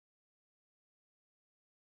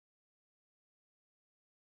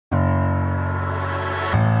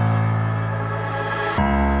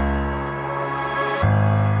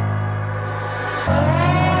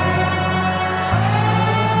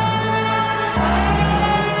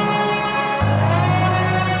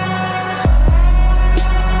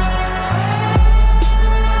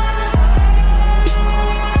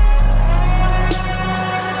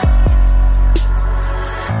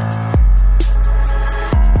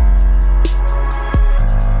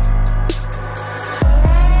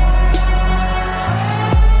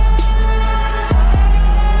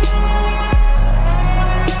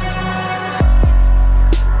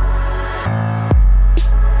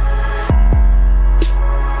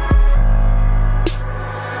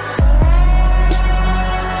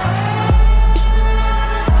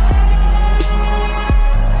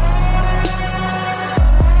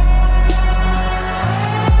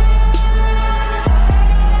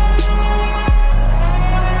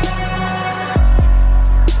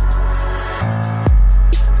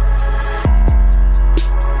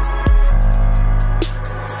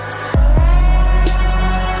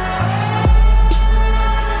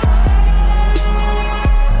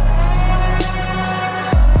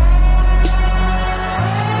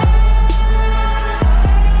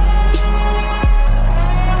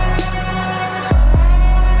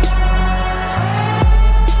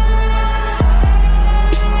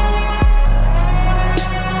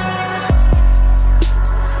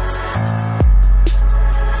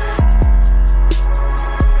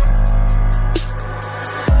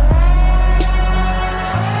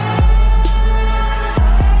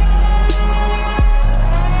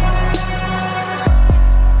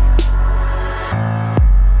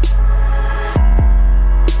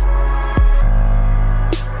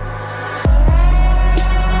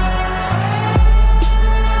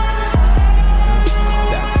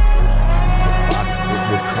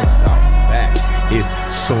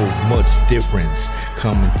so much difference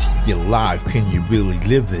coming to your life. Can you really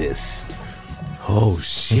live this? Oh,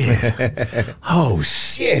 shit. Oh,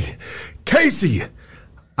 shit. Casey,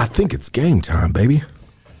 I think it's game time, baby.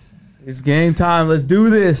 It's game time. Let's do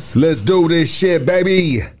this. Let's do this shit,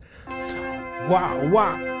 baby. Wow.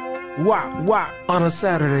 On a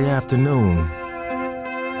Saturday afternoon.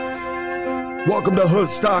 Welcome to Hood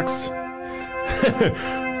Stocks.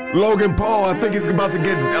 Logan Paul, I think he's about to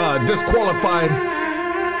get disqualified.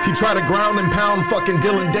 He tried to ground and pound fucking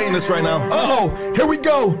Dylan Danis right now. Uh-oh, here we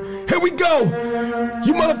go.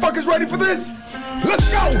 You motherfuckers ready for this?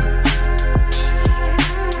 Let's go.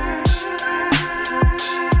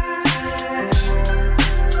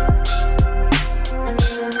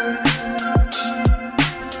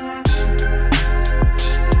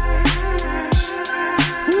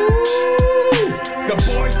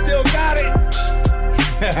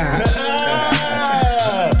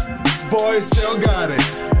 Boy, still got it.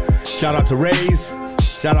 Shout out to Rays.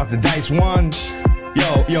 Shout out to Dice One.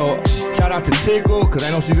 Yo, shout out to Tickle, because I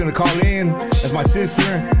know she's going to call in. That's my sister.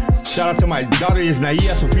 Shout out to my daughter,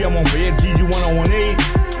 Isnaia Sofia Monfayet, GG1018.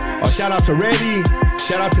 Shout out to Reddy.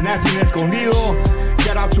 Shout out to Nancy Escondido.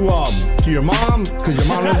 Shout out to your mom, because your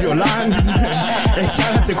mom loves your land. And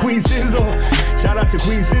shout out to Queen Sizzle.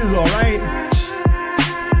 All right?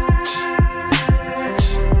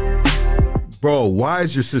 Bro, why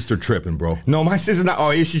is your sister tripping, bro? No, my sister not.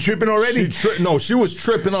 Oh, is she tripping already? No, she was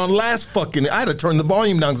tripping on last fucking. I had to turn the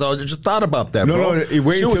volume down because I just thought about that, bro. No,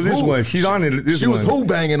 wait until this one. She's on it. She was who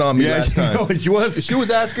banging on me last time. No, she was. She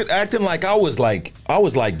was acting like I was like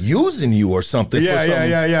using you or something.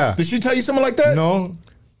 Yeah. Did she tell you something like that? No,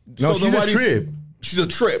 So she's a trip. She's a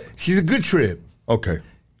trip. She's a good trip. Okay.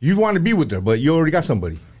 You want to be with her, but you already got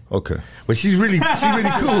somebody. Okay. But she's really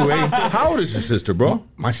cool, eh? How old is your sister, bro?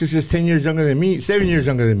 My sister's 10 years younger than me, 7 years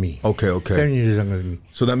younger than me. Okay. 7 years younger than me.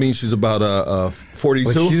 So that means she's about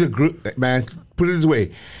 42? But she's a group, man, put it this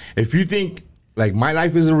way. If you think, like, my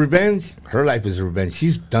life is a revenge, her life is a revenge.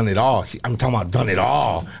 She's done it all. I'm talking about done it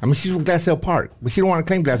all. I mean, she's from Glassell Park, but she don't want to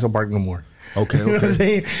claim Glassell Park no more. Okay. You know what I'm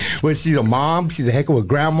saying? But she's a mom. She's a heck of a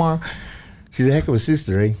grandma. She's a heck of a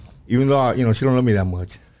sister, eh? Even though, she don't love me that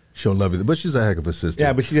much. She don't love you, but she's a heck of a sister.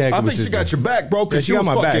 Yeah, but she's a heck of a sister. I think she got your back, bro, because she got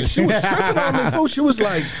my back. She was tripping on me, fool. She was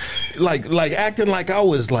like acting like I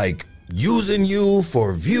was like using you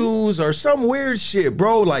for views or some weird shit,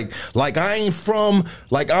 bro. Like I ain't from,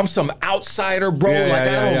 like I'm some outsider, bro. I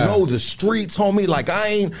don't know the streets, homie. Like I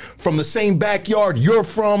ain't from the same backyard you're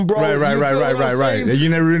from, bro. Right. You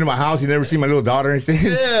never been to my house. You never seen my little daughter or anything.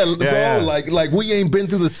 Yeah, bro. Like we ain't been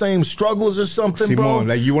through the same struggles or something, Simone,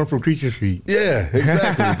 bro. Like you weren't from Creature Street. Yeah,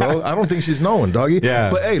 exactly, bro. I don't think she's knowing, doggy.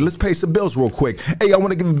 Yeah. But hey, let's pay some bills real quick. Hey, I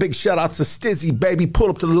want to give a big shout out to Stizzy, baby. Pull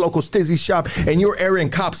up to the local Stizzy shop in your area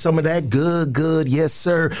and cop some of that good. Yes,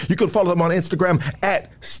 sir. You can follow them on Instagram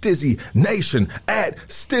at Stizzy Nation.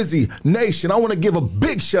 I want to give a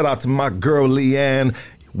big shout out to my girl, Leanne.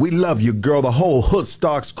 We love you, girl. The whole Hood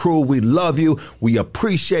Stocks crew, we love you. We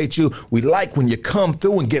appreciate you. We like when you come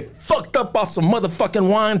through and get fucked up off some motherfucking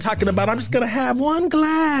wine talking about, I'm just going to have one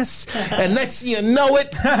glass. And next thing you know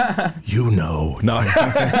it, you know. No,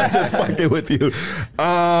 just fucking with you.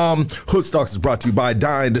 Hood Stocks is brought to you by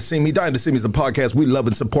Dying to See Me. Dying to See Me is a podcast we love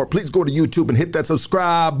and support. Please go to YouTube and hit that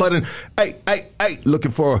subscribe button. Hey,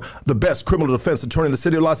 looking for the best criminal defense attorney in the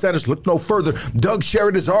city of Los Angeles? Look no further. Doug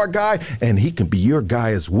Sherrod is our guy, and he can be your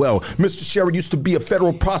guy as well. Mr. Sherrod used to be a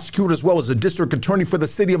federal prosecutor as well as a district attorney for the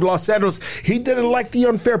city of Los Angeles. He didn't like the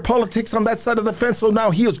unfair politics on that side of the fence, so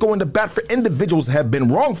now he is going to bat for individuals that have been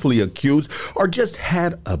wrongfully accused or just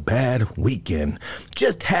had a bad weekend.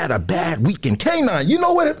 K9, you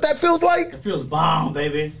know what that feels like? It feels bomb,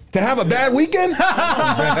 baby. To have a bad weekend? Use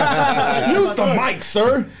the mic,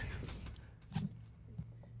 sir.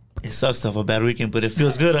 It sucks to have a bad weekend, but it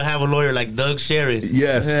feels good to have a lawyer like Doug Sherrod.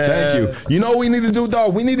 Yes, thank you. You know what we need to do,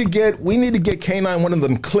 dog? We need to get K9 one of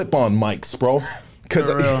them clip-on mics, bro.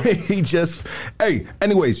 Because he just,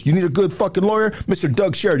 anyways, you need a good fucking lawyer? Mr.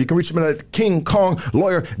 Doug Sherrod. You can reach him at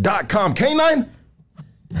KingKongLawyer.com. K9?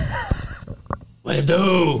 What it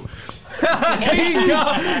do?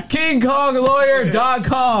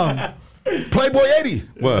 KingKongLawyer.com. Playboy Eddie.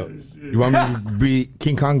 What? You want me to be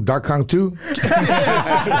King Kong, Dark Kong too?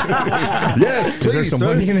 Yes, please, Is there some sir.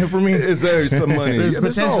 money in it for me? Is there some money? There's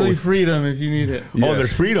there's potentially always- freedom if you need it. Yes. Oh,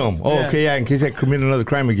 there's freedom. Oh, Yeah. okay, yeah, in case I commit another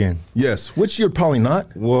crime again. Yes, which you're probably not.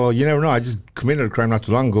 Well, you never know. I just committed a crime not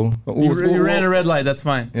too long ago. You ran a red light. That's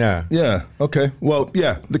fine. Yeah. Yeah. Okay. Well,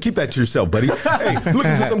 yeah. Keep that to yourself, buddy. Hey,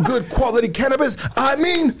 looking for some good quality cannabis? I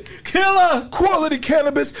mean, Killer quality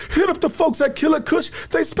cannabis. Hit up the folks at Killer Kush.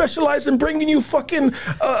 They specialize in bringing you fucking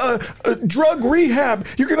drug rehab.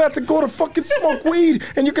 You're gonna have to go to fucking smoke weed,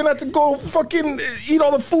 and you're gonna have to go fucking eat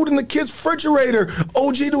all the food in the kids' refrigerator.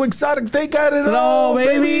 OG to exotic, they got it all,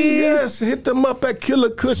 baby. Yes. Hit them up at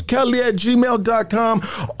killerkushcali@gmail.com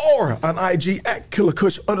or on IG at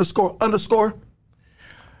killerkush__.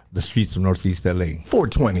 The streets of Northeast LA.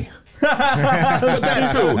 420.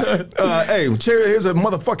 That too. Hey, here's a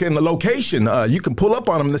motherfucking location. You can pull up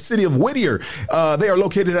on them in the city of Whittier. They are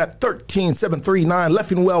located at 13739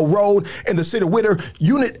 Leffingwell Road in the city of Whittier,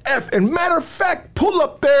 Unit F. And matter of fact, pull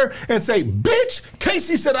up there and say, bitch,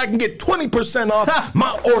 Casey said I can get 20% off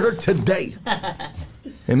my order today.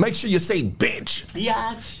 And make sure you say bitch.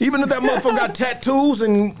 Biatch. Even if that motherfucker got tattoos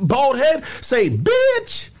and bald head, say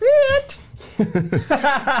bitch.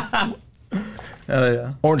 Hell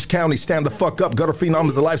yeah. Orange County, stand the fuck up. Gutter Phenom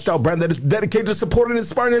is a lifestyle brand that is dedicated to supporting and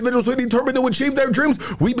inspiring individuals who are determined to achieve their dreams.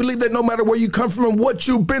 We believe that no matter where you come from and what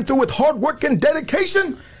you've been through with hard work and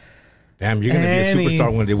dedication. Damn, you're going to be a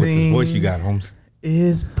superstar one day with this voice you got, Holmes.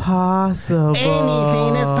 Is possible.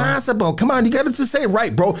 Anything is possible. Come on, you got to just say it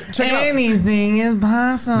right, bro. Check it out. Anything is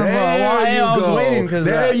possible. There you I was go. waiting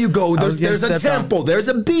There you go. I was There's a getting stepped tempo. on. There's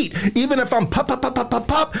a beat. Even if I'm pop, pop, pop, pop, pop,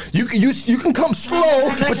 pop, you can come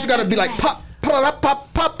slow, but you got to be like pop, pop,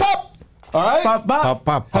 pop, pop, pop. All right? Pop, pop. Pop,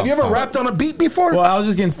 pop, Have you ever pop. rapped on a beat before? Well, I was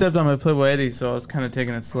just getting stepped on by Playboy Eddie, so I was kind of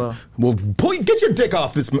taking it slow. Well, get your dick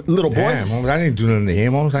off this little boy. Damn, Holmes, I didn't do nothing to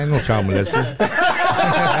him, Holmes. I ain't no child molester.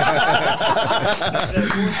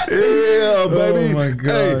 Yeah, baby. Oh, my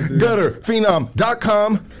God, Hey, dude.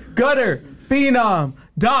 gutterphenom.com.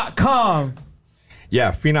 Gutterphenom.com.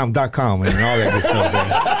 Yeah, phenom.com and all that good stuff,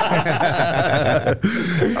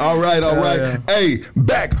 man. All right. Yeah. Hey,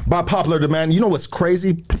 back by popular demand. You know what's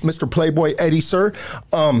crazy, Mr. Playboy Eddie, sir?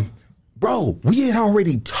 Bro, we had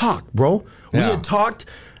already talked, bro. We Yeah. had talked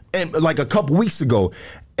and like a couple weeks ago.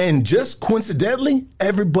 And just coincidentally,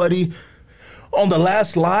 everybody on the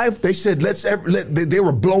last live, they said they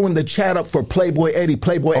were blowing the chat up for Playboy Eddie,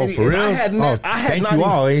 Playboy Eddie. For And real? I had Thank not you even,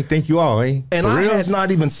 all, eh? Thank you all, eh? and For I real? had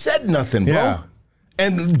not even said nothing, bro. Yeah.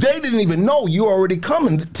 And they didn't even know you were already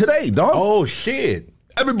coming today, dog. Oh, shit.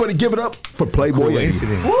 Everybody give it up for Playboy Eddie.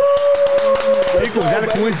 Coincidence. Pickle, is that a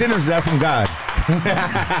coincidence or is that from God?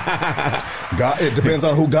 God, it depends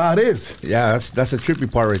on who God is. Yeah, that's a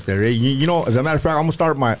trippy part right there. Eh? You know, as a matter of fact, I'm going to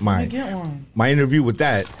start my interview with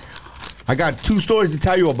that. I got two stories to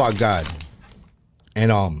tell you about God. And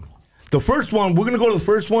the first one, we're going to go to the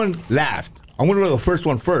first one last. I'm going to go to the first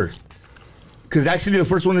one first. Because actually the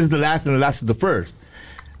first one is the last and the last is the first.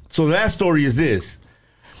 So the last story is this.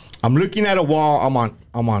 I'm looking at a wall.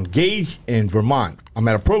 I'm on Gage in Vermont. I'm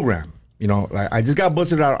at a program. You know, like I just got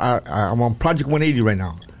busted out. I'm on Project 180 right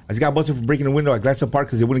now. I just got busted for breaking the window at Glassell Park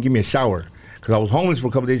because they wouldn't give me a shower. Because I was homeless for a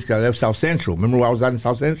couple of days because I left South Central. Remember where I was out in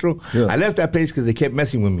South Central? Yeah. I left that place because they kept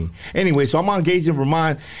messing with me. Anyway, so I'm on Gage in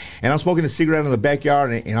Vermont, and I'm smoking a cigarette in the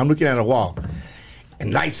backyard, and I'm looking at a wall.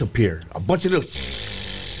 And lights appear. A bunch of little...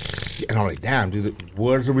 And I'm like, damn, dude,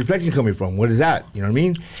 where's the reflection coming from? What is that? You know what I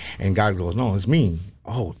mean? And God goes, no, it's me.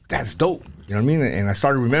 Oh, that's dope. You know what I mean? And I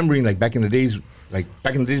started remembering, back in the days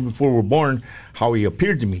before we were born, how he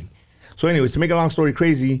appeared to me. So anyways, to make a long story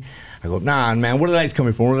crazy, I go, nah, man, where are the lights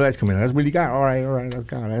coming from? Where are the lights coming from? That's really God. All right, that's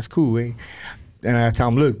God. That's cool, eh? And I tell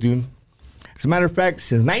him, look, dude, as a matter of fact,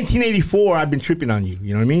 since 1984, I've been tripping on you.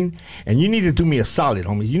 You know what I mean? And you need to do me a solid,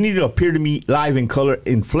 homie. You need to appear to me live in color,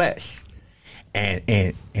 in flesh. And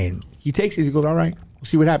he takes it. He goes, all right, we'll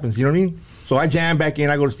see what happens. You know what I mean? So I jam back in.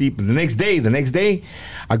 I go to sleep. And the next day,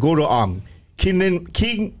 I go to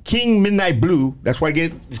King Midnight Blue. That's where I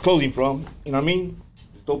get this clothing from. You know what I mean?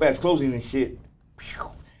 This dope ass clothing and shit.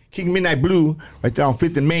 King Midnight Blue, right there on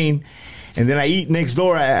 5th and Main. And then I eat next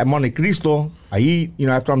door at Monte Cristo. I eat,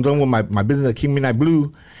 after I'm done with my business at King Midnight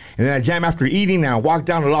Blue. And then I jam after eating, and I walk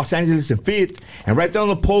down to Los Angeles and 5th. And right down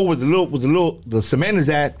the pole where the cement is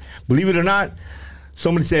at, believe it or not,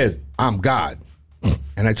 somebody says, I'm God.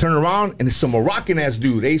 And I turn around, and it's some Moroccan-ass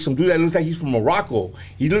dude. Eh? Some dude that looks like he's from Morocco.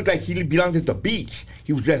 He looked like he belonged at the beach.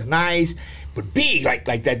 He was dressed nice, but big, like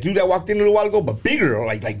that dude that walked in a little while ago, but bigger,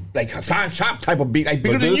 like Hassan Shop type of big, like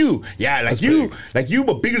bigger than you. Yeah, like you,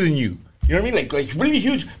 but bigger than you. You know what I mean? Like really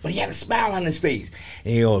huge, but he had a smile on his face.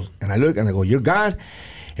 And he goes, and I look, and I go, you're God?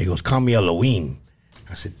 And he goes, call me Elohim.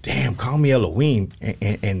 I said, damn, call me Elohim.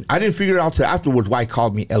 And I didn't figure out till afterwards why he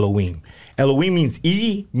called me Elohim. Elohim means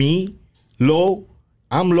E, me, low,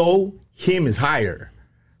 I'm low, him is higher.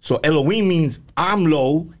 So Elohim means I'm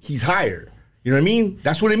low, he's higher. You know what I mean?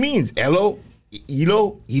 That's what it means. Elo,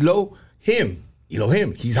 him.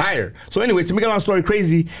 Elohim, he's higher. So anyways, to make a long story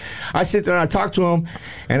crazy, I sit there and I talk to him,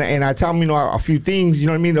 and I tell him, a few things, you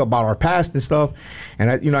know what I mean, about our past and stuff. And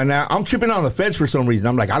and I'm tripping on the feds for some reason.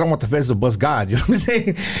 I'm like, I don't want the feds to bust God. You know what I'm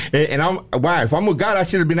saying? And if I'm with God, I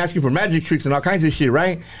should have been asking for magic tricks and all kinds of shit,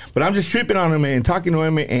 right? But I'm just tripping on him and talking to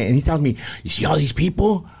him, and he tells me, you see all these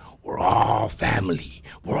people? We're all family.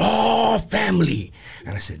 We're all family.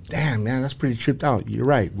 And I said, damn, man, that's pretty tripped out. You're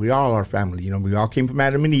right. We all are family. We all came from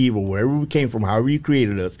Adam and Eve, or wherever we came from, however you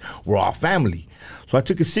created us. We're all family. So I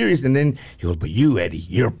took it serious, and then he goes, but you, Eddie,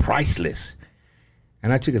 you're priceless.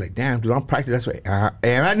 And I took it like, damn, dude, I'm priceless. That's right.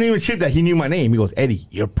 And I didn't even trip that he knew my name. He goes, Eddie,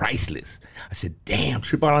 you're priceless. I said, damn,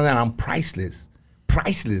 trip out on that. I'm priceless.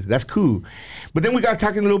 Priceless. That's cool. But then we got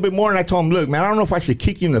talking a little bit more, and I told him, look, man, I don't know if I should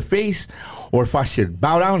kick you in the face or if I should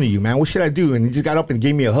bow down to you, man. What should I do? And he just got up and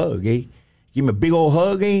gave me a hug, eh? Gave me a big old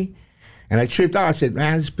hug, eh? And I tripped out. I said,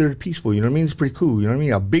 man, this is pretty peaceful. You know what I mean? It's pretty cool. You know what I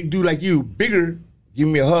mean? A big dude like you, bigger,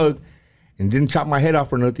 giving me a hug and didn't chop my head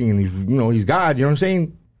off or nothing. And he's God. You know what I'm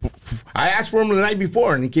saying? I asked for him the night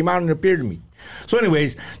before, and he came out and appeared to me. So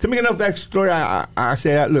anyways, to make enough of that story, I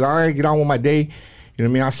said, look, I gotta get on with my day. You know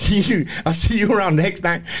what I mean? I'll see you around next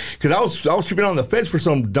time. Because I was tripping on the fence for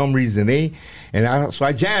some dumb reason, eh? And so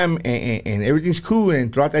I jam, and everything's cool.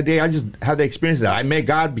 And throughout that day, I just had the experience that I met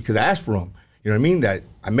God because I asked for him. You know what I mean? That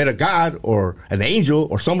I met a God or an angel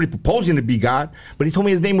or somebody proposing to be God. But he told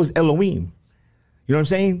me his name was Elohim. You know what I'm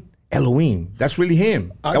saying? Elohim. That's really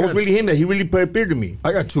him. That was really him that he really appeared to me.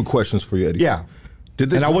 I got two questions for you, Eddie. Yeah.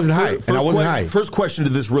 And I wasn't high. First question,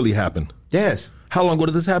 did this really happen? Yes. How long ago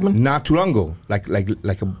did this happen? Not too long ago. Like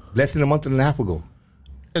less than a month and a half ago.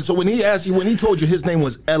 And so when he told you his name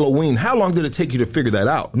was Elohim, how long did it take you to figure that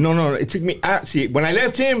out? No. It took me. See, when I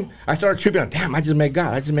left him, I started tripping. Damn, I just met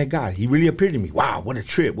God. He really appeared to me. Wow, what a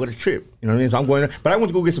trip. You know what I mean? So I'm going. But I went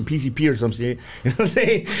to go get some PCP or some shit. You know what I'm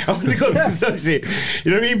saying? I went to go do some shit.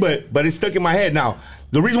 You know what I mean? But it's stuck in my head. Now,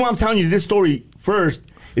 the reason why I'm telling you this story first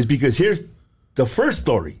is because here's the first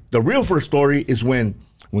story. The real first story is when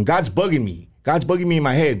God's bugging me. God's bugging me in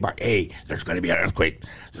my head, but hey, there's going to be an earthquake.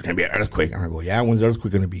 There's going to be an earthquake. And I go, yeah, when's the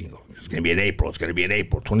earthquake going to be? It's going to be in April.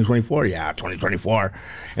 2024? Yeah, 2024.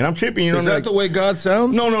 And I'm tripping. Is that the way God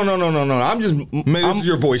sounds? No. I'm just... This is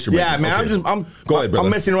your voice you're making. Yeah, man, okay. Go ahead, brother.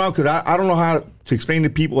 I'm messing around because I don't know how to explain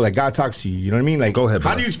to people that God talks to you. You know what I mean? Like, go ahead, brother.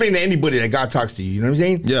 How do you explain to anybody that God talks to you? You know what I'm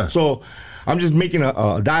saying? Yeah. So... I'm just making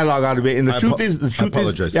a dialogue out of it, and the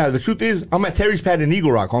truth is, I'm at Terry's Pad in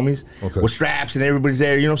Eagle Rock, homies, with straps and everybody's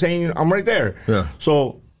there. You know what I'm saying? I'm right there. Yeah.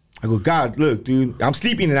 So I go, God, look, dude, I'm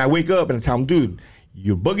sleeping, and I wake up and I tell him, dude,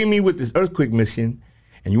 you're bugging me with this earthquake mission,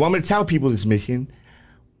 and you want me to tell people this mission,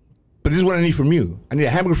 but this is what I need from you. I need a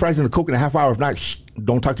hamburger, fries, and a Coke in a half hour. If not,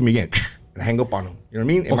 don't talk to me again. And I hang up on him. You know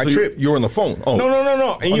what I mean? And my trip. You're on the phone. Oh.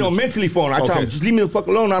 No. And mentally phone. I tell him, just leave me the fuck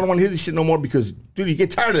alone. I don't want to hear this shit no more because, dude, you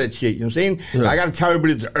get tired of that shit. You know what I'm saying? Yeah. I got to tell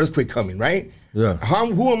everybody there's an earthquake coming, right? Yeah.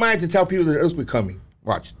 Who am I to tell people there's an earthquake coming?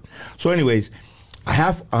 Watch. So anyways, I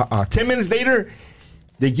have 10 minutes later,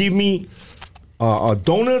 they give me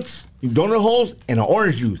donuts, donut holes, and an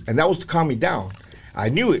orange juice. And that was to calm me down. I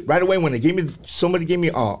knew it right away when somebody gave me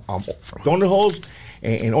donut holes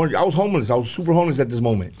and orange. I was homeless. I was super homeless at this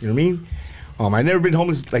moment. You know what I mean? I've never been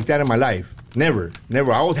homeless like that in my life. Never. I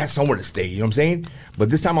always had somewhere to stay. You know what I'm saying?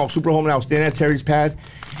 But this time I was super homeless. I was staying at Terry's Pad,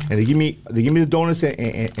 and they give me the donuts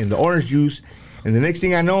and the orange juice. And the next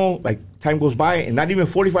thing I know, like time goes by, and not even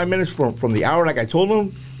 45 minutes from the hour, like I told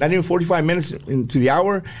them, not even 45 minutes into the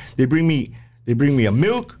hour, they bring me a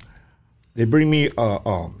milk, they bring me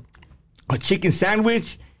a chicken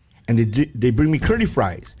sandwich, and they bring me curly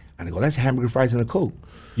fries. And I go, that's hamburger, fries, and a Coke.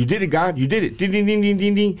 You did it, God. You did it. Ding, ding, ding, ding,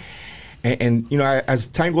 ding, ding. And as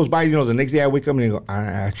time goes by, the next day I wake up and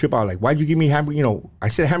I trip out, like, why'd you give me hamburger? I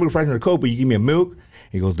said hamburger, fries, and a Coke, but you give me a milk.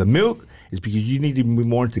 He goes, the milk is because you need to be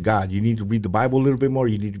more into God. You need to read the Bible a little bit more.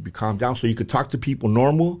 You need to be calmed down so you could talk to people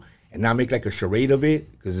normal and not make like a charade of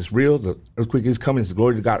it because it's real. The earthquake is coming. It's the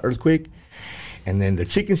glory to God earthquake. And then the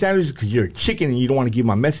chicken sandwich is because you're a chicken and you don't want to give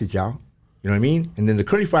my message out. You know what I mean? And then the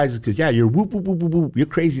curly fries is because, yeah, you're whoop, whoop, whoop, whoop, whoop. You're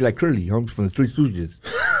crazy like Curly, from the Three Stooges.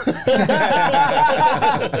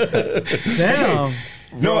 Damn.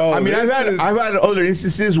 No, I mean, I've had other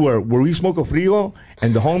instances where we smoke a frio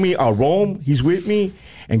and the homie, Rome, he's with me,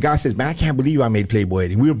 and God says, man, I can't believe I made Playboy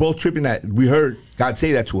Eddie. We were both tripping that we heard God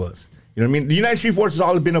say that to us. You know what I mean? The United Street Force has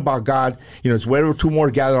always been about God. It's wherever two more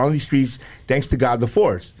gather on these streets, thanks to God, the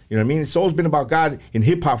force. You know what I mean? It's always been about God in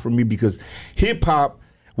hip-hop for me because hip-hop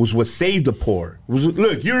was what saved the poor.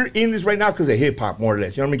 Look, you're in this right now because of hip hop, more or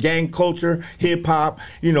less. You know what I mean? Gang culture, hip hop,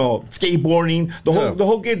 skateboarding, the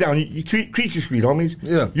whole get down. You Creature Street, homies.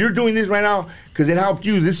 Yeah. You're doing this right now because it helped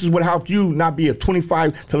you. This is what helped you not be a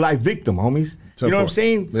 25 to life victim, homies. You know what I'm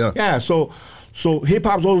saying? Yeah. Yeah. So hip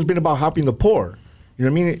hop's always been about helping the poor. You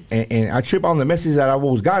know what I mean? And I trip on the message that I've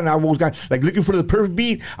always gotten. Like looking for the perfect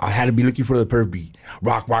beat. I had to be looking for the perfect beat.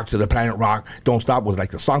 Rock to the planet rock. Don't Stop was like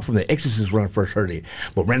the song from The Exorcist when I first heard it.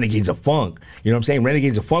 But Renegades of Funk. You know what I'm saying?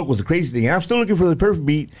 Renegades of Funk was the crazy thing. And I'm still looking for the perfect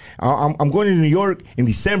beat. I'm going to New York in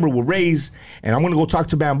December with Raze, and I'm going to go talk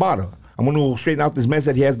to Bambaataa. I'm going to go straighten out this mess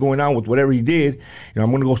that he has going on with whatever he did.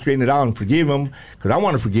 I'm going to go straighten it out and forgive him because I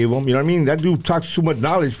want to forgive him. You know what I mean? That dude talks too much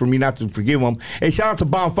knowledge for me not to forgive him. Hey, shout out to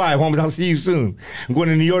Bomb 5, homies. I'll see you soon. I'm going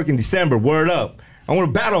to New York in December. Word up. I'm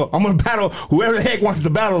going to battle whoever the heck wants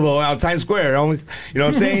to battle, though, out Times Square, homies. You know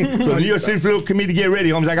what I'm saying? So New York City Field Committee, get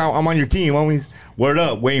ready, homies. I'm on your team, homies. Word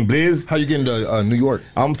up, Wayne Blizz. How you getting to New York?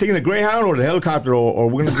 I'm taking the Greyhound or the helicopter, or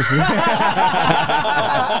we're gonna just. We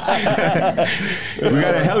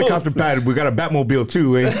got a helicopter pad. We got a Batmobile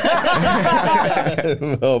too, eh?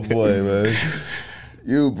 Oh boy, man!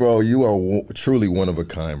 You are truly one of a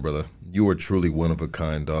kind, brother. You are truly one of a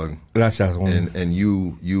kind, dog. Gracias, and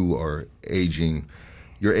you are aging.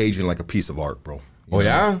 You're aging like a piece of art, bro. You know?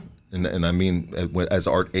 Yeah. And I mean, as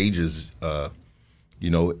art ages,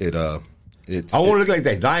 It's, I want to look like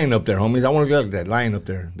that lion up there, homies. I want to look like that lion up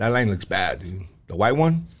there. That lion looks bad, dude. The white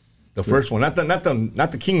one, the first one, not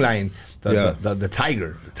the king lion, the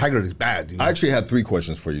tiger. The tiger is bad, dude. I actually had 3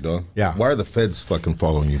 questions for you, dog. Yeah. Why are the feds fucking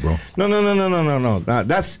following you, bro? No.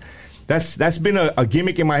 That's been a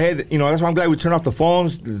gimmick in my head. That's why I'm glad we turned off the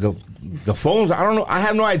phones. The phones. I don't know. I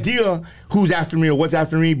have no idea who's after me or what's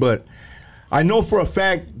after me, but I know for a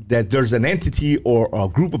fact that there's an entity or a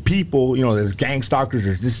group of people, there's gang stalkers,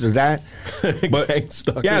 there's this or that. But gang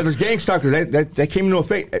stalkers. Yeah, there's gang stalkers. That came into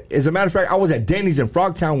effect. As a matter of fact, I was at Denny's in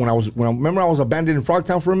Frogtown remember I was abandoned in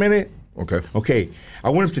Frogtown for a minute? Okay. I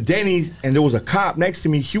went up to Denny's and there was a cop next to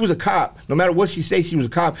me. She was a cop. No matter what she say, she was a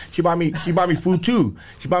cop. She bought me food too.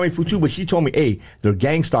 But she told me, hey, they're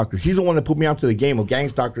gang stalkers. She's the one that put me onto the game of gang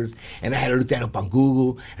stalkers. And I had to look that up on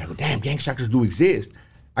Google. And I go, damn, gang stalkers do exist.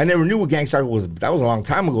 I never knew what gang stalkers was. That was a long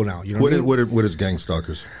time ago now. You know what is gang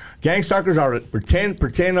stalkers? Gang stalkers are pretend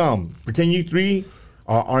you three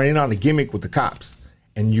are in on the gimmick with the cops,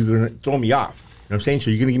 and you're gonna throw me off. You know what I'm saying?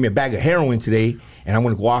 So you're gonna give me a bag of heroin today, and I'm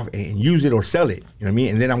gonna go off and use it or sell it. You know what I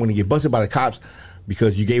mean? And then I'm gonna get busted by the cops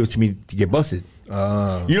because you gave it to me to get busted. You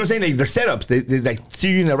know what I'm saying? They're setups. They like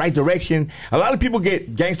steer you in the right direction. A lot of people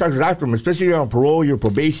get gang stalkers after them, especially if you're on parole, you're on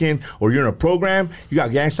probation, or you're in a program. You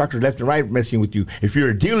got gang stalkers left and right messing with you. If you're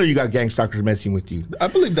a dealer, you got gang stalkers messing with you. I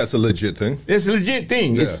believe that's a legit thing. It's a legit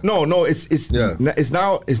thing. Yeah. It's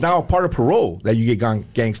now a part of parole that you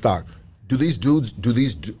get gang stalked. Do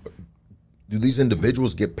these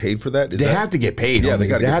individuals get paid for that? They have to get paid. Yeah, they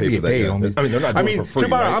got to get paid for that. Yeah. I mean, they're not doing it for free.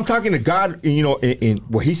 Right? I'm talking to God. He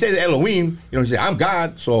said Elohim. He said I'm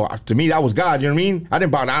God. So to me, that was God. You know what I mean? I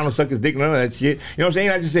didn't bow down or suck his dick, none of that shit. You know what I'm saying?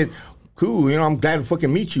 I just said, cool. I'm glad to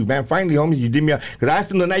fucking meet you, man. Finally, homies, you did me. Because I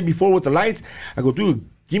asked him the night before with the lights. I go, dude,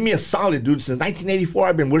 give me a solid, dude. Since 1984,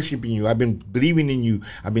 I've been worshiping you. I've been believing in you.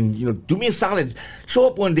 I've been, do me a solid. Show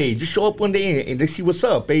up one day. Just show up one day and let's see what's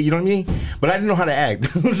up, eh? You know what I mean? But I didn't know how to act.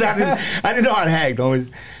 I didn't know how to act.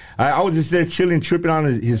 I was just there chilling, tripping on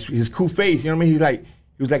his cool face. You know what I mean?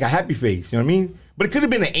 He was like a happy face. You know what I mean? But it could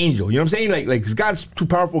have been an angel. You know what I'm saying? Like God's too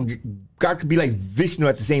powerful. God could be like Vishnu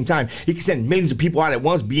at the same time. He could send millions of people out at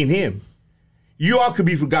once being him. You all could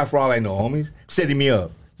be for God for all I know, homies. Setting me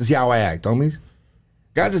up to see how I act, homies.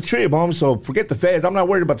 God's a trip, homie, so forget the feds. I'm not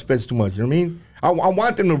worried about the feds too much, you know what I mean? I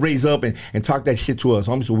want them to raise up and talk that shit to us,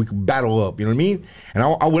 homie, so we can battle up, you know what I mean? And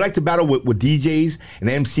I would like to battle with DJs and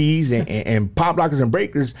MCs and pop lockers and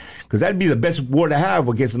breakers, because that'd be the best war to have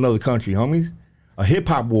against another country, homies. A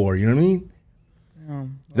hip-hop war, you know what I mean?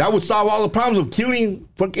 That would solve all the problems of killing.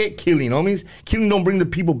 Forget killing, homies. Killing don't bring the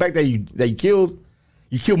people back that you killed.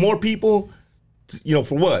 You kill more people,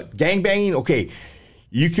 for what? Gangbanging? Okay.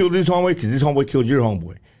 You killed this homeboy because this homeboy killed your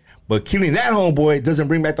homeboy. But killing that homeboy doesn't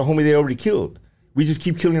bring back the homie they already killed. We just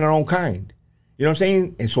keep killing our own kind. You know what I'm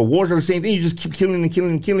saying? And so wars are the same thing. You just keep killing and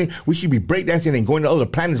killing and killing. We should be breakdancing and going to other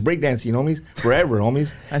planets breakdancing, homies, forever,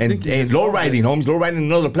 homies. and low riding, homies, low riding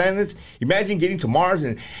in other planets. Imagine getting to Mars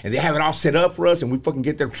and they have it all set up for us and we fucking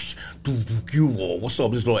get there. What's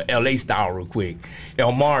up? This little LA style real quick.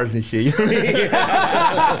 El Mars and shit. You know what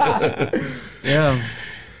I mean? Yeah.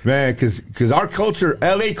 Man, because our culture,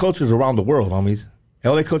 LA culture is around the world, homies.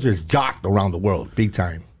 LA culture is jocked around the world, big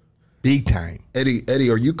time. Big time. Eddie,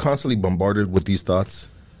 are you constantly bombarded with these thoughts?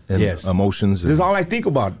 and Yes. emotions. This is all I think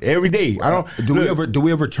about every day. I don't. Do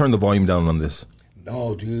we ever turn the volume down on this?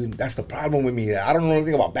 No, dude. That's the problem with me. I don't know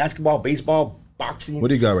anything about basketball, baseball, boxing. What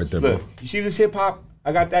do you got right there, bro? Look, you see this hip hop?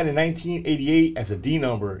 I got that in 1988 as a D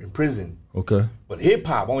number in prison. Okay. But hip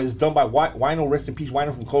hop only is done by Wino, rest in peace,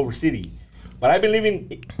 Wino from Culver City. But I've been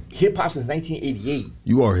living hip hop since 1988.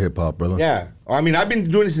 You are hip hop, brother. Yeah. I mean, I've been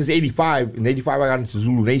doing it since 85. In 85, I got into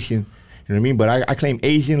Zulu Nation. You know what I mean? But I claim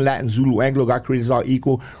Asian, Latin, Zulu, Anglo, God created us all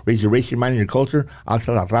equal. Raise your race, your mind, and your culture.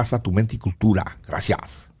 Alza la raza, tu mente y cultura. Gracias.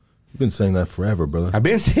 You've been saying that forever, brother. I've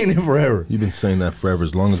been saying it forever. You've been saying that forever.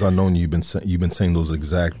 As long as I've known you, you've been saying those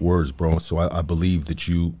exact words, bro. So I believe that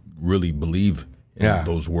you really believe in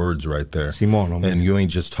those words right there. Simón, and you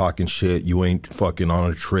ain't just talking shit. You ain't fucking on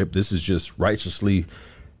a trip. This is just righteously.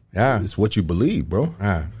 Yeah, it's what you believe, bro.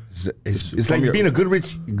 Yeah. It's like being a good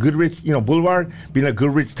rich, boulevard. Being a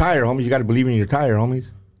good rich tire, homies. You got to believe in your tire, homies.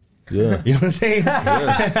 Yeah, you know what I'm saying.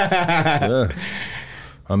 Yeah.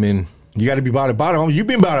 I mean, you got to be about it, homies. You've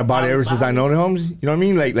been about it ever since I know the homies. You know what I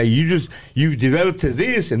mean? Like you developed to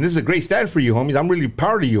this, and this is a great stand for you, homies. I'm really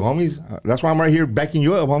proud of you, homies. That's why I'm right here backing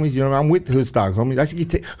you up, homies. You know, I'm with Hood Stocks, homies. I should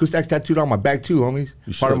get Hood Stocks tattooed on my back too, homies.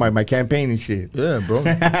 Part of my campaign and shit. Yeah, bro.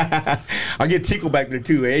 I'll get Tickle back there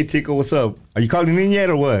too. Hey, Tickle, what's up? Are you calling in yet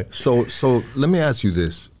or what? So let me ask you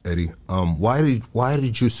this, Eddie. Why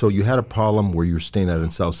did you? So you had a problem where you were staying at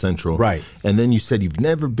in South Central, right? And then you said you've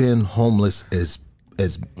never been homeless as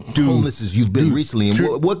homeless as you've been recently.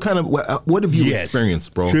 And what have you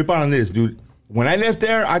experienced, bro? Trip out on this, dude. When I left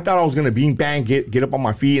there, I thought I was gonna bang, get up on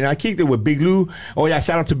my feet, and I kicked it with Big Lou. Oh yeah,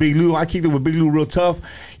 shout out to Big Lou. I kicked it with Big Lou real tough.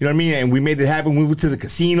 You know what I mean? And we made it happen. We went to the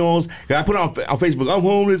casinos. I put on Facebook, I'm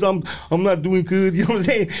homeless. I'm not doing good. You know what I'm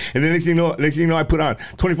saying? And then next thing you know, I put on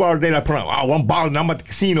 24 hours later. I put on, I'm balling. I'm at the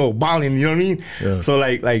casino balling. You know what I mean? Yeah. So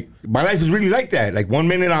like my life is really like that. Like 1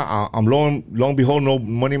 minute I'm lo and behold, no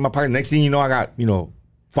money in my pocket. Next thing you know, I got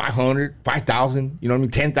 500, 5,000, you know what I mean,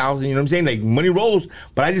 10,000, you know what I'm saying? Like money rolls,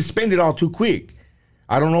 but I just spend it all too quick.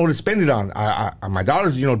 I don't know what to spend it on. My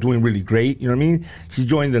daughter's, doing really great, you know what I mean? She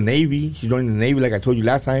joined the Navy. She joined the Navy like I told you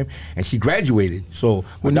last time, and she graduated. So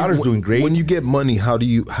my daughter's doing great. When you get money, how do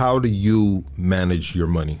you manage your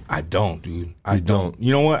money? I don't, dude. I don't.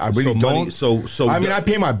 You know what? I really don't. Money, so I mean, I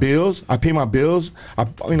pay my bills. I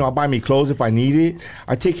buy me clothes if I need it.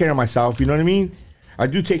 I take care of myself, you know what I mean? I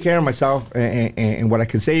do take care of myself, and what I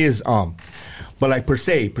can say is, but like per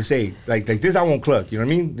se, like this I won't cluck. You know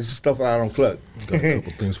what I mean? This is stuff that I don't cluck. Got a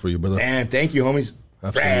couple things for you, brother. Man, thank you, homies.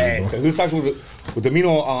 Absolutely, Who's talking with the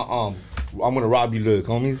I'm gonna rob you, look,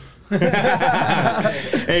 homies.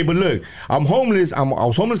 Hey, but look, I'm homeless. I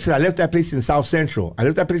was homeless because I left that place in South Central. I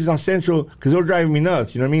left that place in South Central because they were driving me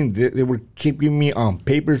nuts. You know what I mean? They were keep giving me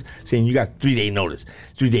papers saying you got 3-day notice,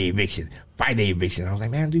 3-day eviction, 5-day eviction. I was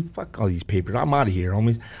like, man, dude, fuck all these papers. I'm out of here,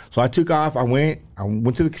 homies. So I took off. I went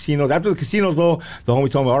to the casinos. After the casinos, though, the homie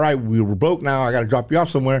told me, all right, we were broke now. I got to drop you off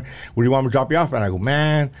somewhere. Where do you want me to drop you off? And I go,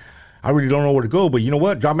 man, I really don't know where to go. But you know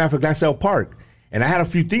what? Drop me off at Glassell Park. And I had a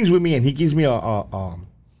few things with me, and he gives me a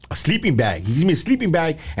sleeping bag. He gives me a sleeping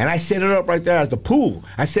bag, and I set it up right there at the pool.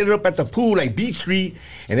 I set it up at the pool, like Beach Street,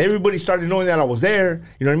 and everybody started knowing that I was there,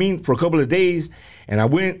 you know what I mean, for a couple of days. And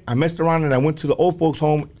I messed around, and I went to the old folks'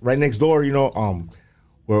 home right next door,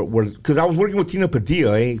 because I was working with Tina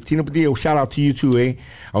Padilla, Tina Padilla, shout out to you too, I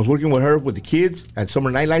was working with her with the kids at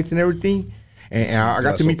Summer Night Lights and everything, and I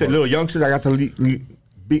got to meet the little youngsters. I got to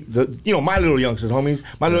my little youngsters, homies.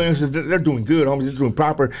 My little youngsters, they're doing good, homies. They're doing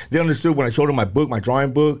proper. They understood when I showed them my book, my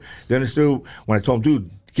drawing book. They understood when I told them, dude,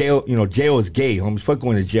 jail is gay, homies. Fuck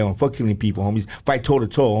going to jail and fuck killing people, homies. Fight toe to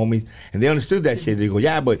toe, homies. And they understood that shit. They go,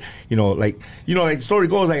 yeah, but like the story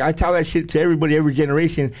goes, like I tell that shit to everybody, every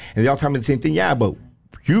generation, and they all tell me the same thing. Yeah, but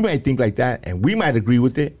you might think like that, and we might agree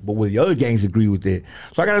with it, but will the other gangs agree with it?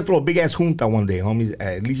 So I got to throw a big ass junta one day, homies,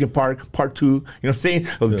 at Legion Park, Part 2. You know what I'm saying?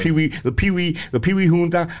 The Pee Wee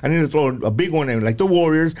junta. I need to throw a big one in, like the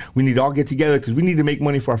Warriors. We need to all get together because we need to make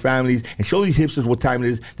money for our families and show these hipsters what time it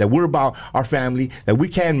is. That we're about our family. That we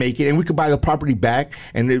can make it, and we could buy the property back.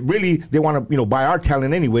 And they want to buy our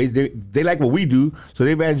talent anyways. They like what we do, so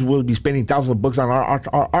they might as well be spending thousands of bucks on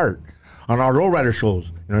our art. On our lowrider shows,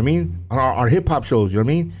 you know what I mean? On our hip hop shows, you know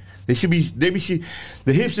what I mean? The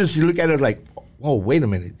hipsters should look at it like, oh, wait a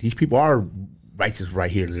minute, these people are righteous right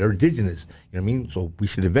here. They're indigenous, you know what I mean? So we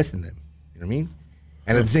should invest in them, you know what I mean?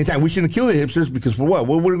 And at the same time, we shouldn't kill the hipsters because for what?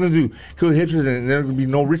 What are we going to do? Kill the hipsters and there's going to be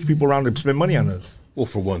no rich people around to spend money on us. Well,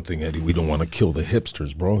 for one thing, Eddie, we don't want to kill the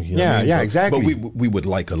hipsters, bro. You know what I mean? Yeah, exactly. But we would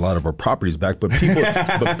like a lot of our properties back. But people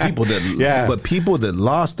that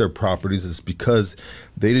lost their properties is because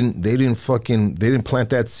they didn't plant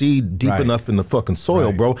that seed deep enough in the fucking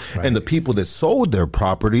soil, bro. And the people that sold their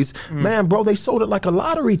properties, man, bro, they sold it like a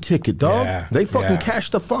lottery ticket, dog. Yeah. They fucking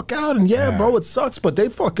cashed the fuck out, and bro, it sucks, but they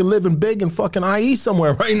fucking living big in fucking IE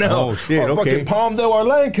somewhere right now. Oh shit, or fucking Palmdale or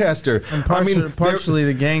Lancaster. And partially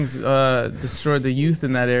the gangs destroyed the youth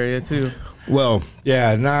in that area too. Well,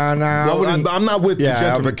 nah. Bro, I'm not with the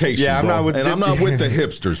gentrification, I'm bro. not with I'm not with the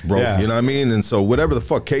hipsters, bro. You know what I mean? And so whatever the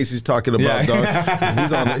fuck Casey's talking about, dog,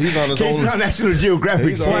 he's on his Casey's own. on National Geographic.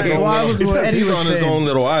 He's on his own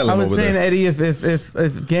little island. I was over saying, there. Eddie,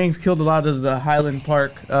 if gangs killed a lot of the Highland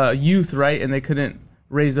Park youth, right, and they couldn't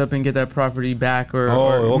raise up and get that property back, or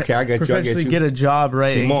I get professionally you. get a job,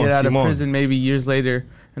 right, and get out of Simone. prison maybe years later,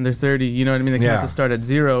 and they're 30. You know what I mean? They have to start at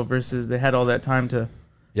zero versus they had all that time to.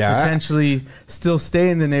 Potentially still stay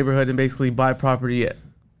in the neighborhood and basically buy property,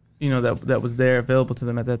 that was there available to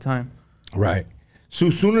them at that time. Right. So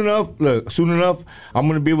soon enough, I'm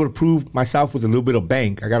going to be able to prove myself with a little bit of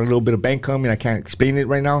bank. I got a little bit of bank coming. I can't explain it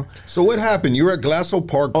right now. So what happened? You were at Glasso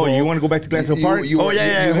Park, bro. Oh, you want to go back to Glasso Park?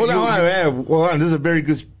 Hold on. This is a very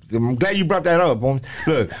good... I'm glad you brought that up. Look,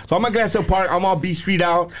 so I'm at Glassell Park. I'm all B Street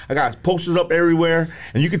out. I got posters up everywhere,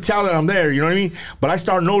 and you can tell that I'm there. You know what I mean? But I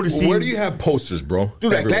start noticing. Where do you have posters, bro?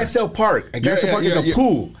 Dude, at Glassell Park. At Glassell Park, at the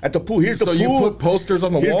pool. At the pool. Here's the pool. So you put posters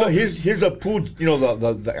on the wall? Here's the pool.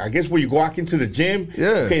 The I guess where you walk into the gym.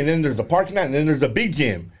 Yeah. Okay, and then there's the parking lot, and then there's the big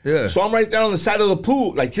gym. Yeah. So I'm right down on the side of the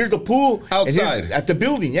pool. Like here's the pool. Outside. At the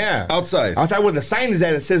building. Yeah. Outside where the sign is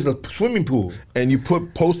at. It says the swimming pool. And you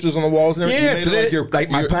put posters on the walls and everything.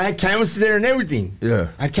 Yeah. I had canvases there and everything. Yeah.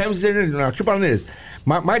 I had canvases there and everything. Now, trip on this.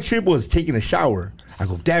 My trip was taking a shower. I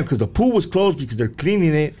go, damn, because the pool was closed because they're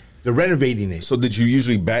cleaning it. They're renovating it. So did you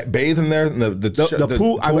usually bathe in there? The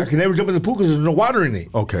pool, I can never jump in the pool because there's no water in it.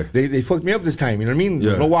 Okay. They fucked me up this time, you know what I mean?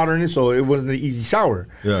 There's no water in it, so it wasn't an easy shower.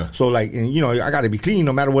 Yeah. So, I got to be clean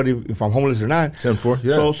no matter what, if I'm homeless or not. 10-4,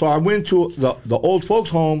 yeah. So I went to the old folks'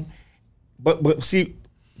 home, but see,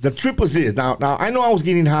 the trip was this. Now I know I was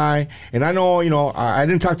getting high, and I know, I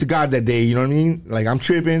didn't talk to God that day, you know what I mean? Like, I'm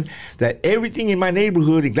tripping that everything in my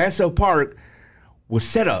neighborhood in Glassell Park was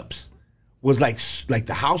setups. Was like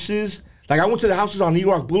the houses. Like, I went to the houses on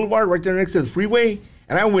Erock Boulevard right there next to the freeway,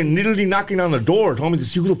 and I went literally knocking on the door, told me to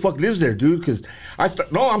see who the fuck lives there, dude. Because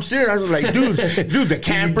I'm serious. I was like, dude, the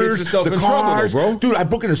campers, the cars, bro. Dude, I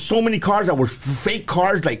broke into so many cars that were fake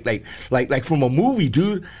cars, like from a movie,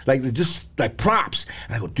 dude. Like, just like props.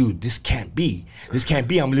 And I go, dude, this can't be. This can't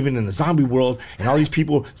be. I'm living in a zombie world, and all these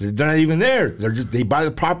people, they're not even there. They buy the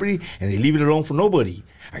property and they leave it alone for nobody.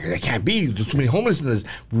 That can't be. There's too many homelessness.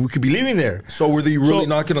 We could be living there. So were they really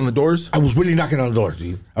knocking on the doors? I was really knocking on the doors,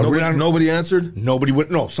 dude. Nobody answered? Nobody would.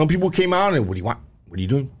 No. Some people came out and, what do you want? What are you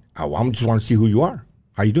doing? I just want to see who you are.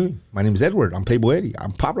 How you doing? My name is Edward. I'm Playboy Eddie.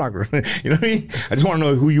 I'm pop locker. You know what I mean? I just want to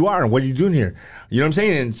know who you are and what are you doing here. You know what I'm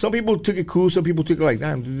saying? And some people took it cool. Some people took it like,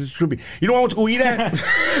 damn, this is trippy. You know what I want to go eat at?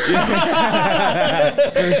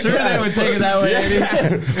 For sure they would take it that way, Eddie.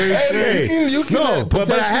 Hey, you can no,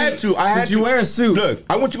 but I had to. Did you wear a suit? Look,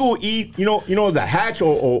 I went to go eat, you know the Hatch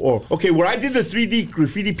or okay, where I did the 3D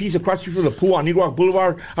graffiti piece across the street from the pool on Erock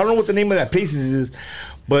Boulevard. I don't know what the name of that place is.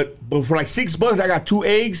 But for like $6, I got 2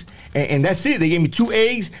 eggs, and that's it. They gave me 2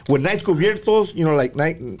 eggs with nice cubiertos, like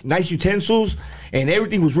nice utensils, and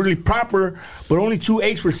everything was really proper. But only 2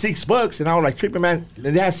 eggs for $6, and I was like tripping, man.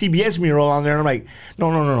 They had CBS mural on there, and I'm like,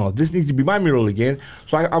 no, this needs to be my mural again.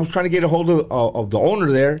 So I was trying to get a hold of the owner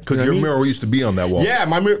there, because your mural used to be on that wall. Yeah,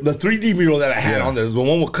 the 3D mural that I had on there, the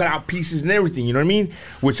one with cut out pieces and everything. You know what I mean?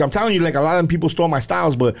 Which I'm telling you, like, a lot of them people stole my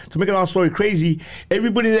styles. But to make a long story crazy,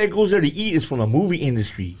 everybody that goes there to eat is from the movie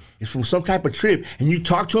industry. It's from some type of trip, and you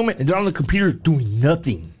talk to them, and they're on the computer doing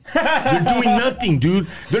nothing. They're doing nothing, dude.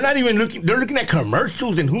 They're not even looking. They're looking at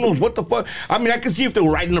commercials and who knows what the fuck. I mean, I can see if they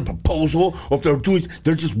were writing a proposal or if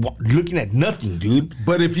they're just looking at nothing, dude.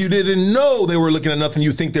 But if you didn't know they were looking at nothing,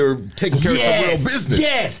 you think they were taking care of some real business.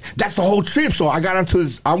 Yes, that's the whole trip. So I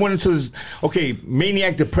went into this,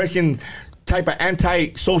 maniac depression type of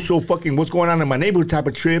anti-social fucking what's going on in my neighborhood type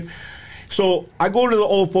of trip. So I go to the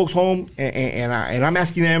old folks' home and I'm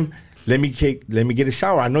asking them, let me get a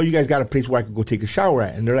shower. I know you guys got a place where I could go take a shower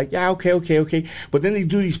at. And they're like, yeah, okay. But then they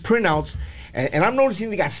do these printouts, and I'm noticing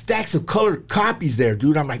they got stacks of colored copies there,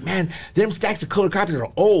 dude. I'm like, man, them stacks of colored copies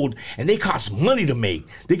are old, and they cost money to make.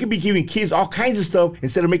 They could be giving kids all kinds of stuff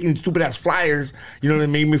instead of making stupid-ass flyers, you know what I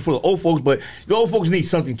mean, for the old folks. But the old folks need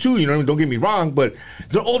something, too, you know what I mean? Don't get me wrong, but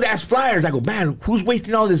they're old-ass flyers. I go, man, who's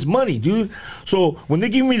wasting all this money, dude? So when they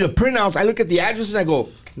give me the printouts, I look at the address, and I go,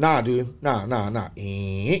 nah, dude, nah.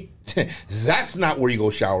 That's not where you go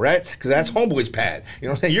shower at, because that's homeboy's pad. You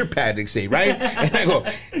know what I'm saying? Your pad, they say, right? And I go,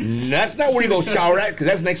 that's not where you go shower at, because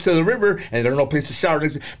that's next to the river, and there's no place to shower.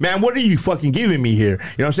 Man, what are you fucking giving me here? You know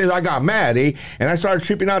what I'm saying? I got mad, eh? And I started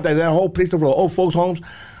tripping out that whole place over the old folks' homes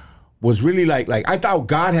was really like I thought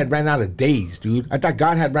God had ran out of days, dude. I thought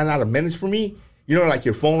God had ran out of minutes for me. You know, like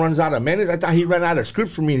your phone runs out of minutes. I thought he ran out of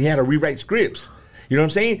scripts for me, and he had to rewrite scripts. You know what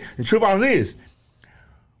I'm saying? The truth about it is,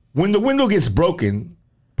 when the window gets broken,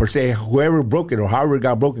 per se, whoever broke it or however it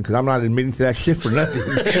got broken, because I'm not admitting to that shit for nothing.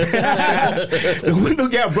 The window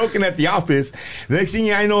got broken at the office. The next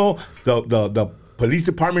thing I know, the police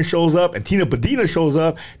department shows up, and Tina Padilla shows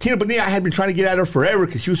up. Tina Padilla, I had been trying to get at her forever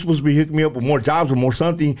because she was supposed to be hooking me up with more jobs or more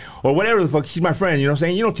something or whatever the fuck. She's my friend, you know what I'm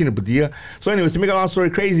saying? You know Tina Padilla. So anyways, to make a long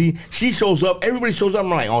story crazy, she shows up. Everybody shows up.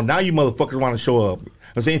 I'm like, oh, now you motherfuckers want to show up. You know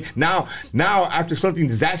what I'm saying? Now after something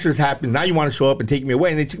disastrous happens, now you want to show up and take me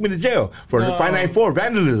away. And they took me to jail for 594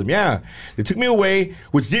 vandalism. Yeah. They took me away,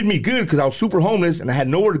 which did me good because I was super homeless and I had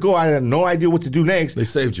nowhere to go. I had no idea what to do next. They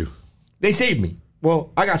saved you. They saved me.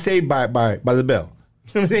 Well, I got saved by the bell.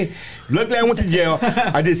 You know what I'm saying? Luckily, I went to jail.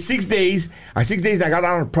 I did 6 days. I got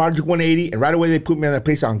out on Project 180, and right away they put me on that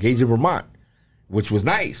place out in Gainesville, Vermont, which was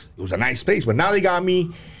nice. It was a nice place. But now they got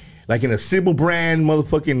me like in a Sybil brand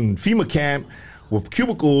motherfucking FEMA camp with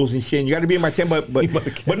cubicles and shit. And you got to be in my tent, but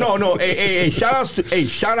no. Hey, shout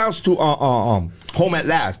outs to Home at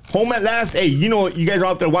Last. Home at Last. Hey, you know you guys are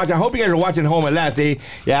out there watching. I hope you guys are watching Home at Last.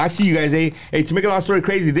 Yeah, I see you guys. Hey, to make a long story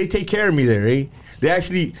crazy, they take care of me there. They're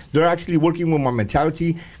actually working with my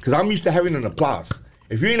mentality because I'm used to having an applause.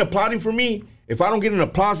 If you ain't applauding for me, if I don't get an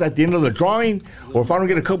applause at the end of the drawing, or if I don't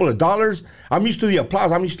get a couple of dollars, I'm used to the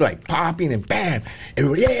applause. I'm used to like popping and bam.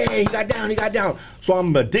 Everybody, yeah, he got down. So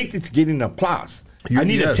I'm addicted to getting applause. I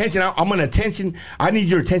need attention. I'm an attention. I need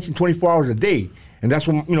your attention 24 hours a day. And that's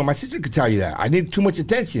what, my sister could tell you that. I need too much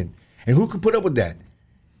attention. And who could put up with that?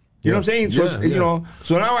 You know what I'm saying? So,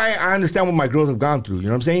 so now I understand what my girls have gone through. You know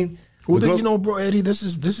what I'm saying? Well, then, bro, Eddie, this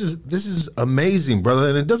is amazing, brother,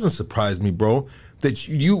 and it doesn't surprise me, bro, that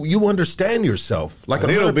you understand yourself like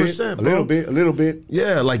 100%, a little bit.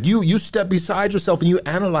 Yeah, like you step beside yourself and you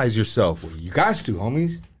analyze yourself. Well, you got to,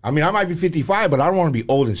 homies. I mean, I might be 55, but I don't want to be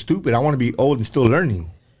old and stupid. I want to be old and still learning.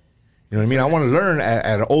 You know what I mean? I want to learn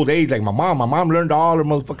at an old age like my mom. My mom learned all her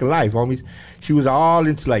motherfucking life, homies. She was all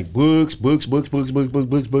into like books. You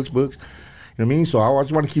know what I mean? So I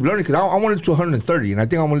just want to keep learning because I want to live to 130, and I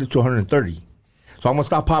think I'm going to live to 130. So I'm going to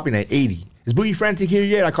stop popping at 80. Is Boogie Frantic here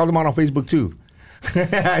yet? I called him out on Facebook, too.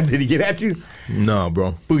 Did he get at you? No,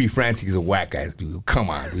 bro. Boogie Frantic is a whack ass dude. Come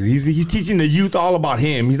on, dude. He's teaching the youth all about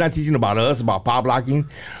him. He's not teaching about us, about pop locking.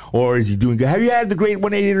 Or is he doing good? Have you had the great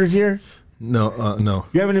 180ers here? No, no.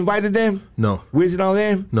 You haven't invited them? No. Wiz and all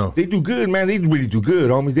them? No. They do good, man. They really do good,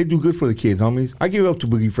 homies. They do good for the kids, homies. I give it up to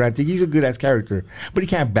Boogie Frantic. He's a good-ass character. But he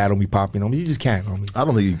can't battle me popping, homies. He just can't, homies. I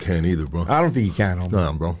don't think he can either, bro. I don't think he can, homies.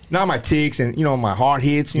 Nah, bro. Now my ticks and, my hard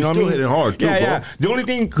hits, you know what I mean? You're still hitting hard, too, bro. Yeah. The only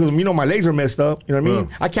thing, because, my legs are messed up, you know what I mean?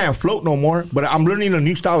 I can't float no more, but I'm learning a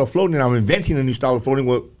new style of floating. I'm inventing a new style of floating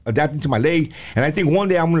with adapting to my legs. And I think one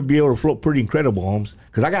day I'm going to be able to float pretty incredible, homes.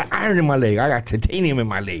 Because I got iron in my leg. I got titanium in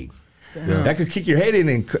my leg. Yeah. That could kick your head in,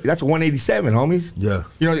 and that's a 187, homies. Yeah.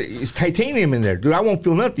 It's titanium in there. Dude, I won't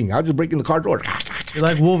feel nothing. I'll just break in the car door. You're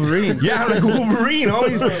like Wolverine. Yeah, I'm like Wolverine,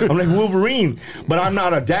 homies. I'm like Wolverine. But I'm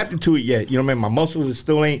not adapted to it yet. You know what I mean? My muscles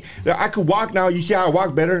still ain't. I could walk now. You see how I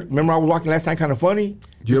walk better? Remember I was walking last time kind of funny?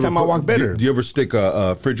 This time I walk better. Do you ever stick a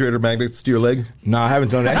refrigerator magnets to your leg? No, I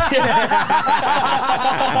haven't done that.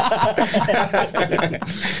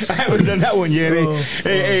 I haven't done that one yet.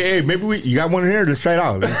 Hey, maybe you got one in here? Let's try it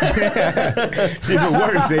out. See if it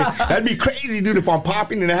works. That'd be crazy, dude, if I'm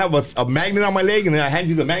popping and I have a magnet on my leg and then I hand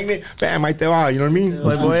you the magnet, bam, right there, you know what I mean?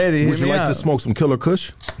 Playboy Eddie, would you like to smoke some Killer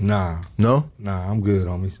Kush? Nah. No? Nah, I'm good,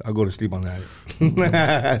 homies. I'll go to sleep on that.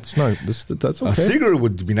 It's not. That's okay. A cigarette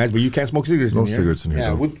would be nice, but you can't smoke cigarettes no in here. cigarettes in here.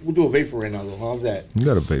 Yeah, we'll do a vape for right now, though. How's that? You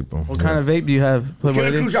got a vape, bro. What kind of vape do you have, Playboy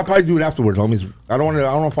Eddie? I'll probably do it afterwards, homies. I don't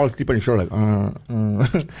want to fall asleep on your show like,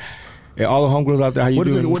 Hey, all the homegirls out there, how you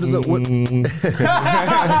doing? What is it?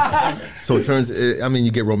 So it turns,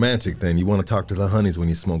 you get romantic then. You want to talk to the honeys when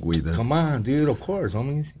you smoke weed then. Come on, dude, of course,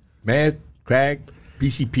 homies. Meth, crack,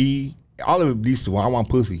 PCP, all of these two, I want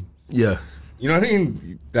pussy. Yeah. You know what I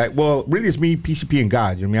mean? Like, well, really it's me, PCP, and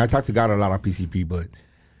God. You know what I mean? I talk to God a lot on PCP,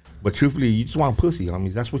 but truthfully, you just want pussy,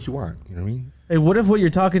 homies. That's what you want. You know what I mean? Hey, what if what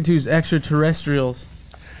you're talking to is extraterrestrials?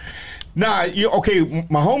 Nah, okay,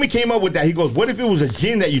 my homie came up with that. He goes, what if it was a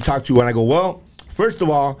jinn that you talked to? And I go, well, first of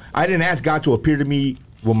all, I didn't ask God to appear to me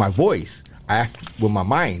with my voice. I asked with my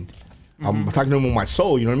mind. I'm talking to him with my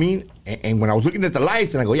soul, you know what I mean? And when I was looking at the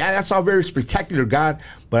lights, and I go, yeah, that's all very spectacular, God,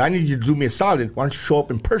 but I need you to do me a solid. Why don't you show up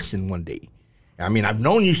in person one day? I mean, I've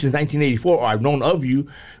known you since 1984, or I've known of you,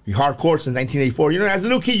 hardcore since 1984. You know, as a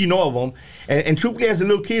little kid, you know of them. And truthfully, as a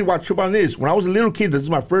little kid, watch trip on this. When I was a little kid, this is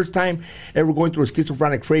my first time ever going through a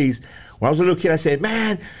schizophrenic phase. When I was a little kid, I said,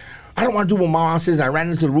 man, I don't want to do what my mom says. And I ran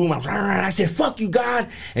into the room. I said, fuck you, God.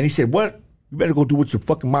 And he said, what? You better go do what your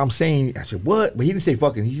fucking mom's saying. I said, what? But he didn't say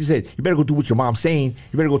fucking. He just said, you better go do what your mom's saying.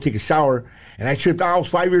 You better go take a shower. And I tripped out. I was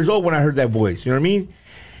 5 years old when I heard that voice. You know what I mean?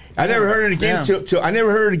 I never heard it again I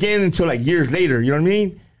never heard it again until like years later. You know what I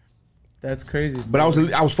mean? That's crazy. But I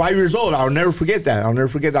was 5 years old. I'll never forget that. I'll never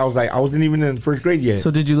forget that. I wasn't even in first grade yet.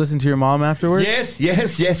 So did you listen to your mom afterwards?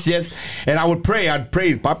 Yes. And I would pray. I'd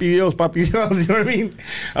pray, Papi Dios, Papi Dios. You know what I mean?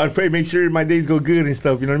 I'd pray, make sure my days go good and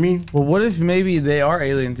stuff. You know what I mean? Well, what if maybe they are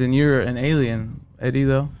aliens and you're an alien, Eddie,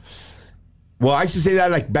 though? Well, I used to say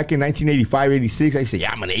that like back in 1985, 86. I used to say,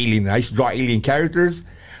 yeah, I'm an alien. I used to draw alien characters.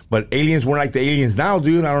 But aliens weren't like the aliens now,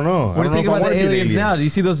 dude. I don't know. What do you think about the aliens now? Do you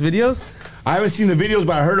see those videos? I haven't seen the videos,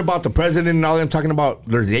 but I heard about the president and all them talking about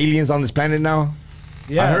there's aliens on this planet now.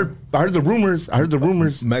 Yeah, I heard the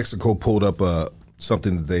rumors. Mexico pulled up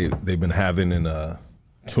something that they've been having in a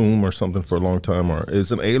tomb or something for a long time, or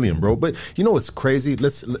it's an alien, bro. But you know what's crazy?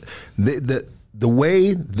 The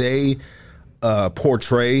way they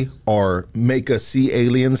portray or make us see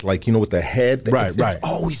aliens, like, you know, with the head, it's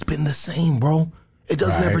always been the same, bro. It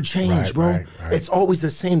doesn't ever change, bro. Right. It's always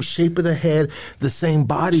the same shape of the head, the same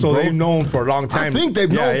body, so bro. They've known for a long time. I think they've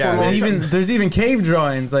known for a long time. There's even cave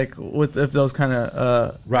drawings, like, with those kind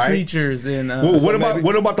of creatures. What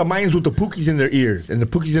about the Mayans with the pookies in their ears and the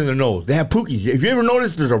pookies in their nose? They have pookies. If you ever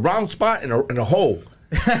noticed, there's a round spot and a hole.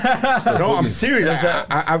 No, I'm serious.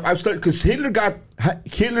 I've started, because Hitler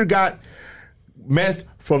got meth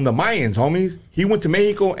from the Mayans, homies. He went to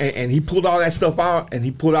Mexico and he pulled all that stuff out, and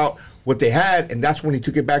he pulled out what they had, and that's when he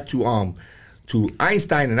took it back to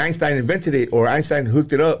Einstein, and Einstein invented it, or Einstein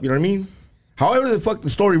hooked it up. You know what I mean? However the fuck the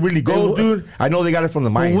story really goes, dude, I know they got it from the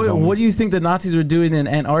Mayans. What do you think the Nazis were doing in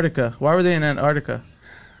Antarctica? Why were they in Antarctica?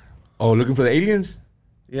 Oh, looking for the aliens?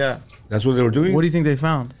 Yeah. That's what they were doing? What do you think they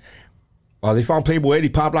found? Oh, they found Playboy Eddie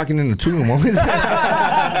pop locking in the tomb.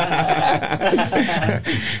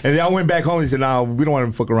 And they all went back home and said, nah, we don't want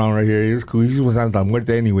to fuck around right here. It was cool. He was on the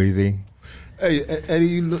muerte anyways, eh? Hey, Eddie,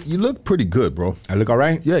 you look pretty good, bro. I look all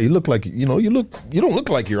right? Yeah, you look like, you don't look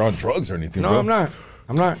like you're on drugs or anything, bro. No,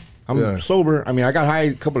 I'm not. I'm sober. I mean, I got high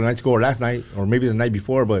a couple of nights ago, or last night, or maybe the night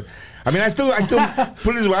before, but I mean, I still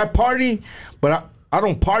put it this way, I party, but I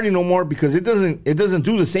don't party no more because it doesn't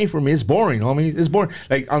do the same for me. It's boring, homie. It's boring.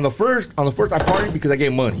 Like on the first I partied because I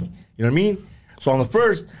get money. You know what I mean? So on the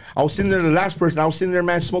first, I was sitting there, the last person, I was sitting there,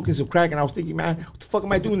 man, smoking some crack, and I was thinking, man, what the fuck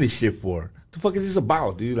am I doing this shit for? What the fuck is this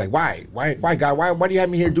about, dude? Like, why, God? Why do you have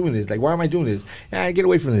me here doing this? Like, why am I doing this? Yeah, I get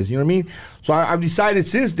away from this. You know what I mean? So I've decided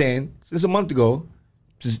since a month ago,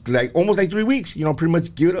 just like almost like 3 weeks, you know, pretty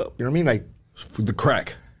much give it up. You know what I mean? Like, for the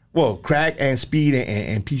crack. Well, crack and speed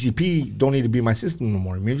and PCP don't need to be in my system no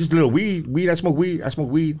more. I mean, just a little weed. I smoke weed. I'm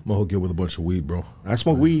gonna hook you with a bunch of weed, bro. I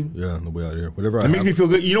smoke weed. Yeah, on the way out here. Whatever I have. It makes me feel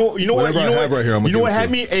good. You know what? Right here, you know what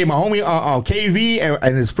had me? Hey, my homie KV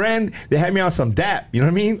and his friend, they had me on some DAP. You know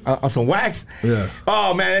what I mean? On some wax. Yeah.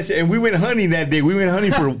 Oh man, and we went hunting that day. We went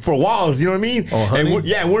hunting for walls. You know what I mean? Oh,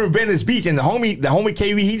 honey? And we're in Venice Beach, and the homie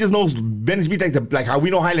KV, he just knows Venice Beach like how we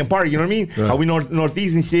know Highland Park. You know what I mean? Yeah. How we know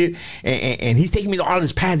Northeast and shit. And he's taking me to all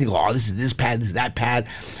this pads. He go, oh, this is this pad, this is that pad,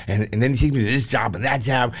 and then he takes me to this job and that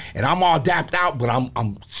job, and I'm all dapped out, but I'm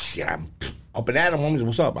up and at him, homies.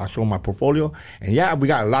 What's up? I show him my portfolio, and yeah, we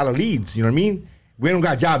got a lot of leads. You know what I mean? We don't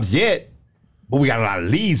got jobs yet, but we got a lot of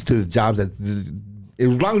leads to the jobs. That as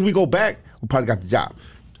long as we go back, we probably got the job.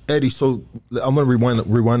 Eddie, so I'm gonna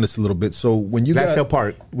rewind this a little bit. So when you got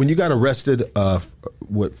arrested,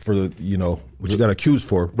 what you got accused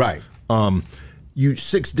for, right? You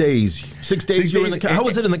 6 days. 6 days. You were in the. How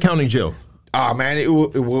was it in the county jail? Man,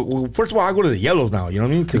 well, first of all, I go to the yellows now. You know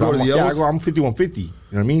what I mean? Because I'm 5150. You know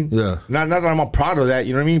what I mean? Yeah. Not that I'm not proud of that.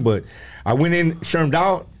 You know what I mean? But I went in shermed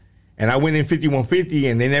out, and I went in 5150,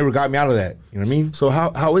 and they never got me out of that. You know what I mean? So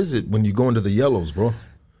how is it when you go into the yellows, bro?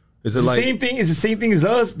 Is it same thing? It's the same thing as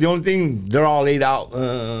us. The only thing, they're all laid out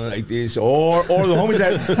like this, or the homies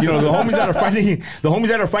that the homies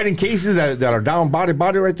that are fighting cases that are down body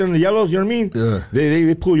right there in the yellows. You know what I mean? Yeah.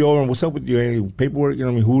 They pull you over and what's up with you? Any paperwork? You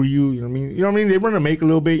know what I mean? Who are you? You know what I mean? You know what I mean? They run a make a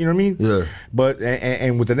little bit. You know what I mean? Yeah. But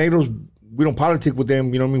and with the natives, we don't politic with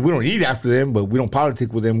them. You know what I mean? We don't eat after them, but we don't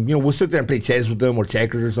politic with them. You know, we'll sit there and play chess with them or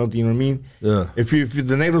checkers or something. You know what I mean? Yeah. If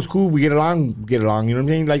the neighbor's cool, we get along. You know what I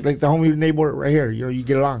mean? Like the homie neighbor right here. You know, you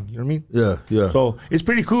get along. You know what I mean? Yeah, yeah. So it's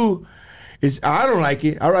pretty cool. I don't like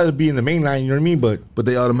it. I'd rather be in the main line, you know what I mean? But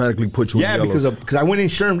they automatically put you in the yellows. because I went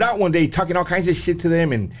and shermed out one day, talking all kinds of shit to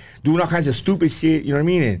them and doing all kinds of stupid shit, you know what I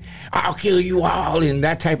mean? And I'll kill you all and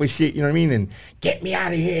that type of shit, you know what I mean? And get me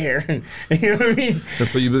out of here, you know what I mean? And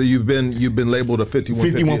so you've been labeled a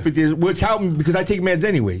 5150, which helped me because I take meds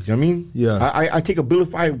anyway, you know what I mean? Yeah. I take a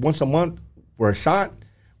Abilify once a month for a shot,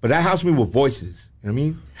 but that helps me with voices, you know what I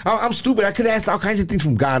mean? I'm stupid. I could have asked all kinds of things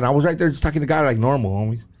from God, and I was right there just talking to God like normal,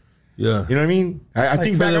 homies. Yeah. You know what I mean? I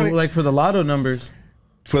think back on it. Like for the lotto numbers.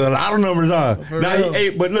 For the lotto numbers,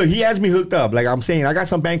 but look, he has me hooked up. Like I'm saying, I got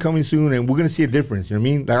some bank coming soon, and we're gonna see a difference. You know what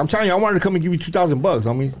I mean? Like I'm telling you, I wanted to come and give you $2,000,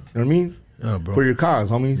 homies. You know what I mean? Yeah, bro. For your cause,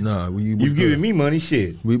 homies. Nah, you've given me money,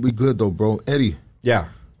 shit. We good though, bro. Eddie. Yeah.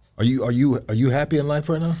 Are you happy in life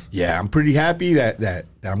right now? Yeah, I'm pretty happy that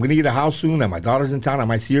I'm gonna get a house soon. That my daughter's in town. I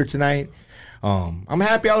might see her tonight. I'm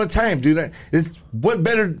happy all the time, dude. It's what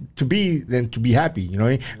better to be than to be happy, you know what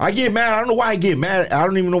I mean? I get mad. I don't know why I get mad. I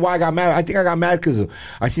don't even know why I got mad. I think I got mad because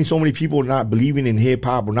I seen so many people not believing in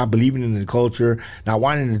hip-hop or not believing in the culture, not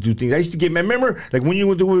wanting to do things. I used to get mad. Remember, like when you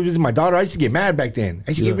went to visit my daughter, I used to get mad back then.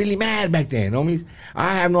 I used to get really mad back then, homies.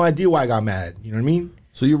 I have no idea why I got mad, you know what I mean?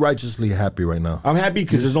 So you're righteously happy right now? I'm happy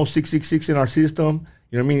because there's no 666 in our system.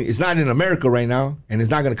 You know what I mean? It's not in America right now, and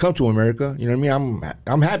it's not going to come to America. You know what I mean?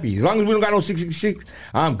 I'm happy. As long as we don't got no 666,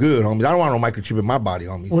 I'm good, homies. I don't want no microchip in my body,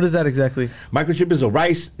 homies. What is that exactly? Microchip is a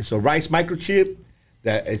rice microchip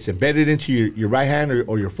that it's embedded into your right hand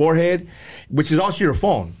or your forehead, which is also your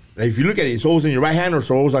phone. Like if you look at it, it's always in your right hand or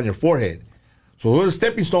it's always on your forehead. So those are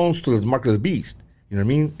stepping stones to the mark of the beast. You know what I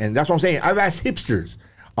mean? And that's what I'm saying. I've asked hipsters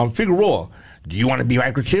on Figueroa, do you want to be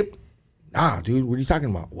microchipped? Nah, dude, what are you talking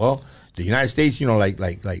about? Well, the United States, you know, like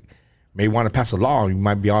may want to pass a law. You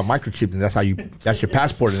might be on microchipped, and that's your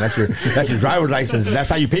passport, and that's your driver's license. And that's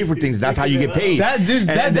how you pay for things. That's how you get paid.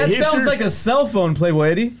 That sounds like a cell phone, Playboy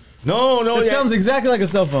Eddie. No, it sounds exactly like a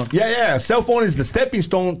cell phone. Yeah. Cell phone is the stepping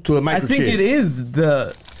stone to a microchip. I think it is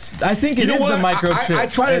the microchip.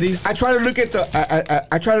 I try to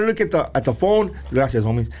look at the phone. Gracias,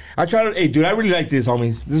 homies. Dude, I really like this,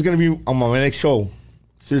 homies. This is gonna be on my next show.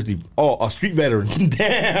 Seriously. Oh, a street veteran.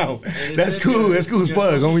 Damn. That's cool. That's cool as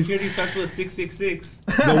fuck, homie. homie. Security starts with 666.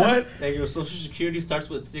 The what? Like your social security starts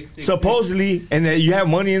with 666. Supposedly, and then you have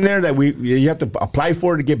money in there that you have to apply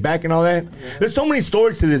for to get back and all that. Yeah. There's so many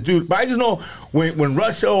stories to this, dude. But I just know when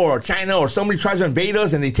Russia or China or somebody tries to invade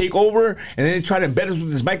us and they take over and then they try to embed us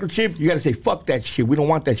with this microchip, you got to say, fuck that shit. We don't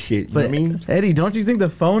want that shit. You know what I mean? Eddie, don't you think the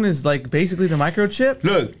phone is like basically the microchip?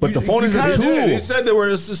 Look, but the phone is a tool. You said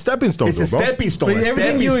it's a stepping stone. It's a stepping stone. But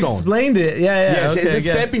everything you explained it. Yeah. Okay, it's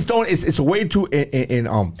a stepping stone. It's a way to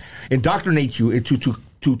indoctrinate you,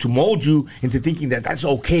 to mold you into thinking that that's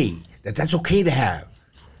okay. That's okay to have.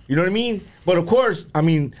 You know what I mean? But of course, I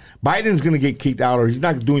mean, Biden's going to get kicked out or he's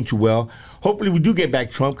not doing too well. Hopefully we do get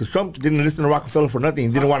back Trump because Trump didn't listen to Rockefeller for nothing.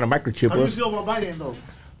 He didn't want to microchip us. How do you feel about Biden, though?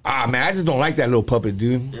 Man, I just don't like that little puppet,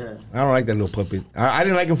 dude. Yeah. I don't like that little puppet. I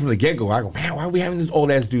didn't like him from the get-go. I go, man, why are we having this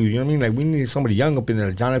old-ass dude? You know what I mean? Like, we need somebody young up in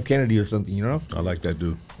there, John F. Kennedy or something, you know? I like that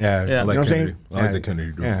dude. Yeah. I like you know Kennedy. I like the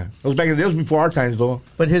Kennedy dude. Yeah. That was before our times, though.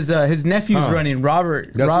 But his nephew's running,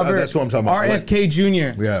 Robert. That's what I'm talking about. RFK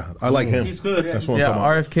Jr. Yeah, I like him. He's good. That's what I'm talking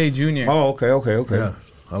about. RFK Jr. Oh, okay. Yeah.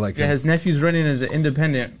 I like him. Yeah, his nephew's running as an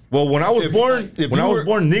independent. Well, when I was born,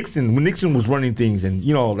 when Nixon was running things, and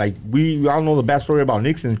you know, like we all know the bad story about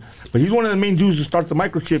Nixon, but he's one of the main dudes to start the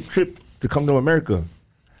microchip trip to come to America.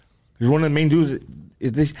 He's one of the main dudes.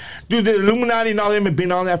 Dude, the Illuminati and all them have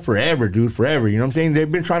been on that forever, dude, forever. You know what I'm saying? They've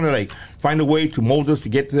been trying to like find a way to mold us to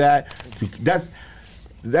get to that.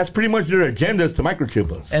 That's pretty much their agenda is to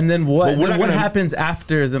microchip us. And then what? What happens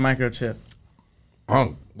after the microchip?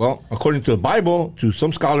 Well, according to the Bible, to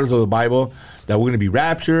some scholars of the Bible, that we're going to be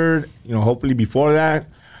raptured, you know, hopefully before that,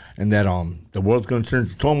 and that the world's going to turn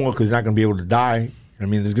to turmoil because you're not going to be able to die. I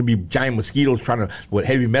mean, there's going to be giant mosquitoes with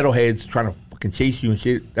heavy metal heads trying to fucking chase you and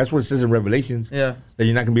shit. That's what it says in Revelations. Yeah. That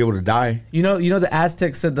you're not going to be able to die. You know, the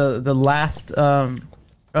Aztecs said the last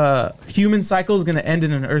human cycle is going to end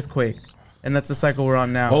in an earthquake. And that's the cycle we're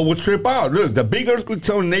on now. Oh, we'll trip out. Look, the big earthquake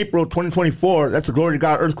coming in April 2024, that's a glory to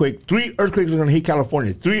God earthquake. 3 earthquakes are going to hit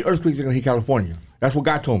California. 3 earthquakes are going to hit California. That's what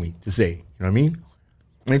God told me to say. You know what I mean?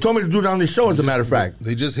 And he told me to do it on this show, as a matter of fact.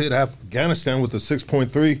 They just hit Afghanistan with a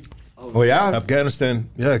 6.3. Oh, yeah? Afghanistan,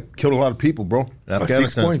 killed a lot of people, bro.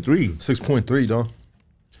 Afghanistan. 6.3. 6.3, dog.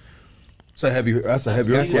 That's a heavy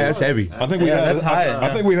earthquake. Yeah, that's heavy. I think that's high.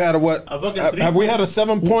 I think we've had a what? Have we had a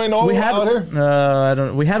 7.0 out here? I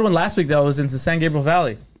don't. We had one last week that was into San Gabriel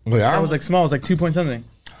Valley. Oh, yeah? That was like small. It was like 2 point something.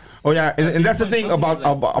 Oh yeah, and that's the thing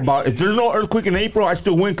about if there's no earthquake in April, I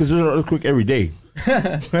still win because there's an earthquake every day.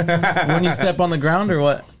 When you step on the ground or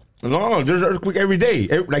what? No, there's an earthquake every day.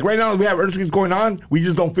 Like right now, we have earthquakes going on. We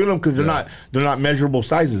just don't feel them because they're not measurable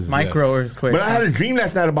sizes. Micro earthquake. But I had a dream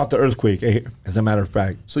last night about the earthquake. As a matter of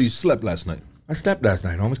fact. So you slept last night? I slept last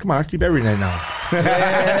night, homies. Come on, I sleep every night now.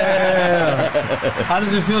 Yeah. How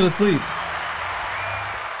does it feel to sleep?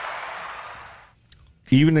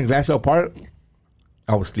 Even in Glassell Park,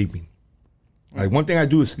 I was sleeping. Like one thing I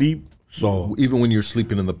do is sleep. So even when you're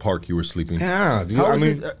sleeping in the park, you were sleeping. Yeah, dude,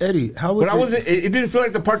 Eddie, how was it? But I wasn't. It didn't feel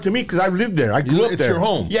like the park to me because I lived there. I grew up there. It's your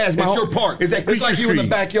home. Yeah, it's your park. It's like you in the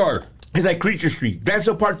backyard. It's like Creature Street.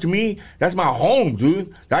 Glassell Park to me, that's my home,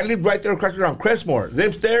 dude. I lived right there across around Crestmore.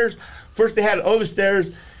 Them stairs. First they had other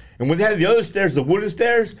stairs, and when they had the other stairs, the wooden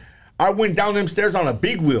stairs, I went down them stairs on a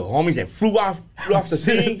big wheel, homies, and flew off the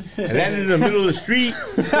thing and landed in the middle of the street.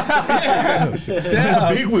 That's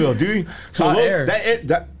a big wheel, dude. So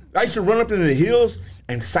I used to run up into the hills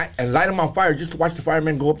and light them on fire just to watch the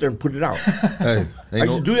firemen go up there and put it out. Hey, I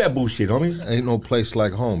used to do that bullshit, homies. Ain't no place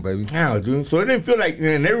like home, baby. Yeah, dude. So it didn't feel like,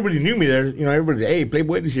 and everybody knew me there. You know, everybody, hey,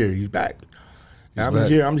 Playboy Eddie's here. He's back. I'm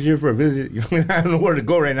just here for a visit. I don't know where to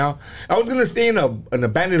go right now. I was gonna stay in an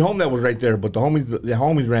abandoned home that was right there, but the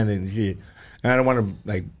homies ran it and shit. And I don't want to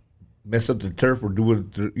like mess up the turf or do it.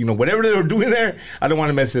 Whatever they were doing there, I don't want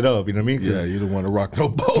to mess it up. You know what I mean? Yeah, you don't want to rock no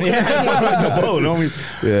boat. Yeah, I don't want to rock no boat, homies.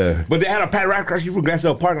 Yeah. But they had a pad right across from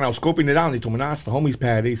Glassell Park, and I was scoping it out. And they told me, "Nah, it's the homies'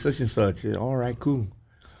 pad. They such and such." Yeah, all right, cool.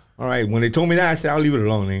 All right. When they told me that, I said, "I'll leave it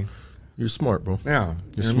alone, man." You're smart, bro. Yeah,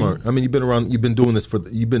 you're smart. I mean, you've been around. You've been doing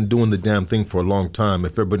the damn thing for a long time.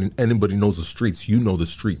 If anybody knows the streets, you know the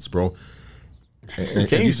streets, bro.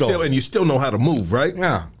 And you still know how to move, right?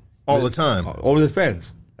 Yeah, all the time. Over the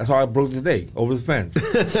fence. That's how I broke today. Over the fence.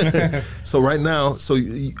 So right now,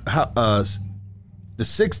 the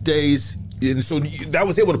 6 days, and so that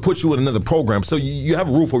was able to put you in another program. So you have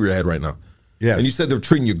a roof over your head right now. Yeah, and you said they're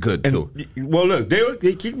treating you good too. Well, look,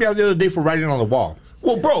 they kicked me out the other day for writing on the wall.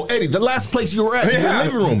 Well, bro, Eddie, the last place you were at, the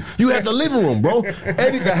living room. You had the living room, bro.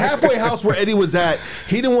 Eddie, the halfway house where Eddie was at,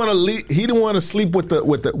 he didn't want to sleep with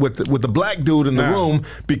the black dude in the room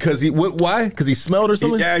because why? Because he smelled or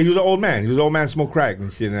something. Yeah, he was an old man. He was an old man, smoked crack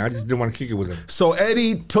and shit. And I just didn't want to kick it with him. So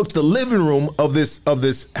Eddie took the living room of this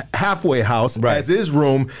halfway house as his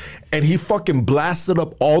room, and he fucking blasted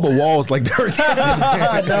up all the walls like they were.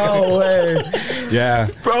 No way. Yeah,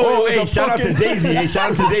 bro. Hey, shout out to Daisy. Hey, shout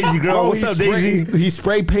out to Daisy, girl. What's up, Daisy? He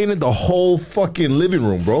spray painted the whole fucking living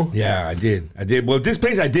room, bro. Yeah, I did. Well, this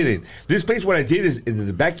place I didn't. This place, what I did is in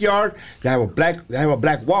the backyard. They have a black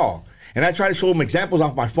wall. And I try to show them examples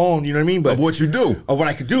off my phone, you know what I mean? But of what you do. Of what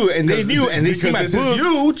I could do. And they knew, and they see my book. Is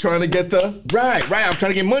you trying to get the... Right. I'm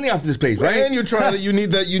trying to get money off this place, right? And you're trying to,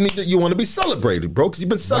 you want to be celebrated, bro, because you've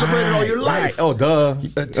been celebrated all your life. Right. Oh, duh.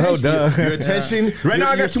 Your attention. Right now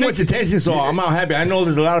I got too much attention, so I'm all happy. I know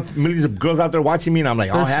there's a lot of millions of girls out there watching me, and I'm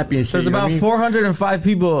like all happy and shit. There's about 405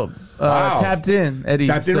 people tapped in, Eddie.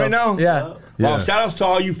 Tapped in right now? Yeah. Well, shout outs to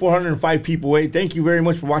all you 405 people. Hey, thank you very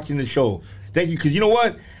much for watching the show. Thank you, because you know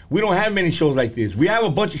what? We don't have many shows like this. We have a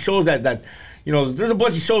bunch of shows that there's a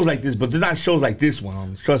bunch of shows like this, but they're not shows like this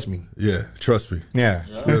one. Trust me. Yeah, trust me. Yeah.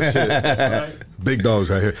 Shit. Big dogs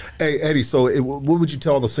right here. Hey, Eddie, so what would you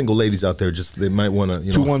tell all the single ladies out there? Just they might want to,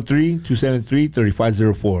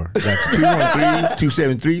 213-273-3504. That's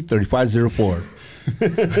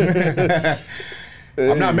 213-273-3504.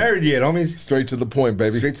 I'm not married yet, homies. Straight to the point,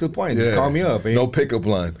 baby. Straight to the point. Yeah. Just call me up. No pickup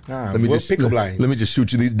line. Let me just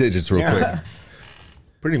shoot you these digits real quick.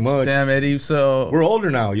 Pretty much. Damn, Eddie. So we're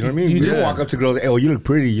older now. You know what I mean? You just walk up to girls. Hey, you look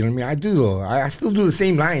pretty. You know what I mean? I do though. I still do the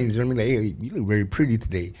same lines. You know what I mean? Like, hey, you look very pretty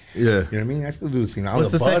today. Yeah. You know what I mean? I still do the same.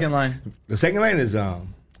 What's the second line? The second line is, what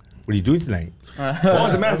are you doing tonight? Well,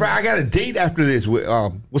 as a matter of fact, I got a date after this.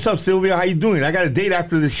 What's up, Sylvia? How you doing? I got a date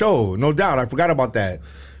after the show. No doubt. I forgot about that.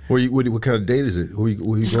 What kind of date is it? Who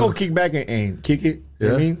you just go kick back and kick it. You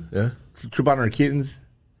know what I mean? Yeah. Trip out on her kittens.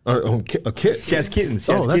 A kid? She has kittens.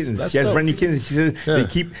 She has brand new kittens. She says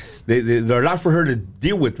they're a lot for her to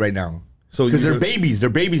deal with right now. So because they're babies. They're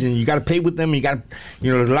babies, and you got to play with them. And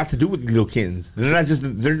there's a lot to do with these little kittens. They're not just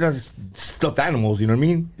stuffed animals. You know what I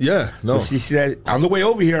mean? Yeah. No. So she said on the way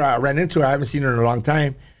over here, I ran into her. I haven't seen her in a long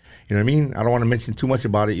time. You know what I mean? I don't want to mention too much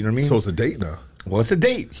about it. You know what I mean? So it's a date now. Well, it's a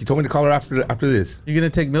date. She told me to call her after this. You gonna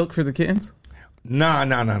take milk for the kittens? Nah. I'm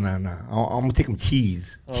gonna take them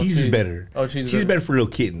cheese. Cheese is better. Oh, cheese is better for little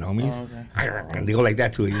kitten, homies. Oh, okay. They go like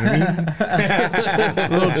that to it. You know what I mean?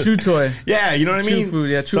 A little chew toy. Yeah, you know what I mean. Chew food.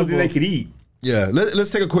 Yeah, something they could eat. Yeah, let's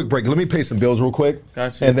take a quick break. Let me pay some bills real quick.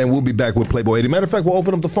 Gotcha. And then we'll be back with Playboy Eddie. Matter of fact, we'll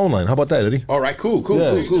open up the phone line. How about that, Eddie? All right, cool.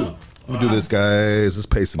 Let me do this, guys. Let's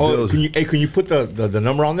pay some bills. Can you put the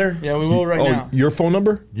number on there? Yeah, we will right now. Your phone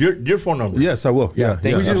number? Your phone number. Yes, I will. Yeah,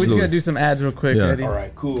 we just gotta do some ads real quick, Eddie. All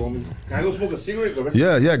right, cool. Can I go smoke a cigarette?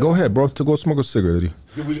 Yeah. Go ahead, bro. To go smoke a cigarette, Eddie.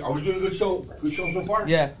 Are we doing a good show? Good show so far?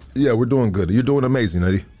 Yeah. Yeah, we're doing good. You're doing amazing,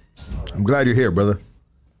 Eddie. I'm glad you're here, brother.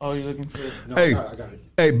 Oh, you're looking for it? No, Hey. I got it.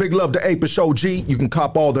 Hey, big love to Apish OG. You can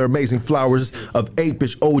cop all their amazing flowers of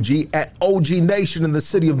Apish OG at OG Nation in the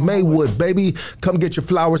city of Maywood, baby. Come get your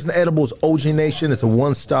flowers and edibles. OG Nation is a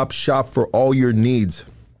one-stop shop for all your needs.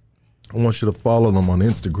 I want you to follow them on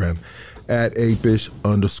Instagram at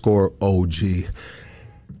Apish_OG.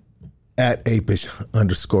 At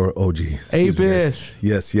Apish_OG. Apish.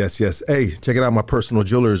 Yes. Hey, check it out. My personal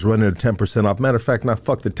jeweler is running at 10% off. Matter of fact, not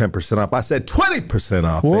fuck the 10% off. I said 20%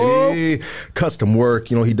 off, baby. Custom work.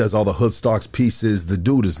 He does all the hood stocks pieces. The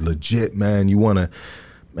dude is legit, man. You want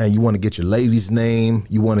to get your lady's name.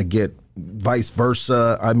 You want to get vice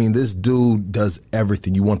versa. I mean, this dude does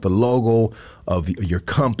everything. You want the logo of your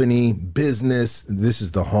company, business. This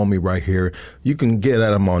is the homie right here. You can get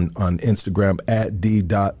at him on Instagram at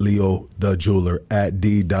d.leo the jeweler, at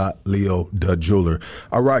d.leo the jeweler.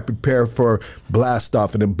 All right, prepare for blast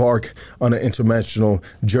off and embark on an interdimensional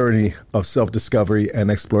journey of self-discovery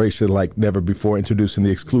and exploration like never before. Introducing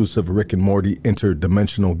the exclusive Rick and Morty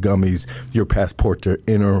interdimensional gummies, your passport to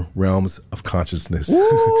inner realms of consciousness.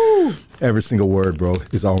 Every single word, bro,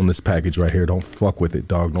 is all in this package right here. Don't fuck with it,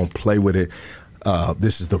 dog. Don't play with it.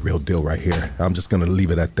 This is the real deal right here. I'm just going to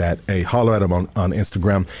leave it at that. Hey, holler at him on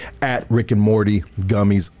Instagram at Rick and Morty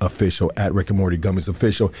Gummies Official, at Rick and Morty Gummies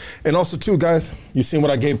Official. And also, too, guys, you seen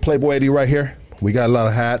what I gave Playboy Eddie right here? We got a lot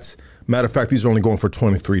of hats. Matter of fact, these are only going for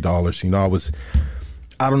 $23.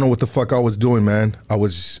 I don't know what the fuck I was doing, man.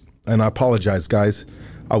 And I apologize, guys.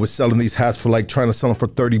 I was selling these hats for trying to sell them for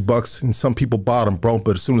 $30, and some people bought them, bro.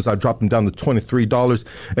 But as soon as I dropped them down to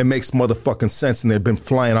 $23, it makes motherfucking sense, and they've been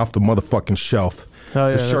flying off the motherfucking shelf. Oh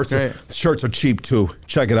yeah, the shirts are cheap too.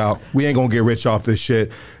 Check it out. We ain't gonna get rich off this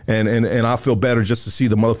shit, and I feel better just to see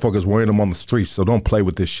the motherfuckers wearing them on the streets. So don't play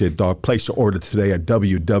with this shit, dog. Place your order today at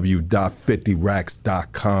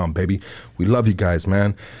www.50racks.com, baby. We love you guys,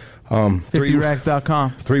 man.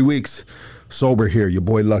 50racks.com. 3 weeks. Sober here, your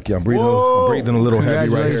boy Lucky. I'm breathing a little heavy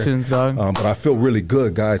right here. Congratulations, dog. But I feel really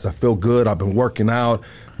good, guys. I feel good. I've been working out.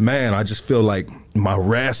 Man, I just feel like my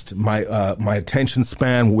rest, my attention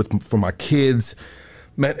span for my kids,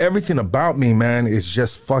 man, everything about me, man, is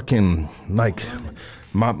just fucking my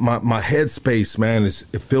headspace, man.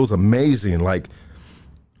 It feels amazing. Like,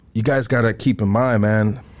 you guys gotta keep in mind,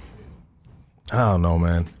 man. I don't know,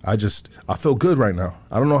 man. I feel good right now.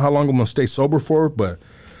 I don't know how long I'm gonna stay sober for, but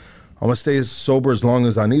I'm going to stay sober as long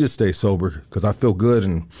as I need to stay sober because I feel good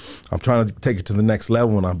and I'm trying to take it to the next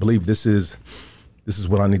level, and I believe this is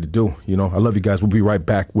what I need to do. I love you guys. We'll be right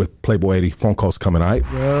back with Playboy Eddie. Phone calls coming, all right?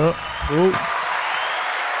 Yeah. Ooh.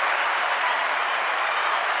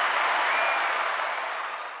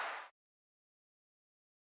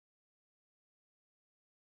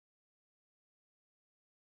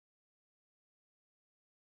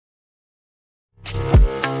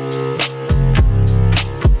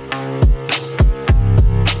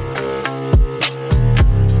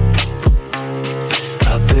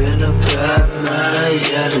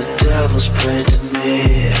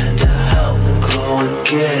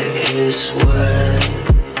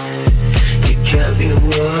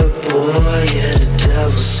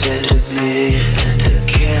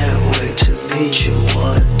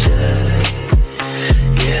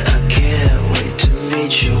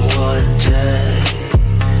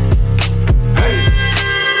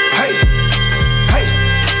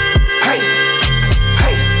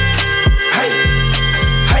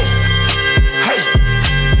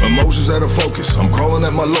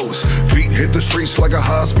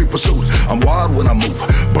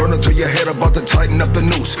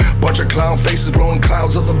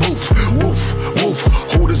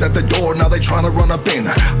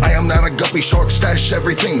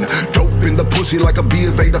 Everything dope in the pussy like a B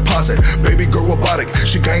of A deposit. Baby girl robotic,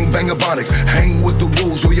 she gang bang ebonics. Hang with the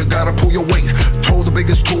wolves or you gotta pull your weight. Told the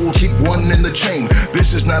biggest tool, keep one in the chain.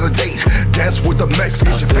 This is not a date. Dance with the Mex,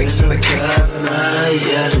 get your face in the cake.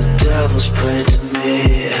 Yeah, the devil's praying to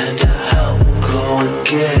me, and I'm gonna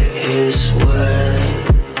get his way.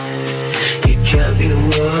 You can't be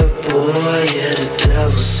word, boy. Yeah, the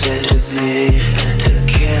devil said to me, and I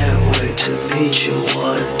can't wait to meet you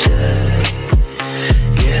one day.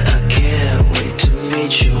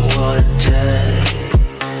 Meet you one day.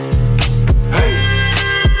 Hey,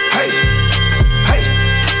 hey, hey,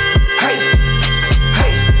 hey,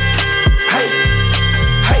 hey, hey,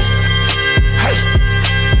 hey, hey.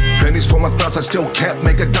 Pennies for my thoughts. shots, I still can't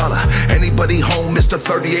make $1. Anybody home, Mr.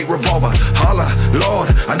 38 revolver. Holla, Lord,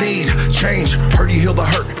 I need change. Heard you heal the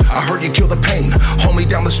hurt, I heard you kill the pain. Homie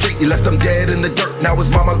down the street, you left them dead in the dirt. Now his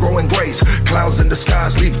mama growing grays. Clouds in the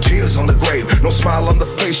skies leave tears on the grave. No smile on the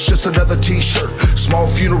face, just another t-shirt. Small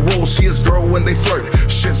funeral, see his girl when they flirt.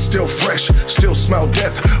 Shit still fresh, still smell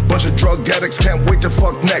death. Bunch of drug addicts, can't wait to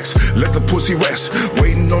fuck next. Let the pussy rest,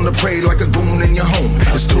 waiting on the prey like a goon in your home.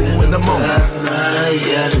 It's 2 in the morning.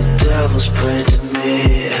 Yeah, the devil's praying to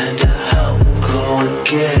me, and I'll go and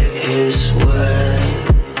get his way.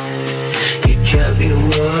 You kept your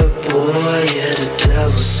word, boy. Yeah, the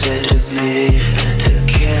devil said to me, and I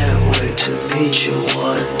can't wait to meet you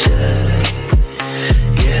one day.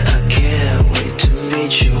 Yeah, I can't wait to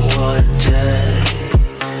meet you one day.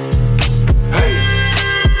 Hey,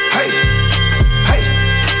 hey, hey,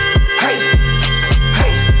 hey,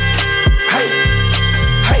 hey, hey,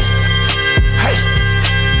 hey, hey.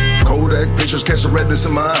 Kodak pictures catch the redness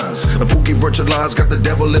in my eyes. The pookie virtual lies got the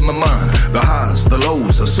devil in my mind. The highs, the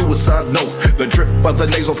lows, a suicide note. The drip of the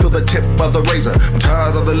nasal, feel the tip of the razor. I'm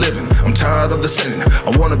tired of the living, I'm tired of the sinning.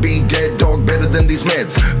 I wanna be dead dog, better than these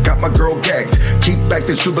meds. Got my girl gagged, keep back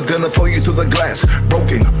this stupid, gonna throw you through the glass.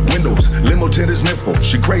 Broken windows, limo tinted nipple.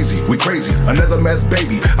 She crazy, we crazy, another meth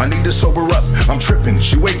baby. I need to sober up, I'm tripping,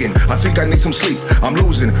 she waking. I think I need some sleep, I'm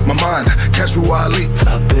losing my mind. Catch me while I leap.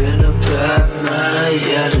 I've been a bad man,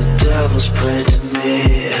 yeah, the devil's praying to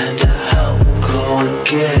me, and I'll go and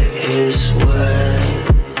get his way.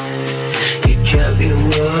 You kept your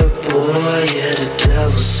word, boy, yeah, the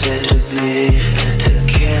devil said to me, and I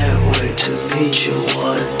can't wait to meet you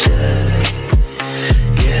one day.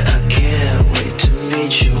 Yeah, I can't wait to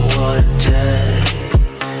meet you one day.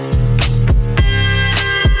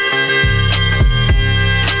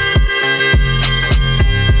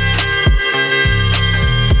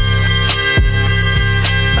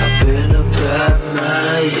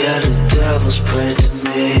 Yeah, the devil's praying to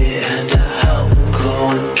me, and I'll go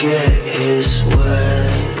and get his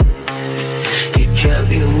way. You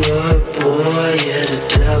kept your word, boy, yeah, the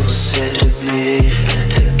devil said to me,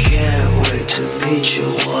 and I can't wait to meet you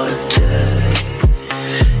one day.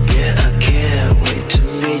 Yeah, I can't wait to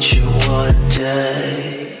meet you one day.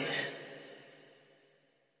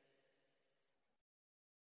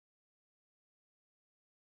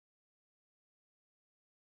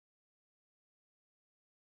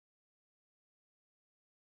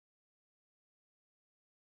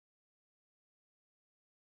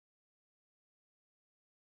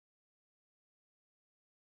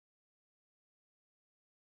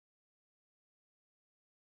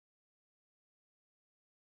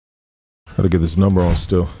 Gotta get this number on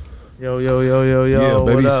still. Yo, yo, yo, yo, yo. Yeah, what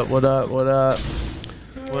babies. up, what up, what up?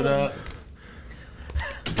 What up?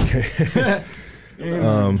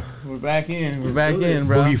 We're back in. We're back in,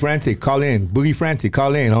 bro. Boogie Frantic, call in. Boogie Frantic,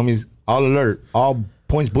 call in, homies. All alert. All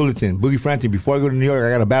points bulletin. Boogie Frantic, before I go to New York, I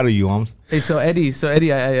gotta battle you, homies. Hey, so Eddie,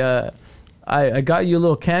 I got you a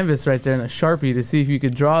little canvas right there and a Sharpie to see if you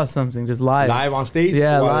could draw something just live. Live on stage?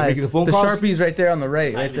 Yeah, while live. Making the phone the calls? Sharpie's right there on the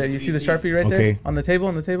right there. You see the Sharpie right there? On the table?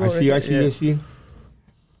 I see, right I see, there? I see.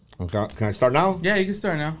 Okay, can I start now? Yeah, you can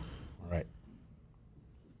start now. All right.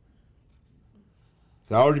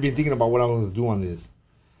 I already been thinking about what I'm going to do on this.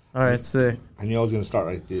 All right, sick. I knew I was going to start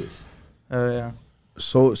like this. Oh, yeah.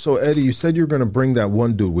 So Eddie, you said you were gonna bring that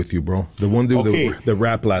one dude with you, bro. The one dude that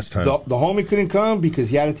rapped last time. The homie couldn't come because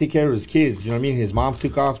he had to take care of his kids. You know what I mean? His mom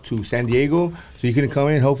took off to San Diego, so he couldn't come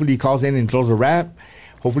in. Hopefully he calls in and throws a rap.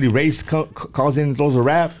 Hopefully Ray calls in and throws a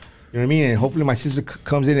rap. You know what I mean? And hopefully my sister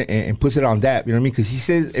comes in and puts it on DAP. You know what I mean? Because she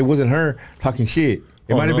said it wasn't her talking shit.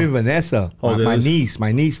 It might have been Vanessa, my niece.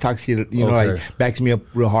 My niece talks shit, like backs me up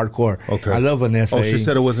real hardcore. Okay. I love Vanessa. Oh, she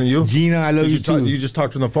said it wasn't you? Gina, I love you too. You just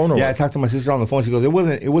talked on the phone or Yeah, what? I talked to my sister on the phone. She goes, it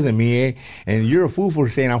wasn't me, eh? And you're a fool for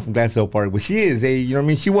saying I'm from Glassdale Park. But she is, eh? You know what I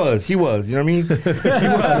mean? She was, you know what I mean? She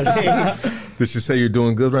was, eh? Did she say you're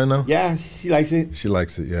doing good right now? Yeah, she likes it. She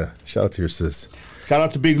likes it, yeah. Shout out to your sis. Shout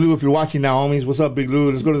out to Big Lou if you're watching now, homies. What's up, Big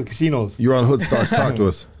Lou? Let's go to the casinos. You're on Hood Stars. Talk to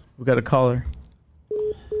us. We got a caller.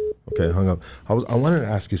 Okay, hung up. I wanted to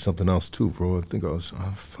ask you something else too, bro. I think I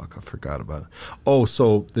forgot about it. Oh,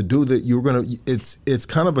 so the dude that you were gonna, it's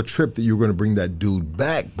kind of a trip that you were gonna bring that dude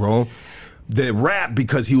back, bro. The rap,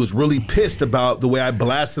 because he was really pissed about the way I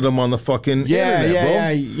blasted him on the fucking internet, bro.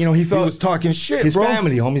 Yeah. You know, he was talking shit, his bro.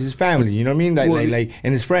 Family, homies, his family. You know what I mean? Like,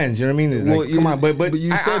 and his friends. You know what I mean? Like, come on, but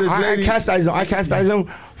you said his lady. I chastise him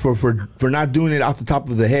for not doing it off the top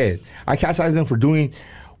of the head. I chastise him for doing.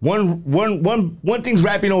 One thing's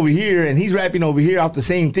rapping over here, and he's rapping over here off the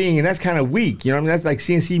same thing, and that's kind of weak. You know what I mean? That's like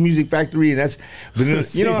CNC Music Factory, and that's,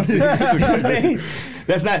 you know what I'm saying?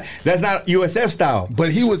 That's not USF style.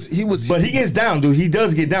 But he was. But he gets down, dude. He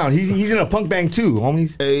does get down. He's in a punk band too,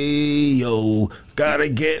 homies. Hey yo, gotta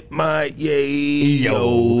get my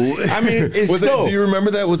yo. I mean, it's still. Do you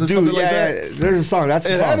remember that? Was it something like that? Yeah, there's a song. That's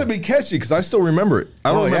it had to be catchy because I still remember it.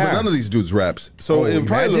 I don't remember none of these dudes' raps, so it was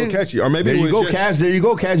probably a little catchy. Or maybe there it was you go, Cavs. There you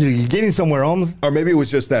go, Cavs. You're getting somewhere, homies. Or maybe it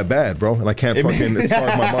was just that bad, bro, and I can't fucking. It's far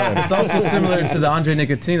my mind. It's also similar to the Andre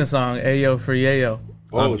Nicotina song, Ayo for Yayo.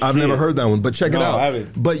 I've never heard that one, but check it out. I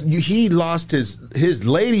haven't. But he lost his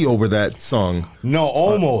lady over that song. No,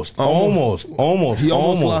 almost. He almost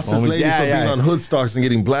lost his lady for being on hood stocks and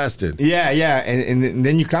getting blasted. Yeah, and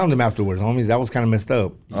then you clowned him afterwards, homies. That was kind of messed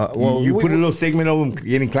up. You put a little segment of him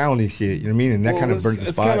getting clowned and shit. You know what I mean? And that kind of burnt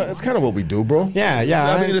the spot. It's kind of what we do, bro. Yeah.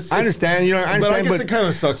 I understand. You know, I understand. But I guess it kind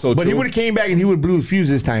of sucks. But he would have came back and he would blew his fuse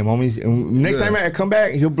this time, homies. And next time I come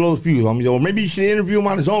back, he'll blow his fuse, homies. Or maybe you should interview him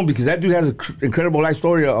on his own because that dude has an incredible life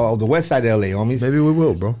story of the west side of LA, homies. Maybe we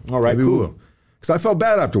will, bro. All right, maybe cool. we will. Because I felt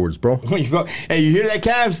bad afterwards, bro. Hey, you hear that,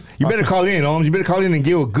 Cavs? You better call in, homies. You better call in and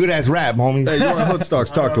give a good-ass rap, homies. Hey, you're on Hood Stocks.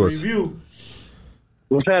 Talk to us.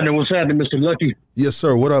 What's happening, Mr. Lucky? Yes,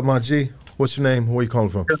 sir. What up, my G? What's your name? Where you calling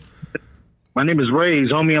from? My name is Ray's,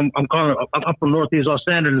 homie. I'm calling. I'm from Northeast Los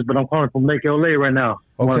Angeles, but I'm calling from Lake LA right now.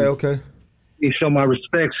 Okay. You show my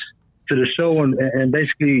respects to the show and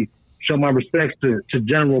basically show my respects to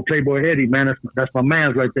General Playboy Eddie, man. That's my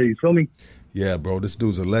man's right there. You feel me? Yeah, bro. This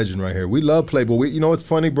dude's a legend right here. We love Playboy. You know what's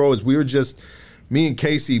funny, bro, is me and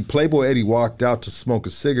Casey, Playboy Eddie walked out to smoke a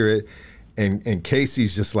cigarette, and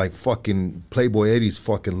Casey's just like, fucking Playboy Eddie's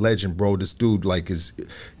fucking legend, bro. This dude, like,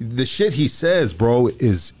 the shit he says, bro,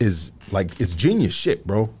 is like, it's genius shit,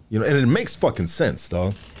 bro. You know, and it makes fucking sense,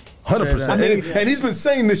 dog. 100%. And he's been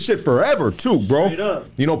saying this shit forever, too, bro.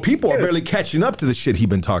 You know, people are barely catching up to the shit he's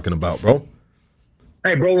been talking about, bro.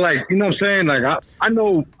 Hey, bro, like, you know what I'm saying? Like,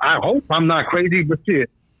 I hope I'm not crazy, but shit.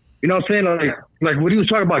 You know what I'm saying? Like when he was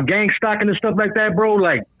talking about gang stalking and stuff like that, bro,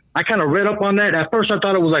 like, I kind of read up on that. At first, I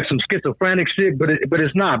thought it was like some schizophrenic shit, but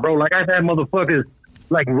it's not, bro. Like, I've had motherfuckers,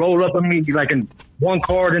 like, roll up on me, like, in one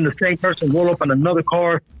car, then the same person roll up on another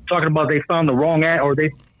car, talking about they found the wrong ad, or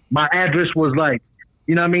my address was, like,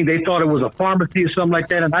 you know what I mean? They thought it was a pharmacy or something like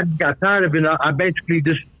that, and I just got tired of it. I basically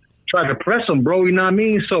just tried to press them, bro, you know what I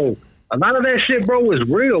mean? So a lot of that shit, bro, is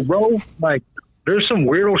real, bro. Like, there's some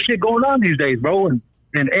weirdo shit going on these days, bro. And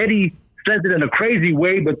Eddie says it in a crazy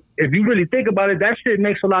way, but if you really think about it, that shit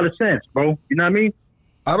makes a lot of sense, bro. You know what I mean?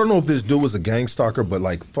 I don't know if this dude was a gang stalker, but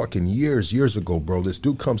like fucking years ago, bro, this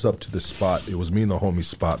dude comes up to the spot. It was me and the homie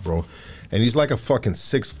spot, bro. And he's like a fucking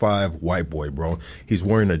 6'5" white boy, bro. He's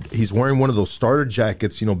wearing one of those starter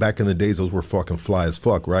jackets. You know, back in the days, those were fucking fly as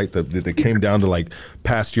fuck, right? They came down to like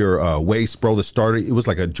past your waist, bro. It was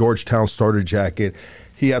like a Georgetown starter jacket.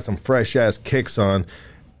 He had some fresh ass kicks on,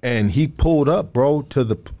 and he pulled up, bro, to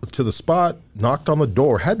the spot, knocked on the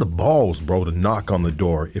door, had the balls, bro, to knock on the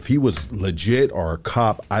door. If he was legit or a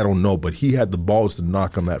cop, I don't know, but he had the balls to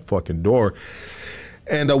knock on that fucking door.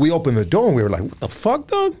 And we opened the door and we were like, what the fuck,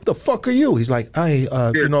 dog? The fuck are you? He's like,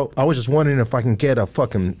 you know, I was just wondering if I can get a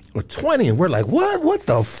 20. And we're like, what? What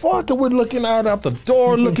the fuck? And we're looking out the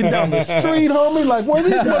door, looking down the street, homie. Like, where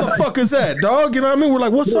these motherfuckers at, dog? You know what I mean? We're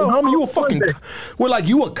like, what's up, homie? We're like,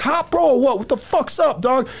 you a cop, bro, or what? What the fuck's up,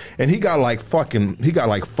 dog? And he got like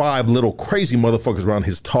 5 little crazy motherfuckers around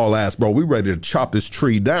his tall ass, bro. We ready to chop this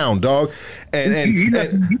tree down, dog. You got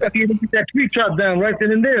to get that tree chopped down right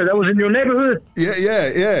then and there. That was in your neighborhood. Yeah.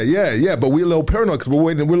 But we're a little paranoid because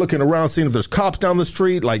we're looking around, seeing if there's cops down the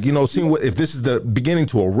street, like, you know, seeing if this is the beginning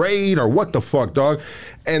to a raid or what the fuck, dog.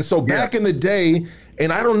 And so back in the day,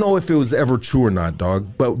 and I don't know if it was ever true or not, dog,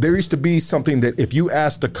 but there used to be something that if you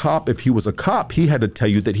asked a cop if he was a cop, he had to tell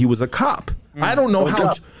you that he was a cop. I don't know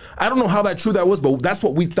how that true that was, but that's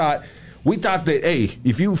what we thought. We thought that, hey,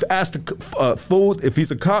 if you've asked a fool if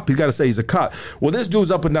he's a cop, he's got to say he's a cop. Well, this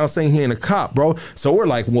dude's up and down saying he ain't a cop, bro. So we're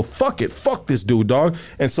like, well, fuck it. Fuck this dude, dog.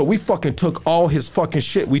 And so we fucking took all his fucking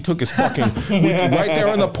shit. We took his fucking, right there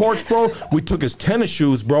on the porch, bro. We took his tennis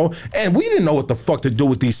shoes, bro. And we didn't know what the fuck to do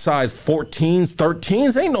with these size 14s,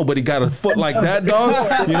 13s. Ain't nobody got a foot like that,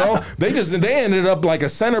 dog. You know, they ended up like a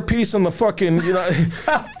centerpiece on the fucking, you know.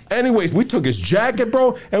 Anyways, we took his jacket,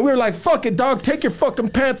 bro, and we were like, fuck it, dog, take your fucking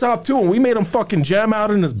pants off too. And we made him fucking jam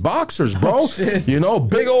out in his boxers, bro. Oh, you know,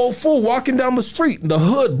 big old fool walking down the street in the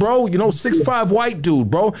hood, bro. You know, 6'5" white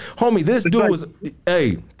dude, bro. Homie, this dude was,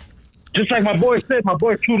 hey. Just like my boy said, my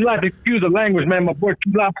boy True Life, excuse the language, man. My boy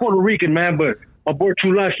True Life, Puerto Rican, man, but my boy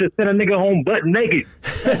True Life should send a nigga home butt naked.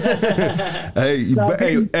 hey,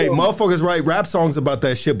 motherfuckers write rap songs about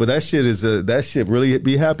that shit, but that shit really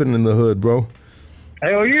be happening in the hood, bro.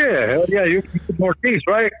 Hell yeah. You Northeast,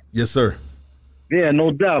 right? Yes, sir. Yeah,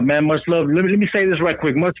 no doubt, man. Much love. Let me say this right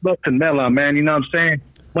quick. Much love to Nella, man. You know what I'm saying?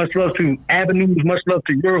 Much love to Avenues. Much love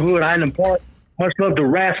to your hood, Highland Park. Much love to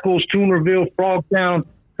Rascals, Tunerville, Frogtown,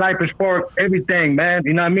 Cypress Park, everything, man.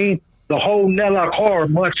 You know what I mean? The whole Nella car.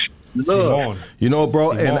 Much love. You know,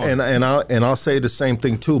 bro, and I'll say the same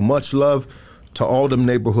thing too. Much love to all them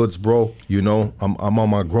neighborhoods, bro. You know, I'm on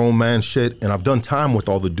my grown man shit, and I've done time with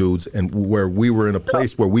all the dudes, and where we were in a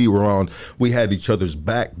place where we had each other's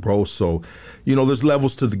back, bro. So, you know, there's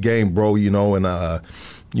levels to the game, bro. You know, and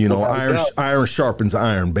you know, iron sharpens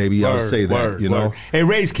iron, baby. I'll say that. You know. Hey,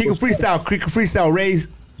 Rays, kick a freestyle, Rays.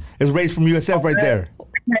 It's Rays from USF right there.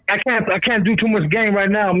 I can't do too much game right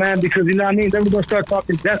now, man, because you know what I mean. Then we're gonna start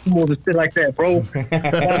talking decimals and shit like that, bro. You know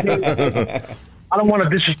what I mean? I don't want to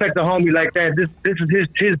disrespect the homie like that. This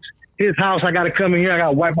is his house. I got to come in here. I got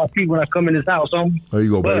to wipe my feet when I come in this house, homie. There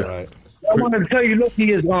you go, buddy. Right. I wanted to tell you, look,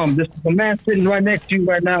 he is the man sitting right next to you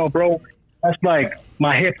right now, bro. That's like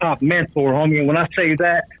my hip hop mentor, homie. And when I say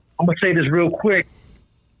that, I'm gonna say this real quick.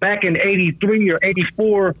 Back in '83 or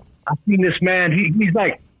 '84, I seen this man. He's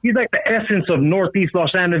like the essence of Northeast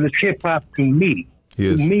Los Angeles hip hop to me.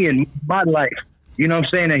 To me in my life. You know what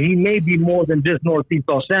I'm saying? And he may be more than just Northeast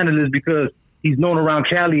Los Angeles because he's known around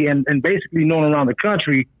Cali and basically known around the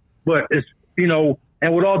country. But it's, you know,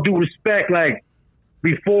 and with all due respect, like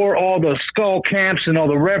before all the skull camps and all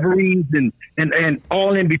the reveries and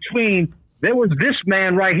all in between, there was this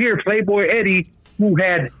man right here, Playboy Eddie, who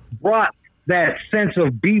had brought that sense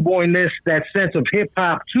of b-boyness, that sense of hip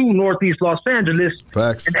hop to Northeast Los Angeles.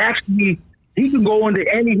 Facts. And actually, he could go into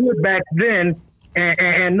any hood back then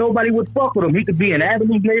and nobody would fuck with him. He could be in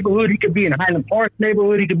Avenue neighborhood. He could be in Highland Park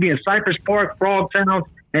neighborhood. He could be in Cypress Park, Frogtown,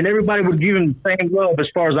 and everybody would give him the same love as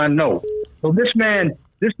far as I know. So this man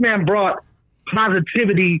brought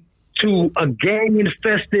positivity to a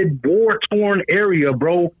gang-infested, war-torn area,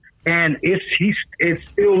 bro. And it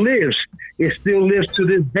still lives. It still lives to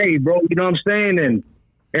this day, bro. You know what I'm saying?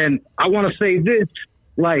 And I want to say this.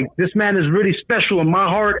 Like, this man is really special in my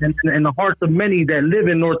heart and the hearts of many that live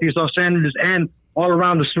in Northeast Los Angeles and all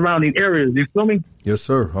around the surrounding areas. You feel me? Yes,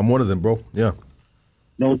 sir. I'm one of them, bro. Yeah.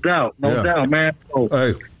 No doubt, man. So,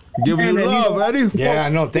 hey, give you love, Eddie. Yeah,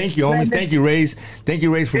 no, thank you, homie. Thank you, Rays. Thank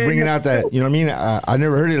you, Rays, for bringing out that. You know what I mean? I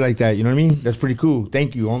never heard it like that. You know what I mean? That's pretty cool.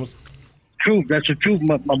 Thank you, homies. Truth. That's the truth,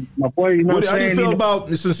 my boy. You know how do you feel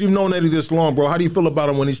about, since you've known Eddie this long, bro? How do you feel about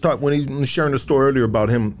him when he's sharing the story earlier about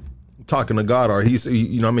him talking to God, or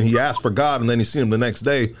he asked for God and then he seen him the next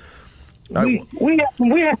day? We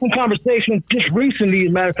had some conversations just recently. As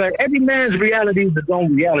a matter of fact, every man's reality is his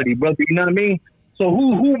own reality, brother. You know what I mean? So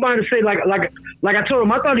who am I to say like I told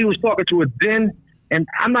him, I thought he was talking to a jinn, and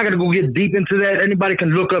I'm not gonna go get deep into that. Anybody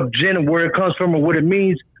can look up jinn and where it comes from or what it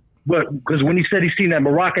means. But because when he said he seen that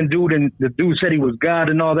Moroccan dude and the dude said he was God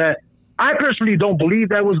and all that, I personally don't believe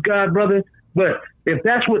that was God, brother. But if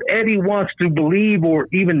that's what Eddie wants to believe or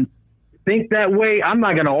even think that way, I'm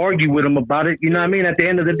not going to argue with him about it. You know what I mean? At the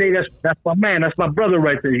end of the day, that's my man. That's my brother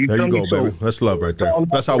right there. There you go, baby. That's love right there.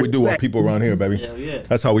 That's how we do our people around here, baby. Yeah.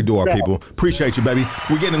 That's how we do our people. Appreciate you, baby.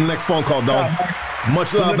 We're getting the next phone call, dog.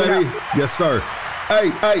 Much love, baby. Yes, sir.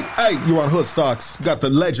 Hey, you're on Hood Stocks. Got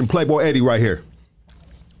the legend Playboy Eddie right here.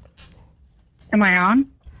 Am I on?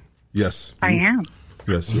 Yes. I am.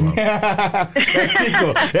 Yes, you are.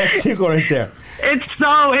 That's Tico right there. It's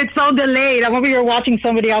so delayed. I'm over here watching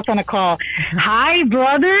somebody else on a call. Hi,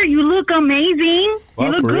 brother. You look amazing. Well,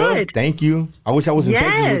 you look good. Real? Thank you. I wish I was in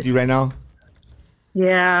Texas with you right now.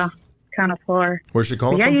 Yeah, kind of far. Where's she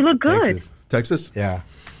calling from? Yeah, you look good. Texas? Yeah.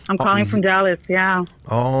 I'm calling from Dallas, yeah.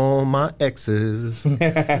 All my exes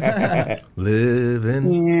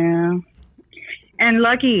living. Yeah. And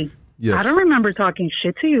Lucky. Yes. I don't remember talking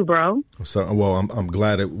shit to you, bro. Well, I'm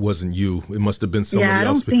glad it wasn't you. It must have been somebody else. Yeah, I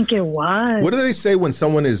don't think it was. What do they say when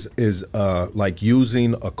someone is like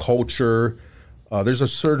using a culture? There's a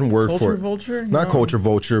certain word for it. Culture vulture? Not culture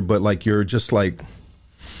vulture, but like you're just like,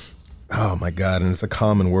 oh my God. And it's a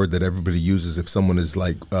common word that everybody uses if someone is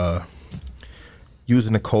like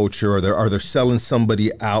using a culture, or they're selling somebody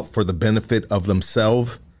out for the benefit of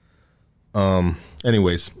themselves.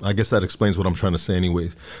 Anyways, I guess that explains what I'm trying to say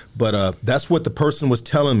anyways. But that's what the person was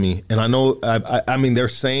telling me. And I know, I mean, they're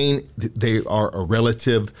saying they are a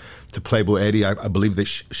relative to Playboy Eddie. I believe that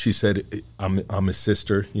she said, I'm his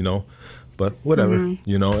sister, you know. But whatever,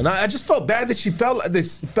 you know. And I just felt bad that she felt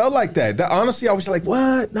like that. Honestly, I was like,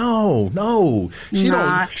 what? No. She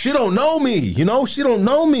don't know me, you know. She don't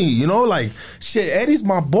know me, you know. Like, shit, Eddie's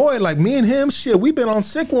my boy. Like, me and him, shit, we been on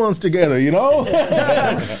Sick Ones together, you know.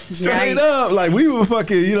 Straight up, like we were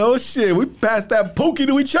fucking, you know, shit. We passed that pookie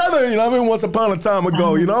to each other, you know. I mean, once upon a time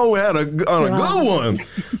ago, you know, we had on a good one.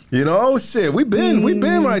 You know, shit, we've been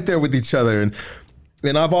right there with each other, and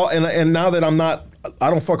now that I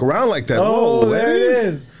don't fuck around like that. Oh, whoa, there Eddie. it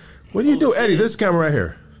is. What do you do, Eddie? This camera right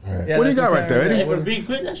here. Yeah, what do you got right there, Eddie? Hey, for being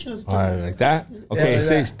quick, that shit was All right, like that. Okay, Yeah, it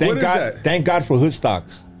says What is that? thank God for hood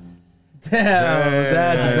stocks. Damn,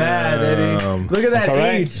 that's bad, Eddie. Look at that all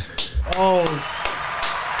right. H. Oh,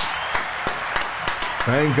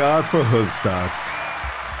 Thank God for hood stocks.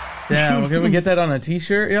 damn. Can we get that on a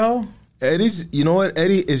T-shirt, yo? Eddie's, you know what,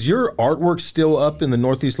 Eddie? Is your artwork still up in the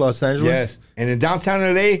Northeast Los Angeles? Yes. And in downtown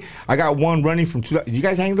LA, I got one running from you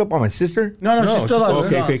guys hanged up on my sister? No, she's still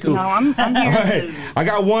up. Okay, cool. No, I'm All here. right. I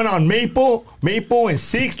got one on Maple and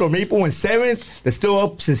 6th or Maple and 7th that's still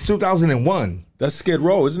up since 2001. That's Skid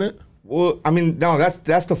Row, isn't it? Well, I mean, no,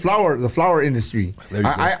 that's the flower industry. There you go.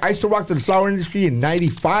 I used to rock the flower industry in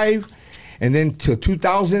 95, and then to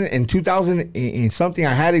 2000 and something,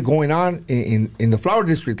 I had it going on in the flower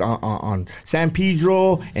district on San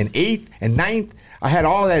Pedro and 8th and 9th. I had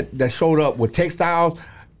all that showed up with textiles,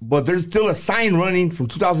 but there's still a sign running from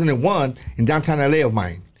 2001 in downtown LA of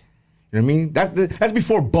mine. You know what I mean? That's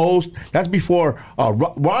before Boast. That's before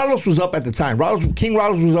Rollos was up at the time. King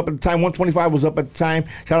Rollos was up at the time. 125 was up at the time.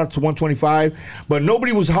 Shout out to 125. But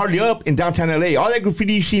nobody was hardly up in downtown LA. All that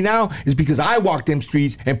graffiti you see now is because I walked them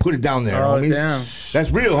streets and put it down there, Oh, homies. damn.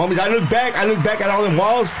 That's real, homies. I look back at all them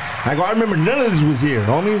walls. I go, I remember none of this was here,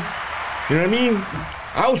 homies. You know what I mean?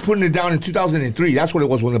 I was putting it down in 2003. That's what it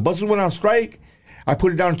was. When the buses went on strike, I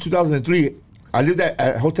put it down in 2003. I lived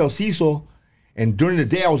at Hotel Cecil. And during the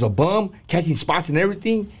day, I was a bum, catching spots and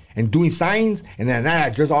everything, and doing signs. And then at night, I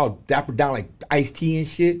just all dappered down like iced tea and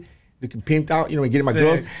shit, looking pimped out, and getting my Sick.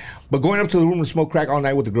 girls. But going up to the room to smoke crack all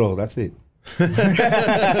night with the girl, that's it.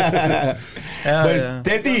 Hell But yeah.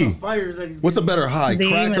 Teddy, What's a better high,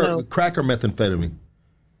 Dímelo. crack or methamphetamine?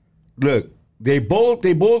 look, they both,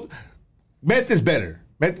 meth is better.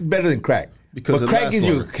 Meth is better than crack. Because but it crack lasts gives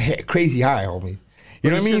you longer. a crazy high, homie. You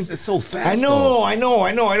know what I mean? It's so fast. I know.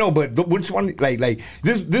 But which one? Like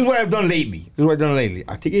this is what I've done lately.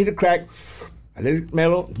 I take a hit of crack, I let it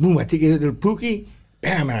mellow. Boom! I take a hit of pookie.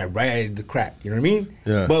 Bam! And I ride the crack. You know what I mean?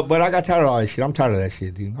 Yeah. But I got tired of all that shit. I'm tired of that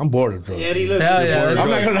shit, dude. I'm bored of drugs. Eddie, look. Hell yeah. I'm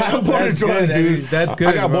not gonna lie. I'm bored of That's drugs, good, Eddie. dude. That's good,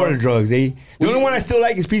 I got bro. bored of drugs. Eh? The only one I still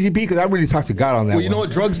like is PCP because I really talk to God on that. Well, you know one.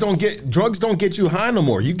 what? Drugs don't get you high no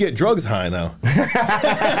more. You get drugs high now. That's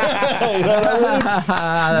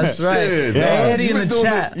right. Shit, Hey, dog. Eddie You've in been the doing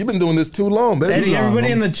chat. You've been doing this too long, baby. Eddie,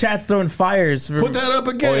 everybody in the chat's throwing fires. Put that up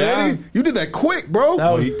again, Oh, yeah? Eddie. You did that quick, bro. That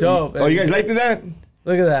was dope. Oh, you guys like that?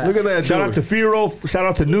 Look at that. Look at that. Shout out to Firo. Shout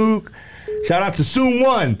out to Nuke. Shout out to Soon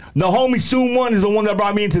One. The homie Soon One is the one that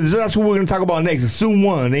brought me into this. That's what we're going to talk about next. It's Soon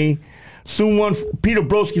One, eh? Soon One, Peter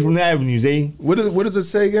Broski from the Avenues, eh? What does it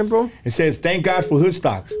say again, bro? It says, thank God for hood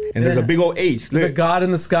stocks. And there's a big old H. There's a Look, God in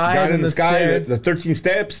the sky. God and in the sky, stairs. the 13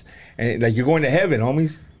 steps. And like you're going to heaven,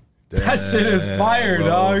 homies. That shit is fire, bro.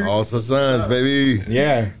 dog. Also sons, baby.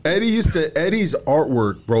 Yeah. Eddie's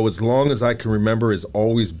artwork, bro, as long as I can remember, has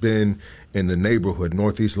always been in the neighborhood,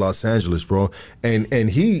 Northeast Los Angeles, bro. And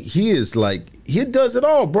he is like, he does it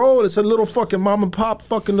all, bro. It's a little fucking mom and pop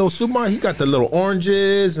fucking little supermarket. He got the little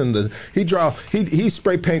oranges and he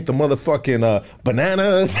spray paint the motherfucking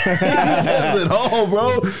bananas. He does it all,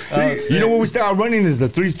 bro. You know what we started running is the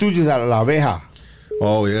Three Stooges out of La Veja.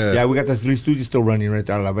 Oh yeah. Yeah, we got the Three Stooges still running right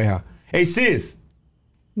there out of La Veja. Hey, sis,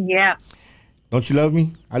 Yeah. don't you love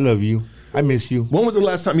me? I love you. I miss you. When was the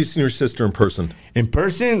last time you seen your sister in person? In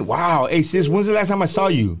person? Wow. Hey, sis, when's the last time I saw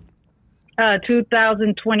you?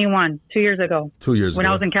 2021, 2 years ago. 2 years When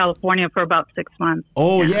ago. I was in California for about 6 months.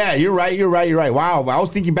 Oh, yeah, you're right. Wow, I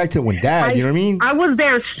was thinking back to when Dad, you know what I mean? I was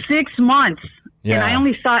there 6 months. Yeah. And I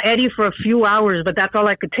only saw Eddie for a few hours, but that's all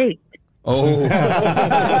I could take. Oh.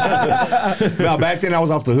 No, back then I was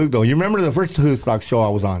off the hook, though. You remember the first Hood Stock show I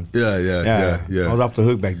was on? Yeah. I was off the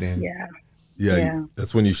hook back then. Yeah. Yeah,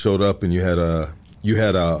 that's when you showed up and you had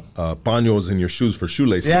paños in your shoes for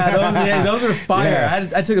shoelaces. Yeah, those were fire. Yeah.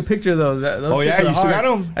 I took a picture of those. Oh, yeah? You still got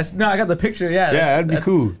them? No, I got the picture. Yeah, Yeah, that'd be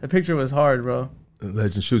cool. The picture was hard, bro.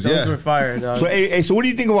 Legend shoes. Those Yeah. were fire, dog. So, hey, so what do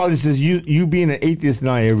you think of all this? Is you being an atheist and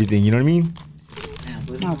all everything? You know what I mean?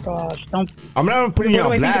 Oh, gosh. Don't. I'm not putting you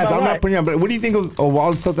What do on I think blast. about I'm not what? putting you on blast. What do you think of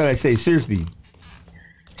all the stuff that I say? Seriously.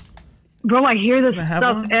 Bro, I hear this I have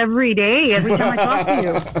stuff one? every day, every time I talk to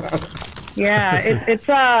you. Yeah,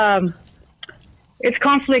 it's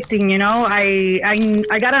conflicting, you know. I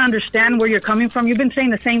gotta understand where you're coming from. You've been saying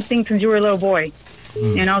the same thing since you were a little boy.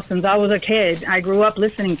 You know, since I was a kid, I grew up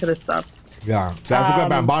listening to this stuff. Yeah. The Africa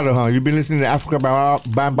Bambaataa, huh? You've been listening to Africa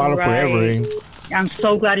Bambaataa forever, eh? I'm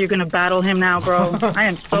so glad you're gonna battle him now, bro. I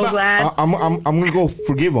am so glad. I'm gonna go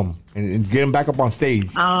forgive him and get him back up on stage.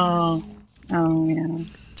 Oh, yeah.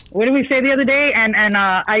 what did we say the other day? And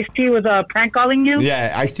Ice-T was prank calling you?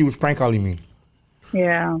 Yeah, Ice-T was prank calling me.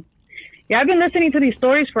 Yeah. Yeah, I've been listening to these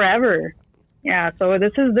stories forever. Yeah, so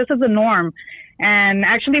this is the norm. And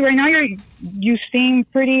actually right now you seem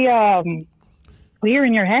pretty clear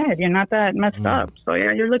in your head. You're not that messed up. So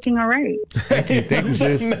yeah, you're looking all right. Thank you,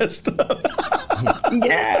 sis. Messed up.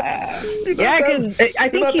 Yeah. Yeah, because I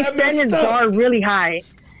think he set his bar really high.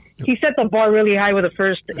 He set the bar really high with the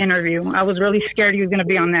first interview. I was really scared he was going to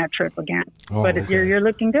be on that trip again. But okay. you're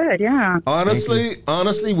looking good, yeah.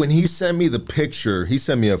 Honestly, when he sent me the picture, he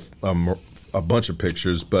sent me a bunch of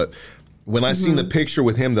pictures, but when I seen the picture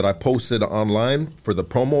with him that I posted online for the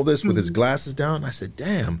promo of this with his glasses down, I said,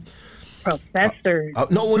 damn. Professor.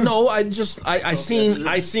 No, I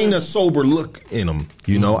seen a sober look in him,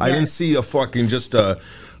 you know. I didn't see a fucking just a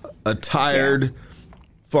tired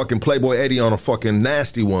fucking Playboy Eddie on a fucking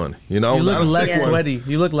nasty one, you know. You look less sweaty.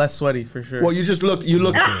 You look less sweaty for sure. Well, you look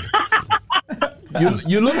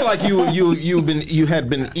you look like you had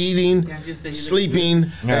been eating, sleeping,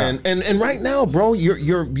 and right now, bro,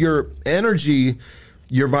 your energy,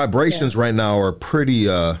 your vibrations right now are pretty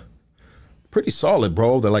solid,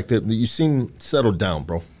 bro. They're like you seem settled down,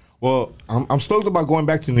 bro. Well, I'm stoked about going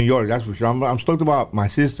back to New York. That's for sure. I'm stoked about my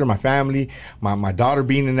sister, my family, my daughter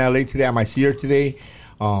being in LA today. I might see her today.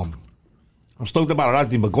 I'm stoked about a lot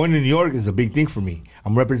of things, but going to New York is a big thing for me.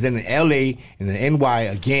 I'm representing LA and the NY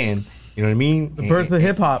again. You know what I mean? The birth of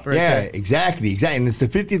hip hop, right? Yeah, there. exactly. And it's the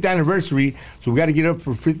 50th anniversary, so we got to get up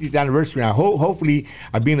for 50th anniversary. Now, hopefully,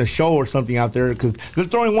 I'll be in a show or something out there because they're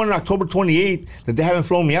throwing one on October 28th that they haven't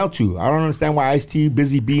flown me out to. I don't understand why Ice-T,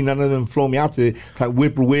 Busy B, none of them flow me out to it. It's like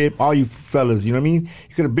Whip, all you fellas. You know what I mean?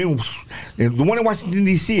 You could have been the one in Washington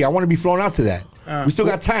D.C. I want to be flown out to that. We still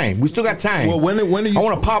got time. Well, when are you? I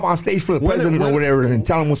want to pop on stage for the president or whatever and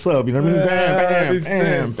tell him what's up. You know what I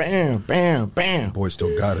mean? Bam. Boy,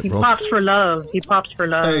 still got it, bro. He pops for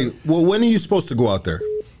love. Hey, well, when are you supposed to go out there?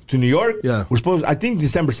 To New York? Yeah. I think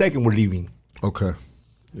December 2nd we're leaving. Okay.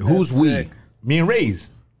 Who's we? Sick. Me and Ray's.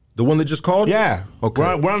 The one that just called? Yeah.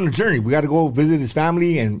 Okay. We're on the journey. We got to go visit his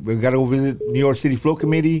family and we got to go visit New York City Flow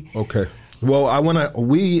Committee. Okay. Well,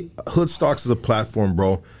 Hoodstocks is a platform,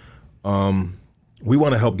 bro. We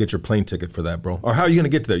want to help get your plane ticket for that, bro. Or how are you going to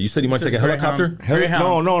get there? You said you might take a helicopter?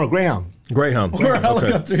 Greyhound. No, Greyhound. Greyhound. Or a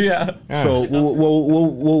helicopter, yeah. So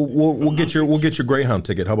we'll get your Greyhound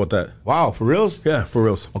ticket. How about that? Wow, for reals? Yeah, for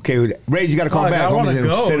reals. Okay, Ray, you got to call back. I want to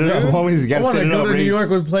go. Set it up, homies. You I want to go to New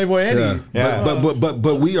York with Playboy Eddie. Yeah.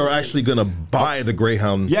 But we are actually going to buy the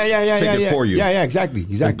Greyhound ticket for you. Yeah, exactly.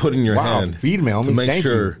 And put in your hand. Feed me, homies. To make Thank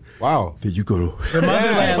sure. You. Wow. That you go to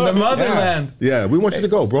the motherland. Yeah, we want you to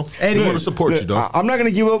go, bro. Eddie, we want to support you, dog. I'm not going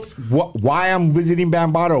to give up why I'm visiting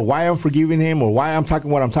Bambaataa or why I'm forgiving him or why I'm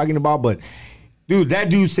talking what I'm talking about, but dude, that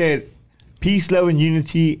dude said peace, love, and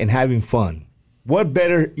unity and having fun. What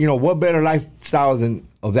better lifestyle than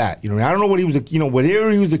of that? You know, I don't know what he was,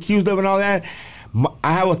 whatever he was accused of and all that.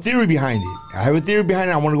 I have a theory behind it. I want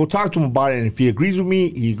to go talk to him about it. And if he agrees with me,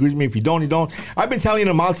 he agrees with me. If he don't, he don't. I've been telling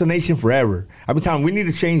him Alta Nation forever. I've been telling him we need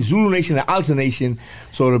to change Zulu Nation to Alta Nation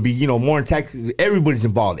so it'll be, more intact. Everybody's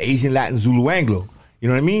involved. Asian, Latin, Zulu, Anglo. You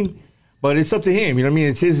know what I mean? But it's up to him. You know what I mean?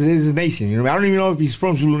 It's his nation. You know what I mean? I don't even know if he's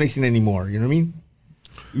from Zulu Nation anymore. You know what I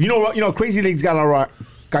mean? Crazy Legs got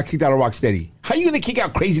kicked out of Rocksteady. How you going to kick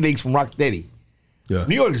out Crazy Legs from Rocksteady? Yeah.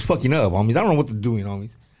 New York is fucking up, homies. I don't know what they're doing, homies.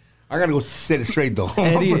 I gotta go set it straight though.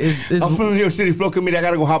 Eddie, I'm from New York City Flow Committee. I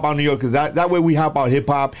gotta go hop out New York because that way we hop out hip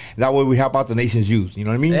hop. That way we help out the nation's youth. You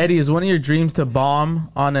know what I mean? Eddie, is one of your dreams to bomb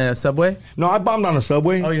on a subway? No, I bombed on a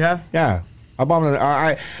subway. Oh, you have? Yeah, I bombed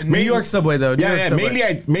on. New York subway though. New York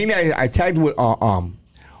subway. Mainly I tagged with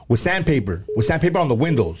sandpaper on the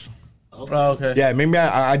windows. Oh, okay. Yeah, maybe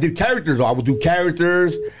I did characters. I would do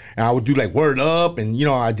characters and I would do like Word Up and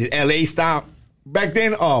I did LA style. Back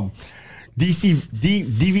then,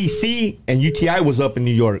 DVC and UTI was up in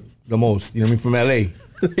New York the most. You know what I mean? From LA.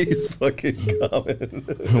 He's fucking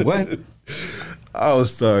coming. What? Oh,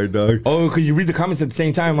 sorry, dog. Oh, because you read the comments at the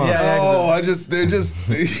same time, huh? Yeah, they're just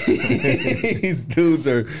these dudes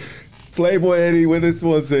are Playboy Eddie. What this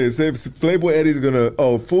one says? Playboy Eddie's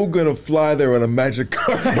fool gonna fly there on a magic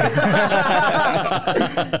car.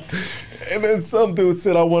 And then some dude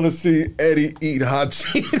said, I want to see Eddie eat hot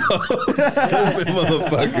Cheetos. Stupid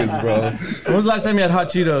motherfuckers, bro. When was the last time you had hot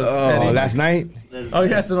Cheetos, Eddie? Last night. Oh, you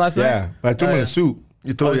had some last night? Yeah, but I threw them in a soup.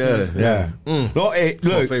 You threw Yeah. No, hey,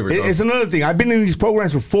 look, favorite, it's another thing. I've been in these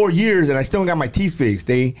programs for 4 years, and I still got my teeth fixed,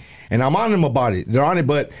 and I'm on them about it. They're on it,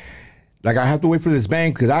 but like I have to wait for this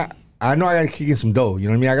bank because I know I got to kick in some dough. You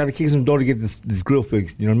know what I mean? I got to kick in some dough to get this grill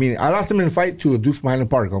fixed. You know what I mean? I lost him in a fight to a Dukes from Highland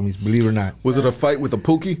Park, homies, believe it or not. Was it a fight with a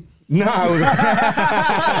Pookie? No,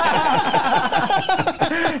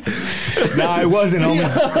 it wasn't,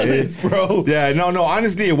 homie. It's, bro. Yeah, no.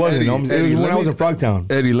 Honestly, it wasn't, homie. It was when I was in Frogtown.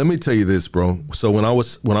 Eddie, let me tell you this, bro. So when I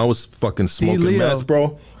was fucking smoking meth,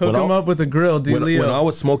 bro. Hook him up with a grill, when I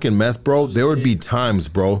was smoking meth, bro, there would be times,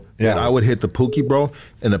 bro, that I would hit the pookie, bro,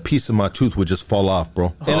 and a piece of my tooth would just fall off,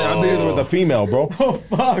 bro. And I knew there was a female, bro. Oh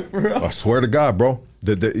fuck, bro! I swear to God, bro.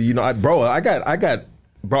 I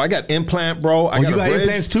got implant, bro. I got you got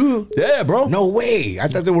implants too? Yeah, bro. No way. I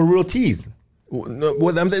thought they were real teeth.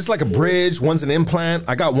 Well, it's like a bridge. One's an implant.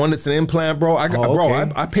 I got one that's an implant, bro. I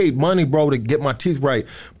paid money, bro, to get my teeth right,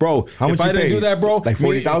 bro. How much if I didn't do that, bro, like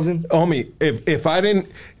 40,000, homie. If I didn't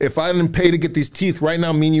pay to get these teeth right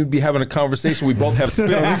now, me and you'd be having a conversation. We both have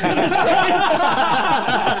spit on each other's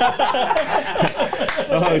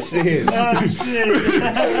Oh shit!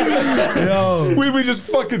 Yo, we be just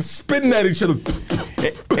fucking spitting at each other.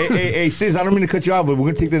 Hey, sis, I don't mean to cut you off, but we're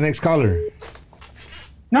gonna take the next caller.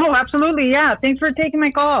 No, absolutely. Yeah. Thanks for taking my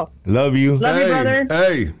call. Love you. Love you, brother.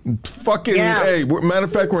 Hey, fucking, hey. Matter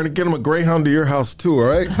of fact, we're going to get him a Greyhound to your house, too, all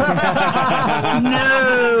right? No.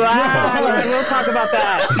 We'll talk about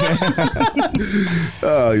that.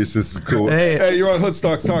 Oh, your sister's cool. Hey, you're on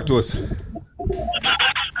Hoodstocks. Talk to us.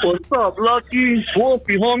 What's up, Lucky?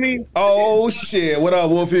 Wolfie, homie? Oh, shit. What up,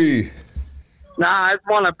 Wolfie? Nah, I just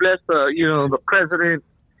want to bless the president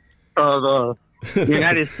of the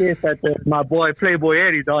United States, my boy Playboy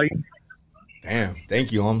Eddie, dog. Damn,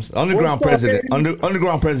 thank you, homies. Underground president,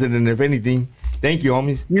 underground president, if anything. Thank you,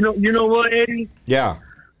 homies. You know what, Eddie? Yeah.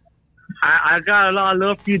 I got a lot of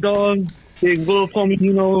love for you, dog. Big Wolf, homie.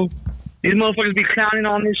 These motherfuckers be clowning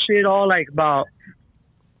on this shit all like about,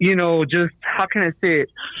 just how can I say it?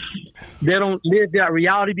 They don't live that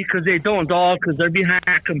reality because they don't, dog, because they're behind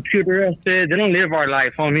a computer and shit. They don't live our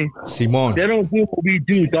life, homie. Simon. They don't do what we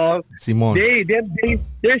do, dog. Simon. They're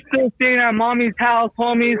still staying at mommy's house,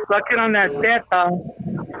 homie, sucking on that teta,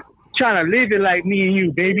 trying to live it like me and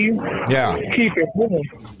you, baby. Yeah. Keep it moving.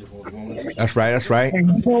 That's right.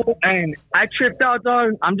 And I tripped out,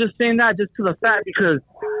 dog. I'm just saying that just to the fact because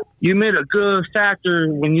you made a good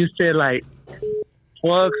factor when you said, like,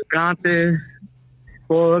 fuck, Gante.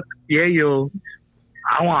 Fuck, yeah, yo.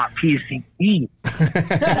 I want PCP.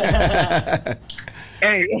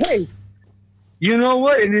 Hey, you know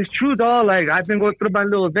what? And it's true, dog. Like, I've been going through my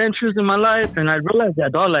little adventures in my life, and I realized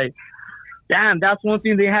that, dog. Like, damn, that's one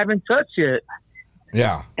thing they haven't touched yet.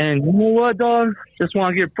 Yeah. And you know what, dog? Just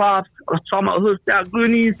want to give props. I was talking about hooked out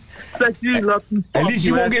goonies. At least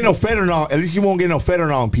you won't get no federal. At least you won't get no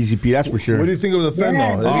federal on PCP. That's for sure. What do you think of the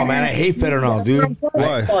federal? Oh man, I hate federal, dude.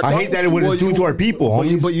 Why? I hate that it was doing to our people.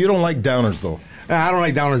 But you don't like downers, though. I don't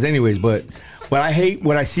like downers anyways. But I hate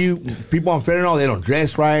when I see people on fentanyl. They don't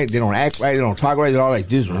dress right. They don't act right. They don't talk right. They're all like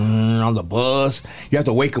this on the bus. You have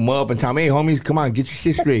to wake them up and tell them, "Hey, homies, come on, get your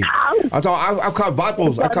shit straight." I've caught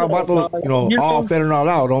vatos. All fentanyl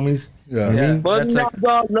out, homies. Yeah. You know what I mean? But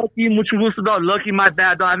dog, Lucky, mucho gusto, dog. Lucky, my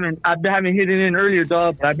bad, dog. I've been having hit it in earlier,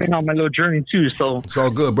 dog. But I've been on my little journey too. So it's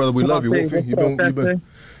all good, brother. We love you, Wolfie.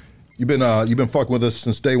 You've been fucking with us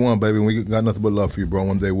since day one, baby. And we got nothing but love for you, bro.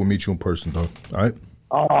 One day we'll meet you in person, dog. All right.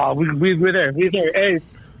 Oh, we're there. Hey,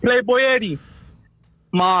 Playboy Eddie,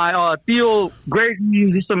 my Theo Greg,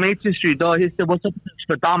 he's from 18th Street, dog. He said, "What's up with the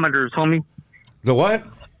speedometers, homie?" The what?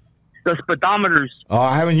 The speedometers. Oh,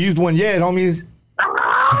 I haven't used one yet, homies.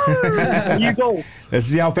 There you go. Let's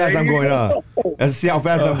see how fast I'm going. Let's see how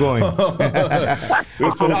fast I'm going.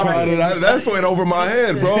 That's went over my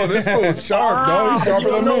head, bro. This was sharp, dog. He's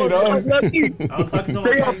sharper than me, dog.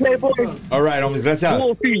 All right, homies. Let's out.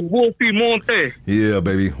 Wolfie Monte. Yeah,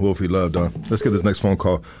 baby. Wolfie love, dog. Let's get this next phone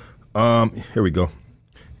call. Here we go.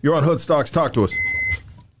 You're on Hoodstocks. Talk to us.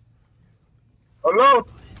 Hello.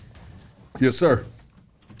 Yes, sir.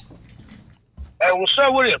 Hey, what's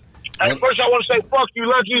up with you? Hey, first, I want to say fuck you,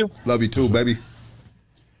 Lucky. Love you too, baby.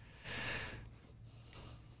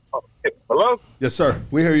 Hello? Yes, sir.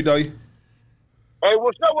 We hear you, doggy. Hey,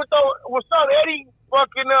 what's up, Eddie?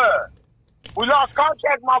 Fucking, we lost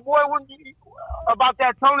contact, my boy, about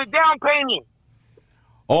that Tone It Down painting.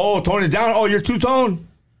 Oh, Tone It Down? Oh, you're two-tone?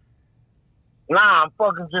 Nah, I'm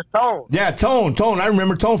fucking just Tone. Yeah, Tone. I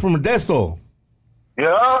remember Tone from Modesto.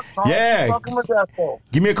 Yeah? Yeah. Fucking Modesto.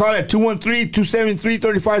 Give me a call at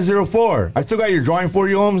 213-273-3504. I still got your drawing for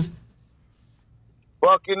you, Holmes.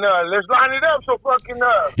 Fucking, let's line it up, so fucking,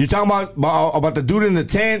 You talking about the dude in the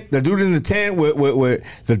tent? The dude in the tent with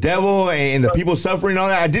the devil and the people suffering and all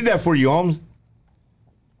that? I did that for you, Holmes.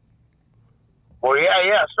 Well,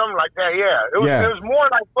 yeah, something like that, yeah. It was more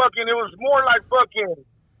like fucking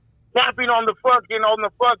camping on the fucking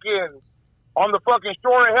on the fucking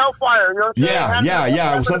shore of Hellfire. You know what I'm saying?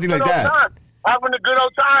 Yeah. It was something like that. Having a good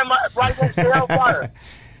old time right next to Hellfire.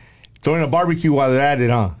 Throwing a barbecue while they're at it,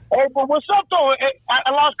 huh? Hey, but what's up, though?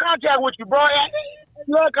 I lost contact with you, bro.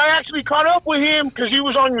 Look, I actually caught up with him because he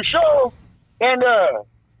was on your show. And,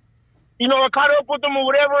 you know, I caught up with him or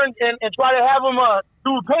whatever and tried to have him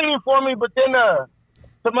do a painting for me. But then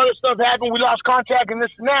some other stuff happened. We lost contact and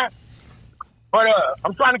this and that. But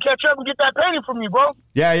I'm trying to catch up and get that painting from you, bro.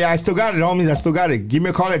 Yeah, I still got it, homies. I still got it. Give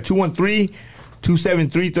me a call at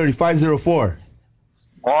 213-273-3504.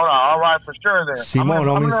 All right, for sure then. Simone,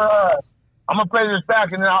 homies. I'm going to play this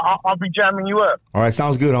back, and then I'll be jamming you up. All right,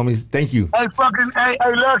 sounds good, homies. Thank you. Hey,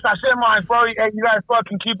 Lux, I said mine, bro. Hey, you guys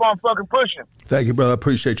fucking keep on fucking pushing. Thank you, brother. I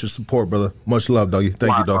appreciate your support, brother. Much love, doggy.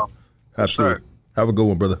 Thank you, dog. Bro. Absolutely. Sure. Have a good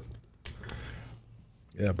one, brother.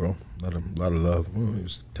 Yeah, bro. A lot of love.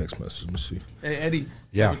 Here's text message. Let me see. Hey, Eddie.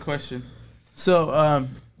 Yeah. I have a question. So,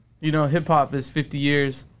 you know, hip-hop is 50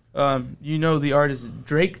 years. You know the artist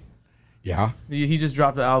Drake? Yeah. He just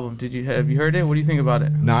dropped an album. Have you heard it? What do you think about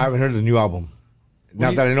it? No, I haven't heard the new album.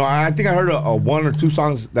 Not that I know. I think I heard a one or two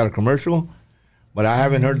songs that are commercial, but I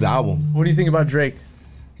haven't heard the album. What do you think about Drake?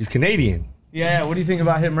 He's Canadian. Yeah, what do you think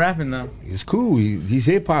about him rapping, though? He's cool. He's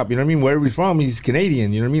hip-hop, you know what I mean? Wherever he's from, he's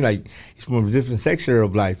Canadian, you know what I mean? Like, he's from a different sector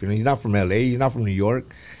of life, you know? He's not from L.A., he's not from New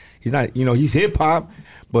York. He's not, you know, he's hip-hop,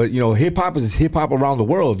 but, you know, hip-hop is hip-hop around the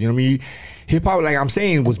world, you know what I mean? Hip-hop, like I'm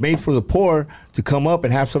saying, was made for the poor to come up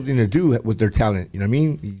and have something to do with their talent, you know what I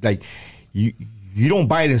mean? Like, you don't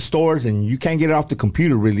buy it in stores and you can't get it off the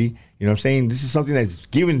computer, really. You know what I'm saying? This is something that's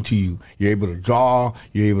given to you. You're able to draw,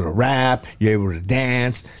 you're able to rap, you're able to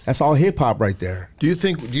dance. That's all hip-hop right there. Do you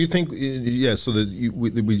think, yeah, so that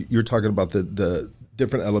you're talking about the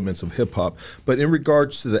different elements of hip hop, but in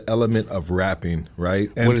regards to the element of rapping, right?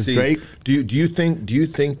 What is Drake? Do you think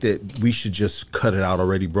that we should just cut it out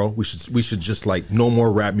already, bro? We should just like no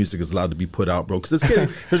more rap music is allowed to be put out, bro. Because it's getting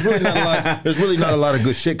there's really not a lot of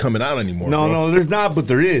good shit coming out anymore. No, there's not, but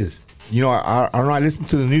there is. You know, I don't know. I listen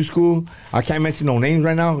to the new school. I can't mention no names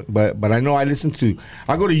right now, but I know I listen to.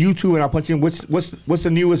 I go to YouTube and I punch in what's the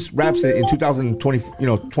newest raps in 2020,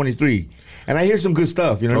 23. And I hear some good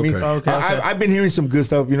stuff, you know what I mean? Okay. I've been hearing some good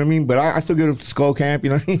stuff, you know what I mean? But I still get up to Skull Camp, you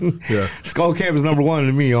know what I mean? Yeah. Skull Camp is number one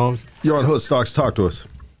to me, Holmes. You're on Hood Stocks. Talk to us.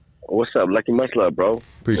 What's up? Lucky, much love, bro.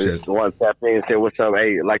 Appreciate it. I want to tap in and say what's up.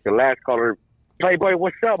 Hey, like the last caller, Playboy,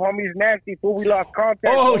 what's up, homies? Nasty, fool. We lost contact.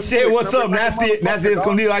 Oh, shit, what's up? Nasty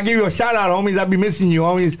Escondido. I give you a shout out, homies. I be missing you,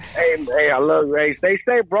 homies. Hey, I love you. Hey, stay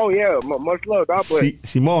safe, bro. Yeah, much love, dog. But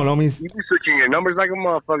Simone, homies. You be switching your numbers like a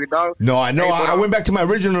motherfucker, dog. No, I know. Hey, I went back to my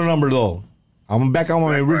original number, though. I'm back on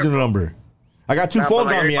my original number. I got two phones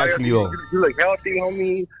on me, actually, though. You look healthy,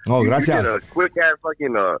 homie. Oh, gracias. You did a quick ass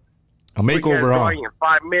fucking a makeover, huh? In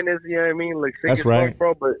 5 minutes, you know what I mean? Like, that's right, fuck,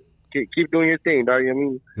 bro. But keep doing your thing, dog. You know what I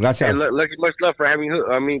mean? Gracias. Hey, much love for having.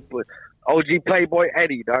 OG Playboy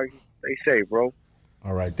Eddie, dog. Stay safe, bro.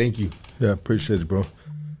 All right, thank you. Yeah, appreciate it, bro.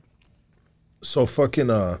 So fucking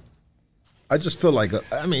I just feel like,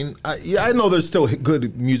 I know there's still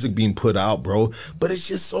good music being put out, bro, but it's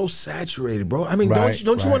just so saturated, bro. I mean,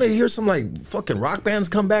 don't you want to hear some like fucking rock bands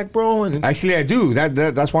come back, bro? And actually, I do.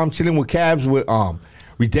 That's why I'm chilling with Cabs with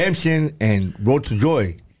Redemption and Road to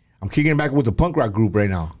Joy. I'm kicking it back with the punk rock group right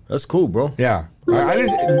now. That's cool, bro. Yeah.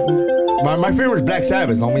 My favorite is Black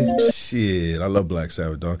Sabbath, homies. Shit, I love Black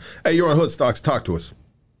Sabbath, dog. Hey, you're on Hood Stocks. Talk to us.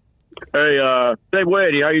 Hey, Playboy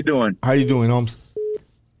Eddie, how you doing? How you doing, Holmes?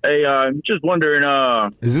 Hey, just wondering,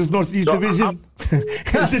 is this Northeast Division?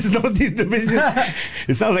 Is this Northeast Division?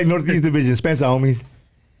 It sounds like Northeast Division. Spencer, homies.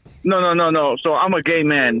 No. So I'm a gay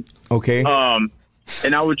man. Okay.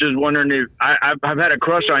 And I was just wondering if I've had a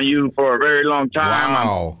crush on you for a very long time.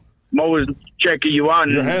 Wow. I'm always checking you out.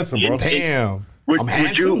 You're handsome, bro. Damn. Would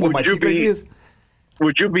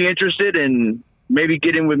you be interested in maybe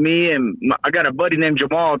getting with me? And I got a buddy named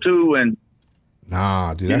Jamal too, and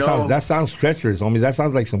nah, dude, that sounds treacherous, homie. That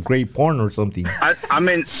sounds like some great porn or something. I'm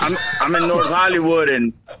in North Hollywood,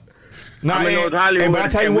 and but I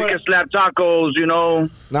tell you what, we can slap tacos, you know.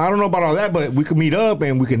 Now I don't know about all that, but we could meet up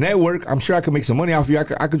and we could network. I'm sure I could make some money off you.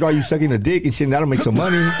 I could draw you sucking a dick and shit, and that'll make some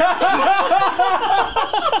money.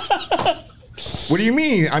 What do you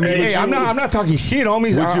mean? I mean, hey, I'm not talking shit,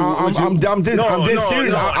 homies. I'm dead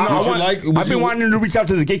serious. I've been wanting to reach out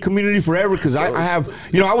to the gay community forever because I have,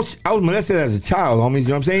 I was molested as a child, homies. You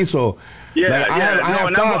know what I'm saying? So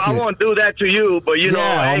I won't do that to you, but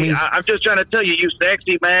I'm just trying to tell you, you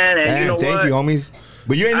sexy man, and you know thank what? you, homies.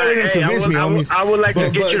 But you ain't never gonna convince me, homies. I would like to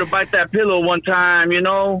get you to bite that pillow one time, you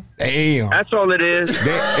know? Damn. That's all it is.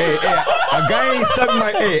 A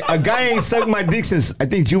guy ain't sucked my dick since, I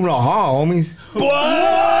think, juvenile hall, homies. What? You know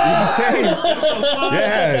what I'm saying?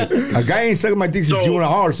 Yeah. A guy ain't sucking my dick since juvenile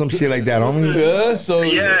hall or some shit like that, homies. Yeah, so...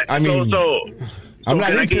 Yeah, I mean... I'm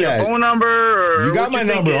not into that. Your phone number? Or you got my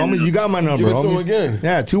number, homie. You got my number, Give it to him homie. again.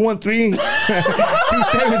 Yeah,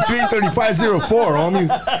 213-273-3504, homies.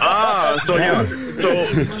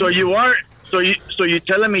 So you are... So you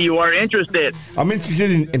telling me you are interested? I'm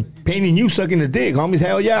interested in paying you sucking the dick, homies.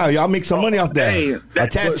 Hell yeah, y'all make some money off that. Hey, a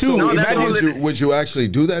tattoo. Would you actually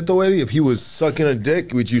do that though, Eddie? If he was sucking a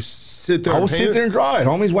dick, would you sit there? I would sit there and draw it,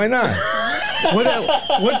 homies. Why not?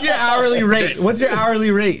 What's your hourly rate?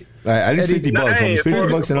 At least $50, homies.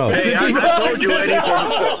 $50 and up. Hey, I told you, Eddie,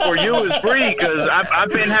 for you is free because I've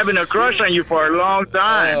been having a crush on you for a long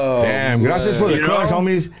time. Oh, damn, gracias for the crush,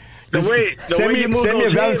 homies. Send me a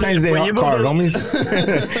Valentine's Day card, homies.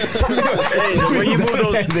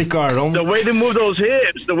 The way they move those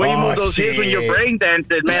hips, when you're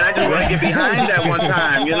breakdancing, man, I just want to get behind that one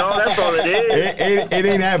time. You know, that's all it is. It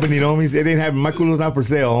ain't happening, homies. It ain't happening. My culo's not for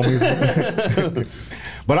sale, homies.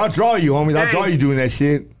 But I'll draw you, homies. I'll draw you doing that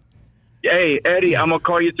shit. Hey, Eddie, I'm gonna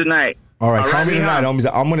call you tonight. All right, call me tonight, homies.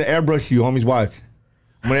 I'm gonna airbrush you, homies. Watch.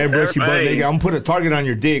 I'm gonna airbrush you, butt nigga. I'm gonna put a target on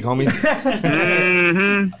your dick, homie.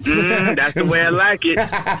 That's the way I like it.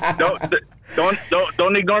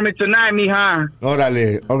 Don't ignore me tonight, mija.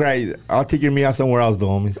 Órale. Okay, I'll take your me out somewhere else, though,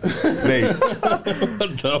 homies.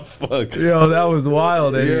 What the fuck? Yo, that was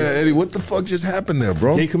wild, Eddie. Yeah, Eddie, what the fuck just happened there,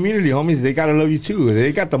 bro? Gay community, homies. They gotta love you too.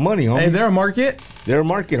 They got the money, homies. Hey, they're a market. They're a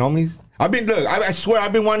market, homies. I swear,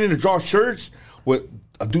 I've been wanting to draw shirts with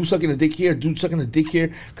a dude sucking a dick here, a dude sucking a dick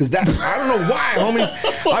here, because that, I don't know why, homies.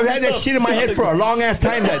 I've had that shit in my head for a long ass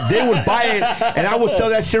time that they would buy it and I would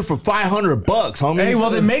sell that shit for $500, homies. Hey,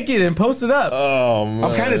 well then make it and post it up. Oh man,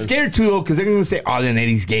 I'm kind of scared too though, because they're gonna say, "Oh, then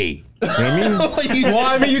Eddie's gay." You know what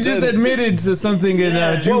I mean? You just admitted to something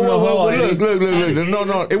in juvenile hall. Look.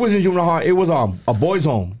 No, it wasn't juvenile hall. It was a boys'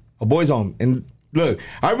 home, and. Look,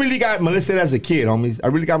 I really got molested as a kid, homies. I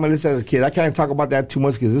can't talk about that too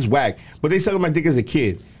much because it's whack. But they sucked my dick as a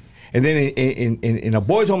kid. And then in a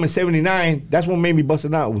boys' home in '79, that's what made me bust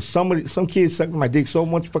it out. Was some kids sucking my dick so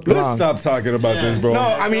much fucking long. Let's stop talking about this, bro. No,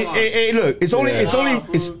 I mean, hey, look, it's only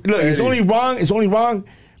wrong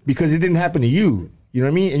because it didn't happen to you. You know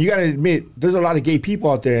what I mean? And you gotta admit, there's a lot of gay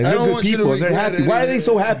people out there, and they're good people. They're happy. Why are they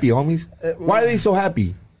so happy, homies? Why are they so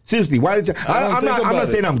happy? Seriously, why did you? I'm not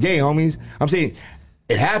saying I'm gay, homies. I'm saying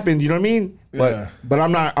it happened. You know what I mean? But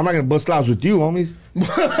I'm not gonna bust clouds with you, homies. You know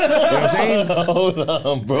what I'm saying? Hold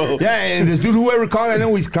on, bro. Yeah, and this dude, whoever called, I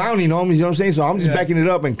know he's clowning, homies. You know what I'm saying? So I'm just backing it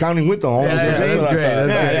up and clowning with the homies. That's great.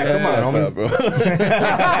 Come on, homies.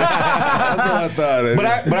 That's what I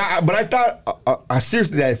thought. But I thought, I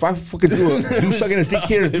seriously, that if I fucking do sucking a dick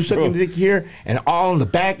here, do sucking a dick here, and all in the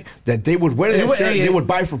back, that they would wear that shirt, they would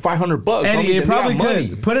buy for $500. Eddie, it probably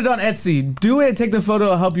could. Put it on Etsy. Do it. Take the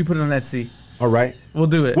photo. I'll help you put it on Etsy. All right. We'll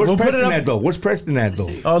do it. Where's Preston at, though? Where's Preston at,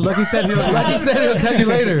 though? Oh, Lucky said he'll tell you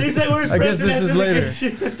later. He said, where's I guess this is later.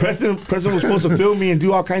 Preston was supposed to film me and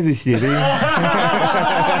do all kinds of shit. Was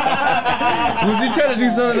he trying to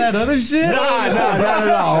do some of that other shit? Nah, not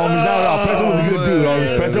at all, homie. Not at all. Preston was a good dude,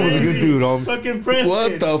 homie. Preston was a good dude, homie. Fucking Preston.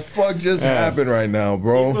 What the fuck just happened right now,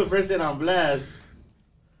 bro? You put Preston on blast.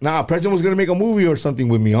 Nah, Preston was gonna make a movie or something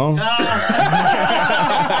with me, huh?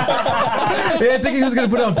 Yeah, I think he was gonna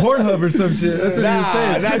put it on Pornhub or some shit. That's what he was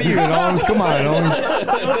saying. Not even, homies. Come on,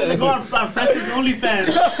 homies. Go on Preston's OnlyFans.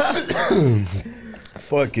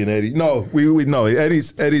 Fucking Eddie. No, we know.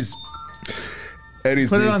 Eddie's Put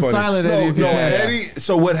it on funny. silent, Eddie. If you can. Eddie.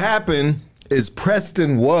 So what happened is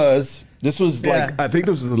Preston was. This was like, I think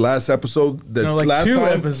this was the last episode. Like 2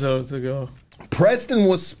 episodes ago. Preston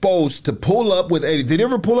was supposed to pull up with Eddie. Did he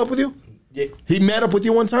ever pull up with you? Yeah. He met up with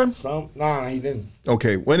you one time? Nah, he didn't.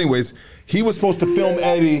 Okay. Well, anyways, he was supposed to film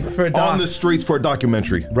Eddie on the streets for a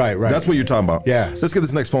documentary. Right. That's what you're talking about. Yeah. Let's get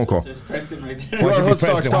this next phone call. There's Preston right there. You're on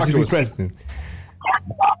Hoodstocks. Talk to us. Preston.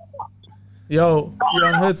 Yo, you're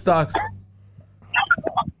on Hoodstocks.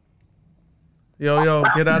 Yo,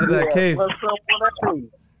 get out of that cave.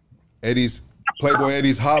 Playboy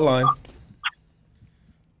Eddie's hotline.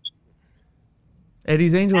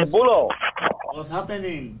 Eddie's Angels. What's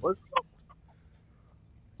happening?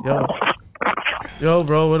 Yo,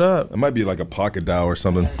 bro, what up? It might be like a pocket dial or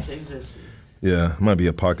something. Yeah, it might be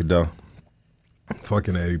a pocket dial.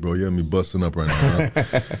 Fucking Eddie, bro. You have me busting up right now.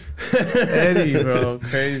 Huh? Eddie, bro.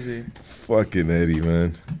 Crazy. Fucking Eddie,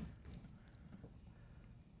 man.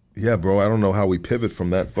 Yeah, bro. I don't know how we pivot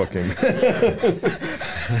from that fucking.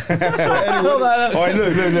 All right,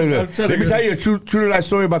 look. Let me tell you a true to life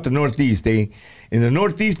story about the Northeast. In the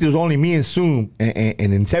Northeast, there was only me and Zoom, and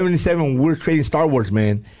in '77, when we were trading Star Wars,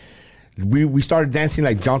 man, we started dancing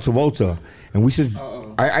like John Travolta, and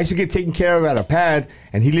I used to get taken care of at a pad,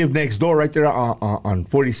 and he lived next door right there on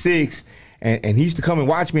 46, and he used to come and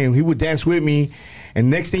watch me, and he would dance with me, and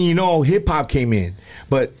next thing you know, hip hop came in,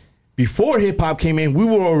 but before hip hop came in, we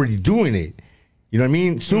were already doing it. You know what I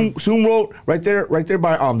mean? Zoom wrote right there by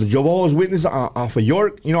the Jehovah's Witness off of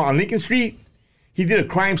York, on Lincoln Street. He did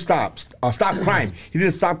a stop crime. He did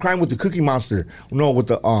a stop crime with the Cookie Monster. No, with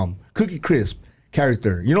the Cookie Crisp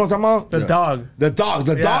character. You know what I'm talking about? The dog.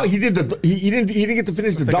 The dog. He did he didn't get to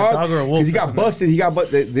finish the like dog a dog or a wolf because he got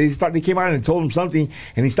busted. They came out and told him something,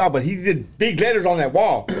 and he stopped. But he did big letters on that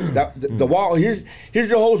wall. The wall. Here's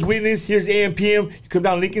Jehovah's Witness. Here's AMPM. You come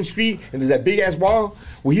down Lincoln Street, and there's that big ass wall.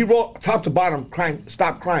 Well, he wrote top to bottom,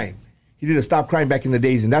 stop crime. He did a stop crime back in the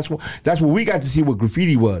days, and that's what we got to see what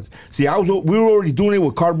graffiti was. See, we were already doing it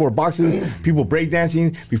with cardboard boxes, people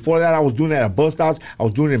breakdancing. Before that, I was doing it at bus stops. I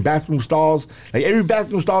was doing it in bathroom stalls. Like every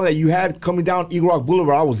bathroom stall that you had coming down Eagle Rock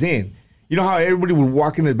Boulevard, I was in. You know how everybody would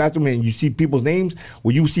walk in the bathroom and you see people's names?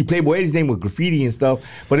 Well, you would see Playboy Eddie's name with graffiti and stuff,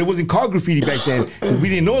 but it wasn't called graffiti back then because we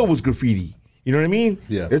didn't know it was graffiti. You know what I mean?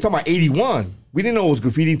 Yeah. They're talking about 81. We didn't know it was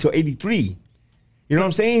graffiti until 83. You know what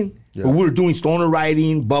I'm saying? Yeah. But we were doing stoner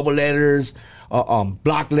writing, bubble letters,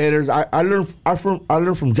 block letters. I learned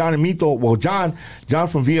from John and Mito. Well, John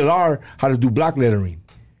from VLR how to do block lettering.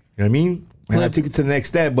 You know what I mean? And I took it to the next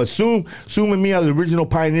step. But Zoom and me are the original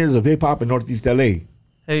pioneers of hip hop in Northeast LA.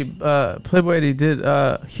 Hey, Playboy Eddie, did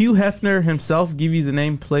Hugh Hefner himself give you the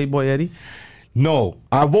name Playboy Eddie? No,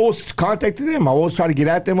 I've always contacted them. I always try to get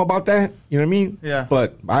at them about that. You know what I mean? Yeah.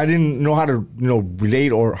 But I didn't know how to,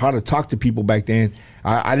 relate or how to talk to people back then.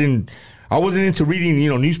 I wasn't into reading,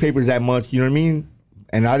 newspapers that much. You know what I mean?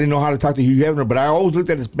 And I didn't know how to talk to Hugh Hefner. But I always looked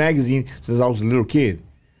at his magazine since I was a little kid.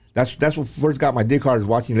 That's what first got my dick hard, is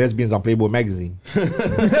watching lesbians on Playboy magazine. You know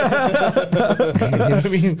what I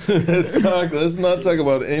mean? Let's not talk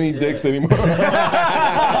about any dicks anymore.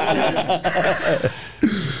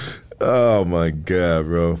 Oh my God,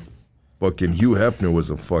 bro. Fucking Hugh Hefner was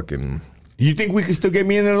a fucking... You think we could still get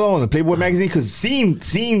me in there though in the Playboy magazine? Because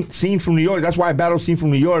Scene from New York, that's why I battled Scene from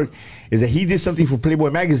New York, is that he did something for Playboy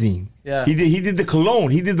magazine. Yeah. He did the cologne.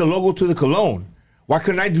 He did the logo to the cologne. Why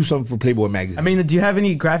couldn't I do something for Playboy magazine? I mean, do you have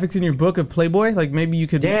any graphics in your book of Playboy? Like maybe you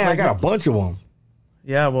could... Yeah, I got a bunch of them.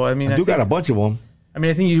 Yeah, well, I mean... I got a bunch of them. I mean,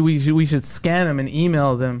 I think we should scan them and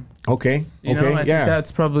email them. Okay. I think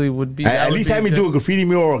that's probably would be... At least have me do a graffiti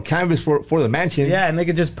mural or canvas for the mansion. Yeah, and they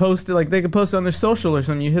could just post it, like they could post it on their social or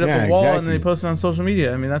something. You hit up a wall and then they post it on social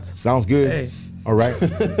media. I mean, that's... Sounds good. Hey. All right.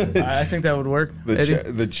 I think that would work.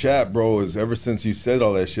 The chat, bro, is ever since you said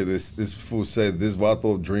all that shit, this fool said, this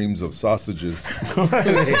Vato dreams of sausages. Nah,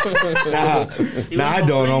 I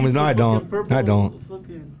don't, homies. No, I don't. I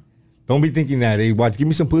don't. Don't be thinking that. Hey, watch, give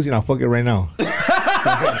me some pussy and I'll fuck it right now.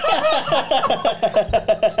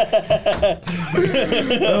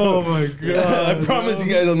 Oh my God. I promise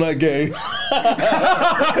you guys I'm not gay.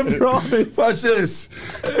 I promise. Watch this.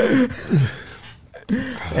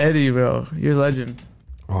 Eddie, bro, you're a legend.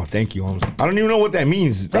 Oh, thank you, homies. I don't even know what that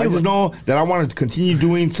means. I just know that I want to continue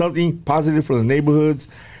doing something positive for the neighborhoods,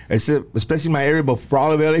 especially my area, but for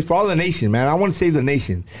all of LA, for all the nation, man. I want to save the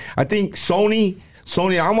nation. I think Sony,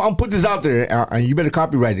 I'm going to put this out there, and you better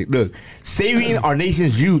copyright it. Look, saving our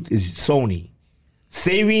nation's youth is Sony.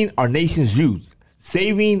 Saving our nation's youth.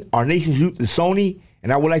 Saving our nation's youth is Sony,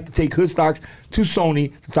 and I would like to take Hood Stocks to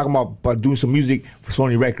Sony to talk about doing some music for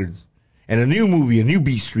Sony Records. And a new movie, a new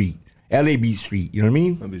Beat Street, LA Beat Street, you know what I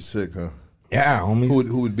mean? That'd be sick, huh? Yeah, homie.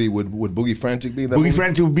 Who would be? Would Boogie Frantic be in that Boogie movie?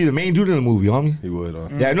 Frantic would be the main dude in the movie, homie. He would, huh?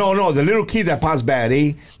 Yeah, no, the little kid that pops bad,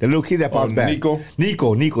 eh? The little kid that pops bad.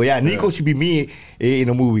 Nico, yeah. Nico should be me in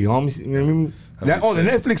a movie, homie. You know what I mean? The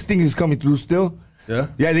Netflix thing is coming through still. Yeah?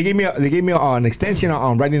 Yeah, they gave me an extension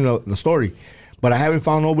on writing the story. But I haven't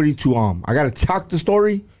found nobody to, I got to talk the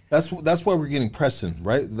story. That's why we're getting Preston,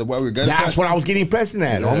 right? That's what I was getting Preston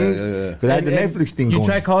at, homie. Yeah. Because I had the Netflix thing going. You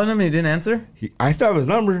tried calling him and he didn't answer? I still have his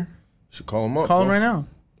number. Should call him up. Call him right now.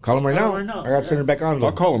 Call him right now. I got to turn it back on, though.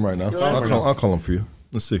 I'll call him right now. I'll call him for you.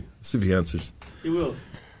 Let's see if he answers. He will.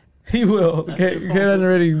 Okay, get on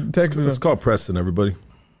already texting him. Let's call Preston, everybody.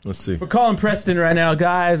 Let's see. We're calling Preston right now,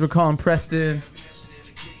 guys. We're calling Preston.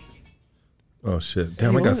 Oh, shit.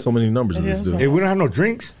 Damn, I got so many numbers of this dude. Hey, we don't have no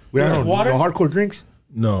drinks? We don't have no hardcore drinks?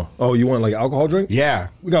 No. Oh, you want like alcohol drink? Yeah.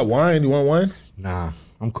 We got wine. You want wine? Nah,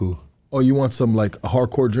 I'm cool. Oh, you want some like a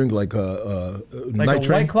hardcore drink like a Night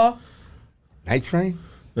Train? White Claw? Night Train?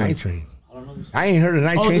 Yeah. Night Train. I ain't heard of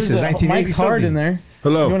Night Train since 1980 Mike's hard in there.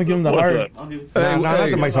 Hello. You want to give him the heart? Not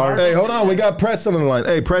the mic's hard. Hey, hold on. We got Preston on the line.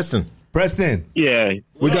 Hey, Preston. Yeah.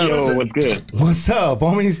 We got. Yo, what's good? What's up,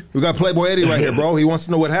 homies? We got Playboy Eddie right here, bro. He wants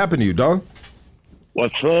to know what happened to you, dog.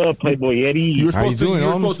 What's up, Playboy Eddie? You were supposed to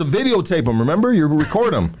videotape him. Remember? You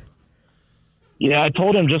record him. Yeah, I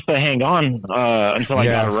told him just to hang on until I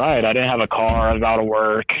got a ride. I didn't have a car. I was out of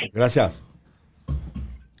work. Gracias.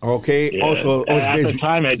 Okay. Yeah. Also, at the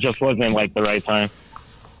time, it just wasn't like the right time.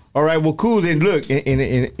 All right. Well, cool. Then look,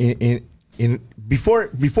 in before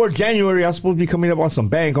January, I'm supposed to be coming up on some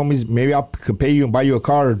bank, homies. Maybe I could pay you and buy you a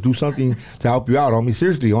car or do something to help you out, homies.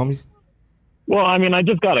 Seriously, homies. Well, I mean, I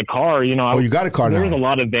just got a car, you know. You got a car now. There was a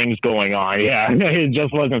lot of things going on. Yeah, it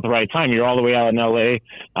just wasn't the right time. You're all the way out in L.A.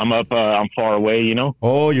 I'm far away, you know.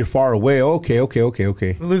 Oh, you're far away. Okay.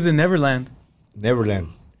 He lives in Neverland. Neverland.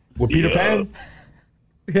 With Peter Pan?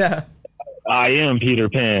 Yeah. I am Peter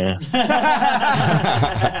Pan.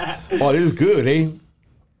 Oh, this is good, eh?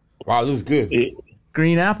 Wow, this is good.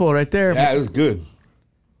 Green apple right there. Yeah, this is good.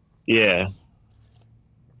 Yeah.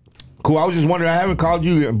 Cool. I was just wondering. I haven't called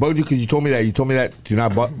you and bugged you because you told me that to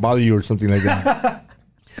not bother you or something like that.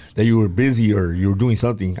 That you were busy or you were doing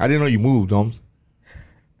something. I didn't know you moved, Holmes.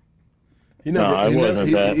 He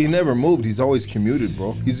never moved. He's always commuted,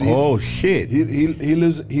 bro. Oh shit. He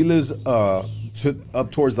lives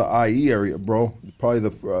up towards the IE area, bro. Probably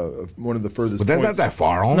one of the furthest. But that's not that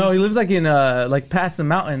far, Holmes. No, he lives like in past the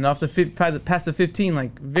mountain, off the past the 15,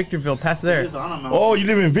 like Victorville, past there. Oh, you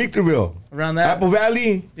live in Victorville. Around that. Apple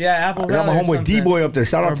Valley? Yeah, Apple Valley. I got my homeboy D-Boy up there.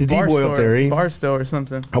 Shout out to D-Boy up there, eh? Barstow or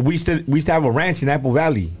something. We used to have a ranch in Apple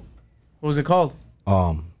Valley. What was it called?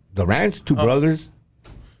 The ranch, Two Brothers.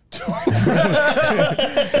 It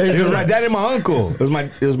was my dad and my uncle. It was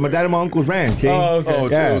my dad and my uncle's ranch. Eh? Oh, okay. Oh,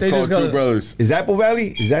 yeah. It's called Two Brothers. Is Apple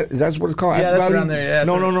Valley? Is that what it's called? Yeah, Apple that's Valley? around there. Yeah.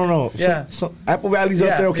 No. Yeah. So Apple Valley's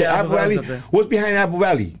up there. Okay, yeah, Apple Valley. What's behind Apple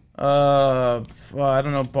Valley? I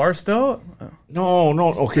don't know. Barstow? No.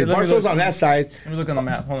 Okay, Barstow's on that side. Let me look on the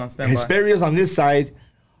map. Hold on, stand by. Hesperia's on this side.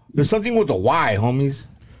 There's something with a Y, homies.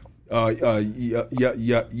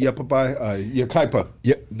 Yakaipa.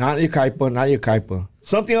 Yeah, not Yakaipa.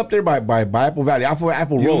 Something up there by Apple Valley,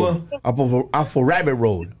 Apple Road, Apple Rabbit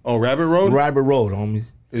Road. Oh, Rabbit Road. Rabbit Road, homies.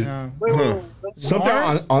 Something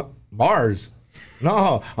on Mars.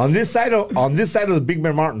 No, on this side of the Big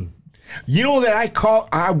Bear Mountain. You know that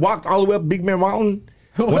I walked all the way up Big Bear Mountain.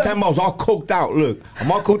 One time I was all coked out. Look,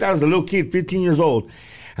 I'm all coked out as a little kid, 15 years old.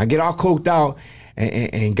 I get all coked out.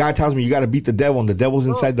 And God tells me you got to beat the devil, and the devil's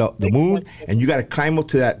inside the moon, and you got to climb up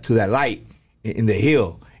to that light in the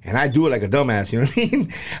hill. And I do it like a dumbass, you know what I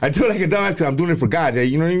mean? I do it like a dumbass because I'm doing it for God.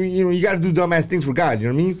 You know what I mean? You got to do dumbass things for God, you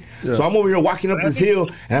know what I mean? Yeah. So I'm over here walking up this hill,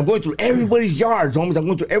 and I'm going through everybody's yards, homies. I'm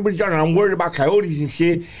going through everybody's yard, and I'm worried about coyotes and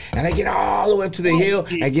shit. And I get all the way up to the hill,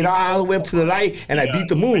 I get all the way up to the light, and I beat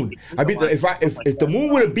the moon. If the moon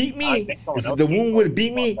would have beat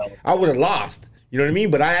me, I would have lost. You know what I mean?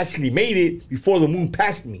 But I actually made it before the moon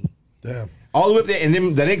passed me. Damn. All the way up there. And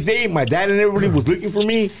then the next day, my dad and everybody was looking for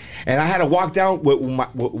me. And I had to walk down with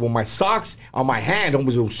my socks on my hand.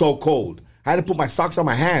 Homies, it was so cold. I had to put my socks on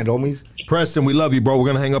my hand, homies. Preston, we love you, bro. We're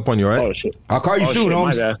going to hang up on you, all right? Oh, shit. I'll call you soon,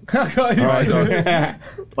 homies. I'll call you all right, dog.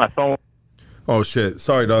 My phone. Oh, shit.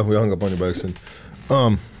 Sorry, dog. We hung up on you, Baxton.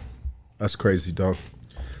 That's crazy, dog.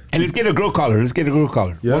 And let's get a girl caller.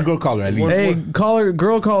 Yeah. One girl caller at least. Hey,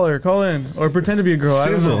 girl caller, call in. Or pretend to be a girl. I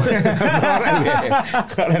don't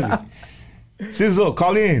know. Sizzle,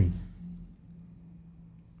 call in.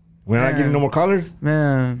 We're not getting no more callers?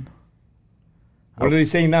 Man. What are they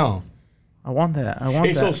saying now? I want that.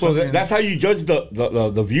 So that's how you judge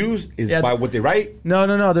the views is by what they write?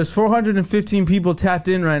 No. There's 415 people tapped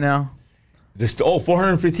in right now. There's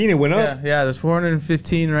 415. It went up? Yeah, there's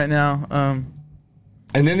 415 right now.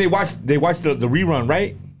 And then they watched the rerun,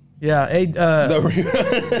 right? Yeah. Hey, they watched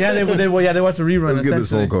the rerun. Let's get this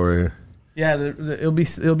phone call right here. Yeah, it'll be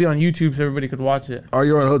on YouTube so everybody could watch it. Are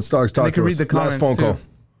you on Hood Stocks? Talk to us. Read the comments. Last phone call.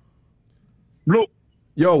 Look.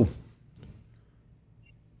 Yo,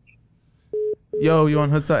 you on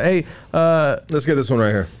Hood Stocks? Hey, let's get this one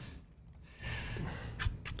right here.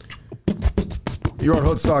 You're on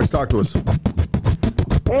Hood Stocks. Talk to us. Hey,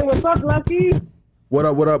 what's up, Lucky? What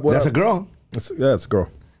up? That's a girl. It's a girl.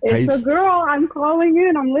 It's a girl. I'm calling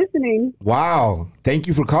in. I'm listening. Wow. Thank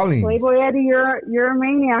you for calling. Playboy Eddie, you're a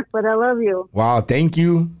maniac, but I love you. Wow. Thank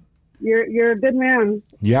you. You're a good man.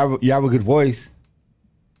 You have a good voice.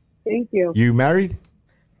 Thank you. You married?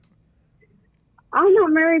 I'm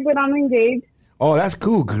not married, but I'm engaged. Oh, that's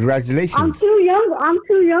cool. Congratulations. I'm too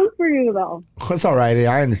young for you, though. That's all right.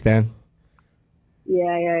 I understand.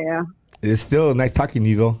 Yeah. It's still nice talking to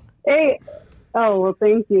you, though. Hey. Oh, well,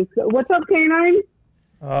 thank you. What's up, K9?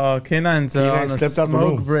 Oh, K9's on a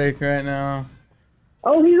smoke break right now.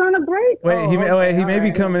 Oh, he's on a break? Wait, he may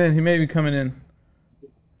be coming in. He may be coming in.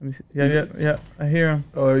 Let me see. Yeah. I hear him.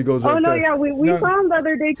 Oh, there he goes right no, there. yeah, we saw him the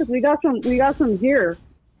other day because we got some gear.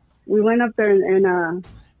 We went up there and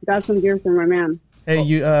got some gear from my man.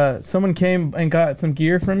 Hey, someone came and got some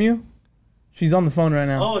gear from you? She's on the phone right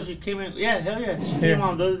now. Oh, she came in. Yeah, hell yeah. She came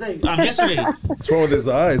on the other day. Yesterday. What's wrong with his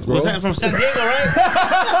eyes, bro? Was that from San Diego, right?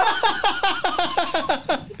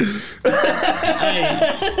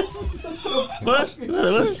 Hey. What?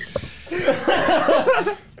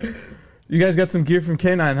 You guys got some gear from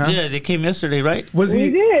K9, huh? Yeah, they came yesterday, right? We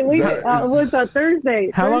did. It was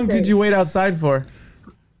Thursday. How long did you wait outside for?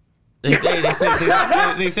 They said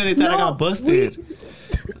they thought I got busted.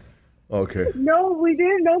 Okay. No, we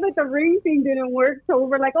didn't know that the ring thing didn't work, so we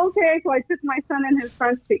were like, okay. So I took my son and his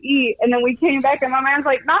friends to eat, and then we came back, and my man's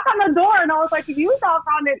like, knock on the door, and I was like, if you knock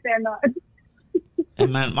on it, then.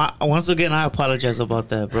 And man, once again, I apologize about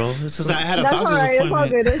that, bro. It's because I had a That's doctor's all right.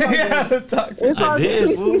 appointment. It's all good. It's all good. I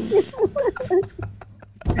did, fool.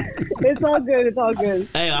 It's all good. It's all good.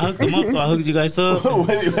 Hey, I hooked them up, though. I hooked you guys up.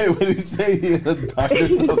 Wait, what did he say? He had a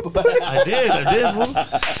doctor's appointment. I did, fool.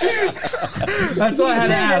 That's why I had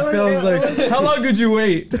to ask. I was like, how long did you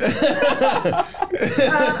wait?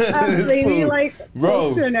 Maybe like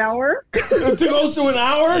close to an hour. It took close to an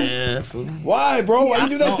hour? Yeah, fool. Why, bro? Why you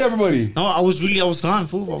do that to everybody? No, I was gone,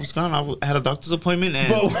 fool. I was gone. I had a doctor's appointment. And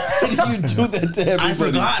but why did you do that to everybody? I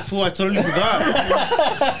forgot, fool. I totally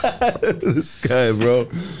forgot. This guy, bro.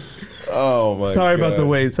 Oh, my Sorry God. about the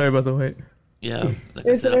wait. Yeah. Like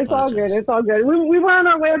It's all good. It's all good. We were on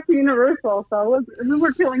our way up to Universal, so we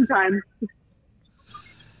were killing time.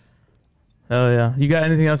 Oh, yeah. You got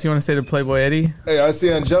anything else you want to say to Playboy Eddie? Hey, I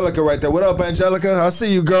see Angelica right there. What up, Angelica? I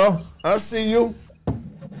see you, girl. I see you.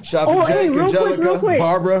 Shout out to Jake, Angelica, quick.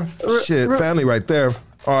 Barbara. Shit, family right there.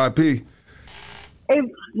 R.I.P. Hey,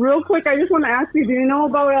 real quick, I just want to ask you, do you know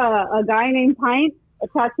about a guy named Pint, a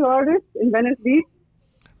tattoo artist in Venice Beach?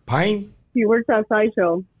 Pine? He works at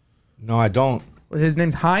Sideshow. No, I don't. His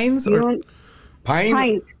name's Hines? Or Pine?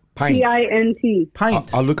 Pint. Pint. P-I-N-T.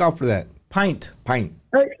 Pint. I'll look out for that. Pint.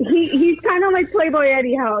 He's kind of like Playboy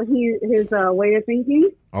Eddie, how his way of thinking.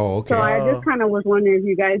 Oh, okay. So I just kind of was wondering if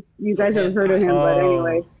you guys have heard of him, but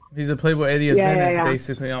anyway. He's a Playboy Eddie of Venice, yeah.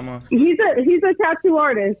 basically, almost. He's a tattoo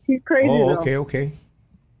artist. He's crazy though. Okay.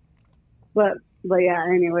 But yeah,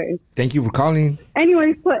 anyways. Thank you for calling.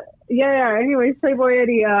 Anyways, Playboy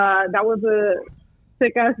Eddie, that was a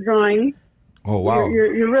sick ass drawing. Oh, wow.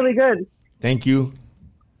 You're really good. Thank you.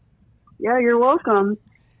 Yeah, you're welcome.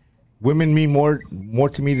 Women mean more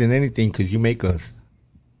to me than anything because you make us.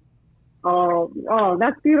 Oh,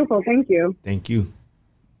 that's beautiful. Thank you. Thank you.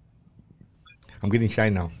 I'm getting shy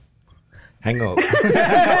now. Hang up.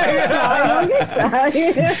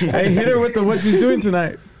 Hey, hit her with what she's doing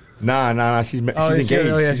tonight. Nah. She's engaged.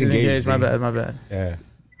 Oh, yeah, she's engaged. My man. bad. Yeah.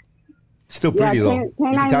 Still pretty, though.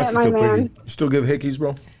 Can I met my man? You still give hickeys,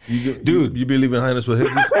 bro? Dude. You believe in highness with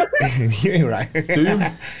hickeys? You ain't right. Do you?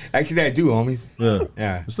 Actually, I do, homies. Yeah.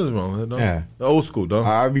 There's nothing wrong with it, dog. Yeah. The old school, dog.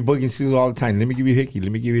 I be bugging Sue all the time. Let me give you a hickey.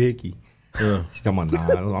 Yeah. She's talking about,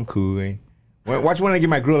 nah, I'm cool, eh? Watch when I get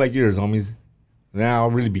my grill like yours, homies. Then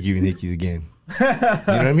I'll really be giving hickeys again. You know what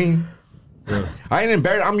I mean? Yeah. I ain't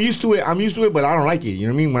embarrassed. I'm used to it, but I don't like it. You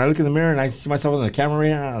know what I mean? When I look in the mirror and I see myself on the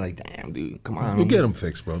camera, I'm like, damn, dude, come on. You get them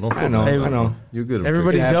fixed, bro. Don't I know. You get them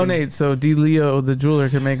Everybody fixed. donate so D. Leo, the jeweler,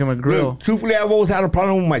 can make him a grill. Look, truthfully, I've always had a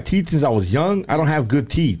problem with my teeth since I was young. I don't have good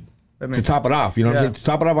teeth. To top it off, you know what I'm saying? To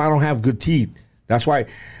top it off, I don't have good teeth. That's why,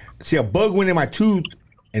 see, a bug went in my tooth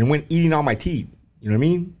and went eating all my teeth. You know what I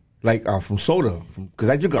mean? Like from soda, because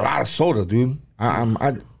I drink a lot of soda, dude.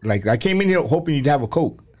 I came in here hoping you'd have a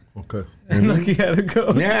Coke. Okay. Look, you had a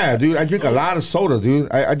Coke. Yeah, dude. I drink a lot of soda,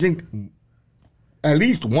 dude. I drink at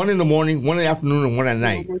least one in the morning, one in the afternoon, and one at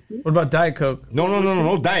night. What about Diet Coke?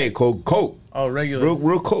 No Diet Coke. Coke. Oh, regular.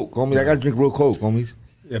 Real Coke, homies. I gotta drink real Coke, homies.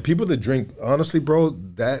 Yeah, people that drink, honestly, bro,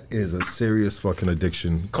 that is a serious fucking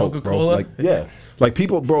addiction. Coke, Coca-Cola? bro. Like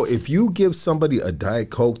people, bro, if you give somebody a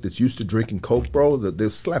Diet Coke that's used to drinking Coke, bro, they'll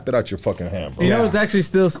slap it out your fucking hand, bro. You know, it's actually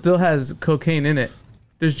still has cocaine in it.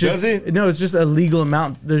 There's just Does it? No, it's just a legal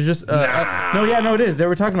amount. There's just no, it is. They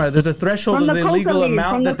were talking about it. There's a threshold of the legal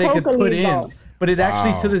amount that they could put in, but it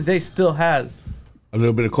actually to this day still has a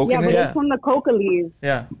little bit of coke in it. Yeah, but it's from the coca leaves.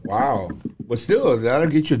 Yeah. Wow. But still, that'll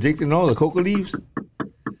get you addicted. No, the coca leaves.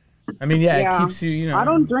 I mean, it keeps you. You know. I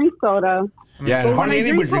don't drink soda. Yeah, hardly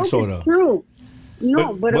anybody drinks soda. It's true.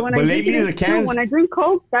 No, but when I drink it, it's true. When I drink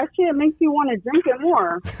Coke, that shit makes you want to drink it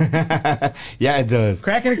more. Yeah, it does.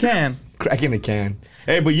 Crack in a can. Crack in a can.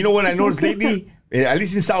 Hey, but you know what I noticed lately? At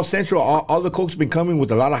least in South Central, all the Coke's been coming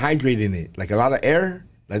with a lot of hydrate in it, like a lot of air,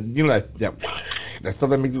 like like that stuff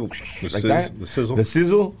that makes you like that. The sizzle. The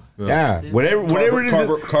sizzle. Yeah. Whatever it is.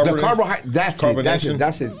 The carbohydrate.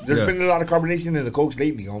 That's it. There's been a lot of carbonation in the Cokes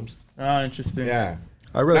lately, Holmes. Oh, interesting. Yeah.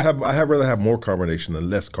 I rather have more carbonation than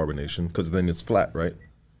less carbonation because then it's flat, right?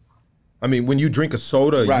 I mean, when you drink a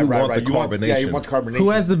soda, you want the carbonation. You want the carbonation. Who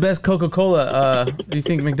has the best Coca-Cola? Do you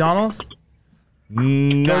think McDonald's?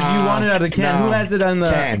 No. Or do you want it out of the can? Who has it on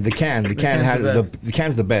the can? The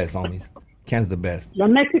can's the best, homies. Can's the best. The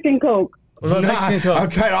Mexican Coke. What about Mexican Coke? I've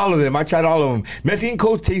tried all of them. Mexican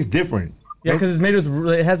Coke tastes different. Yeah, because it's made with,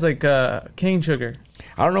 it has like cane sugar.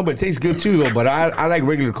 I don't know, but it tastes good too, though. But I like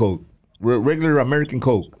regular Coke, regular American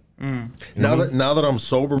Coke. Now that I'm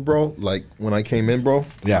sober, bro, like when I came in, bro,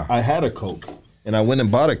 I had a Coke. And I went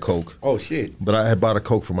and bought a Coke. Oh, shit. But I had bought a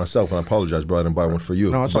Coke for myself, and I apologize, bro. I didn't buy one for you.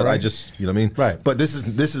 No, it's but all right. I just, you know what I mean? Right. But this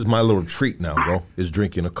is my little treat now, bro, is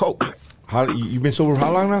drinking a Coke. How you been sober for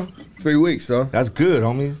how long now? 3 weeks, though. That's good,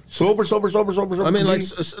 homie. Sober. I mean,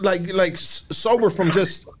 like sober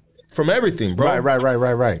from everything, bro.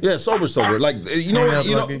 Right. Yeah, sober. Like you know,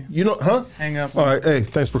 huh? Hang up. All right, hey,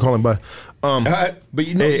 thanks for calling. Bye. But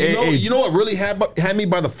you know what really had me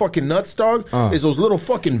by the fucking nuts, dog? Is those little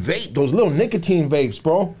fucking those little nicotine vapes,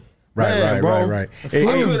 bro. Right.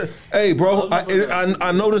 Hey, bro,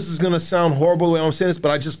 I know this is gonna sound horrible the way I'm saying this,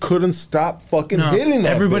 but I just couldn't stop fucking hitting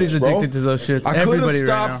that. Everybody's bitch, addicted to those shits. I couldn't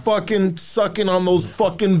stop fucking sucking on those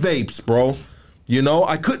fucking vapes, bro. You know,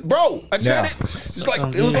 I could, bro. I said it. It's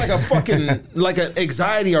like it was like a fucking like an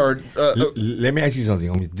anxiety or. Let me ask you something,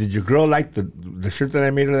 homie. Did your girl like the shirt that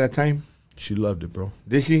I made her that time? She loved it, bro.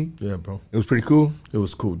 Did she? Yeah, bro. It was pretty cool. It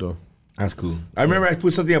was cool, though. That's cool. I remember I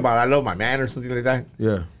put something about I love my man or something like that.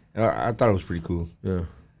 Yeah. I thought it was pretty cool. Yeah.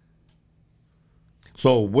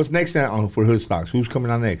 So what's next for Hood Stocks? Who's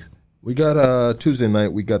coming on next? We got Tuesday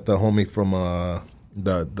night. We got the homie from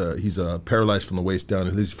he's paralyzed from the waist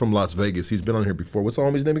down. He's from Las Vegas. He's been on here before. What's the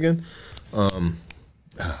homie's name again? I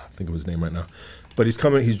think of his name right now. But he's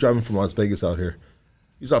coming. He's driving from Las Vegas out here.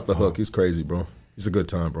 He's off the hook. He's crazy, bro. He's a good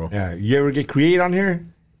time, bro. Yeah. You ever get Create on here?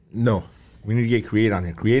 No. We need to get Create on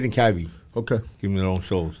here. Create and Cavi. Okay. Give them their own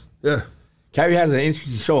shows. Yeah. Cavi has an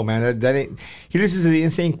interesting show, man. That ain't. He listens to the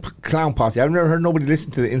Insane Clown Posse. I've never heard nobody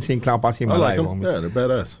listen to the Insane Clown Posse in my life, homie. Yeah, they're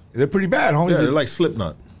badass. They're pretty bad, homie. Yeah, they're like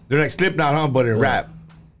Slipknot. They're like Slipknot, huh? But in rap.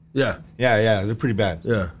 Yeah. Yeah. They're pretty bad.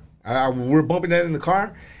 Yeah. We're bumping that in the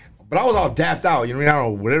car, but I was all dapped out. You know what I mean? I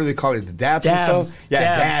don't know, whatever they call it, the dabs and stuff.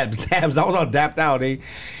 Yeah, dabs. I was all dapped out,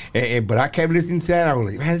 but I kept listening to that. I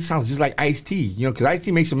was like, man, this sounds just like Ice-T. You know, because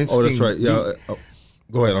Ice-T makes some interesting. Oh, that's right. Yeah.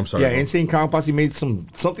 Go ahead. I'm sorry. Yeah, Insane Clown Posse made something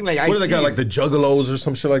like Ice-T. What do they got? Like the Juggalos or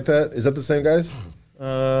some shit like that? Is that the same guys? I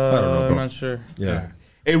don't know. I'm not sure. Yeah.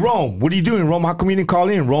 Hey, Rome, what are you doing, Rome? How come you didn't call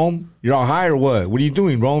in, Rome? You're on high or what? What are you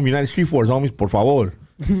doing, Rome? United Street Force, homies, por favor.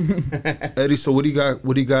 Eddie, so what do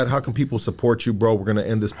you got? How can people support you, bro? We're gonna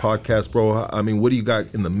end this podcast, bro. I mean, what do you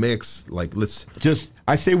got in the mix? Like,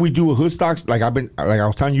 I say we do a Hood Stocks, like I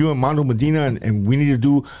was telling you and Mondo Medina, and we need to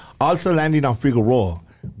do also landing on Figueroa.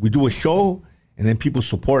 We do a show, and then people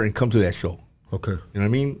support and come to that show. Okay. You know what I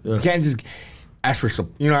mean? Yeah. You can't just ask for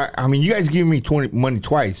some. You know, I mean, you guys give me money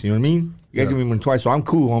twice. You know what I mean? You guys give me money twice, so I'm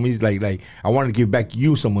cool, homies. Like I want to give back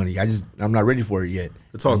you some money. I'm not ready for it yet.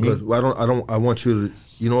 It's all good. I want you to.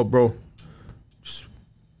 You know what, bro?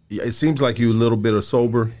 It seems like you a little bit of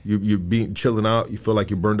sober. You're chilling out. You feel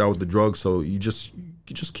like you're burned out with the drugs. So you just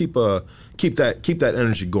keep that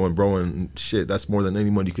energy going, bro. And shit, that's more than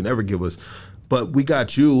any money you can ever give us. But we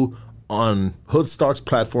got you on Hoodstock's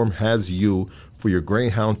platform. Has you for your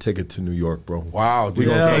Greyhound ticket to New York, bro. Wow, dude.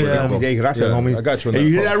 Homies. I got you. Hey,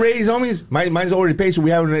 you hear that raise, homies? Mine's already paid, so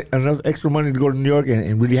we have enough extra money to go to New York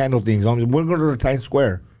and really handle things, homies. We're going to Times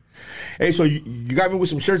Square. Hey, so you got me with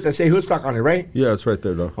some shirts that say Hoodstock on it, right? Yeah, it's right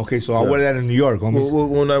there, dog. Okay, so I'll wear that in New York,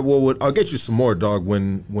 homies. I'll get you some more, dog.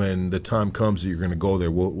 When the time comes that you're going to go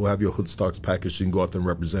there, we'll have your Hoodstocks package so you can go out there and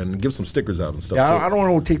represent and give some stickers out and stuff. Yeah, I don't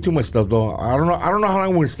want to take too much stuff though. I don't know how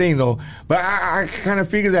long we're staying though. But I kind of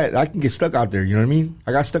figure that I can get stuck out there. You know what I mean?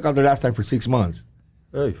 I got stuck out there last time for 6 months.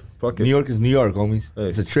 Hey, fuck it. New York is New York, homies. Hey.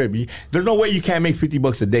 It's a trip. There's no way you can't make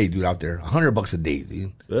 $50 a day, dude, out there. $100 a day,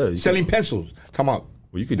 dude. Yeah, selling pencils. Come on.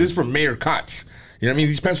 Well, you could. This is from Mayor Koch. You know what I mean?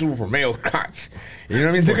 These pencils were for Mayor Koch. You know what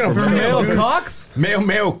I mean? They're gonna for Mayor Cox? Mayor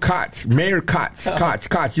Koch. Mayor Koch.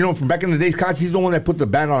 Koch. You know, from back in the days, Koch, he's the one that put the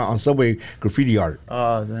ban on Subway graffiti art.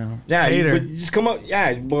 Oh, damn. Yeah, but just come up.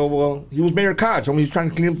 Yeah, well, he was Mayor Koch. I mean, he's trying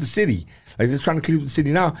to clean up the city. Like, they're trying to clean up the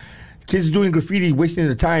city now. Kids doing graffiti, wasting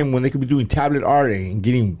their time when they could be doing tablet art and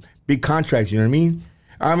getting big contracts. You know what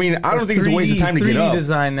I mean? I don't think it's a waste of time to get up. 3D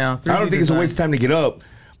design now. I don't think it's a waste of time to get up,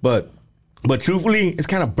 but But truthfully, it's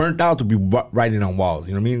kind of burnt out to be writing on walls.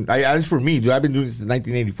 You know what I mean? That's for me, dude. I've been doing this since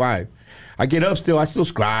 1985. I get up still. I still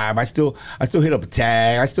scribe. I still hit up a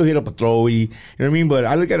tag. I still hit up a throwy. You know what I mean? But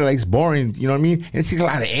I look at it like it's boring. You know what I mean? And it takes a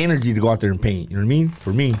lot of energy to go out there and paint. You know what I mean?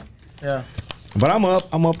 For me. Yeah. But I'm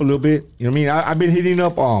up a little bit. You know what I mean? I've been hitting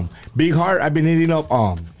up Big Heart. I've been hitting up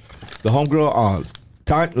the homegirl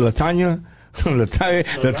Latanya.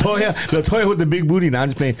 Latoya with the big booty. Now I'm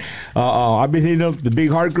just playing. I've been hitting up the Big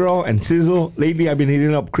Heart girl and Sizzle. Lately, I've been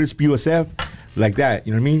hitting up Crisp USF. Like that,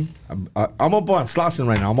 you know what I mean? I'm up on Slauson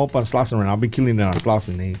right now. I've been killing it on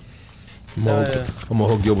Slauson, eh? I'm gonna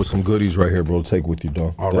hook you up with some goodies right here, bro. Take with you,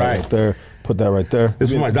 dog. All right. Right there. Put that right there. This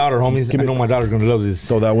is my daughter, homies. I know my daughter's gonna love this.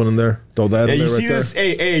 Throw that one in there. Throw that in there right there. You see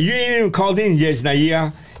this? Hey, you ain't even called in yet,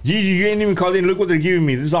 Naya. Gigi, you ain't even called in. Look what they're giving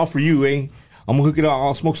me. This is all for you, eh? I'm gonna hook it up.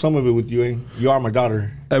 I'll smoke some of it with you, eh? You are my daughter.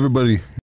 Everybody.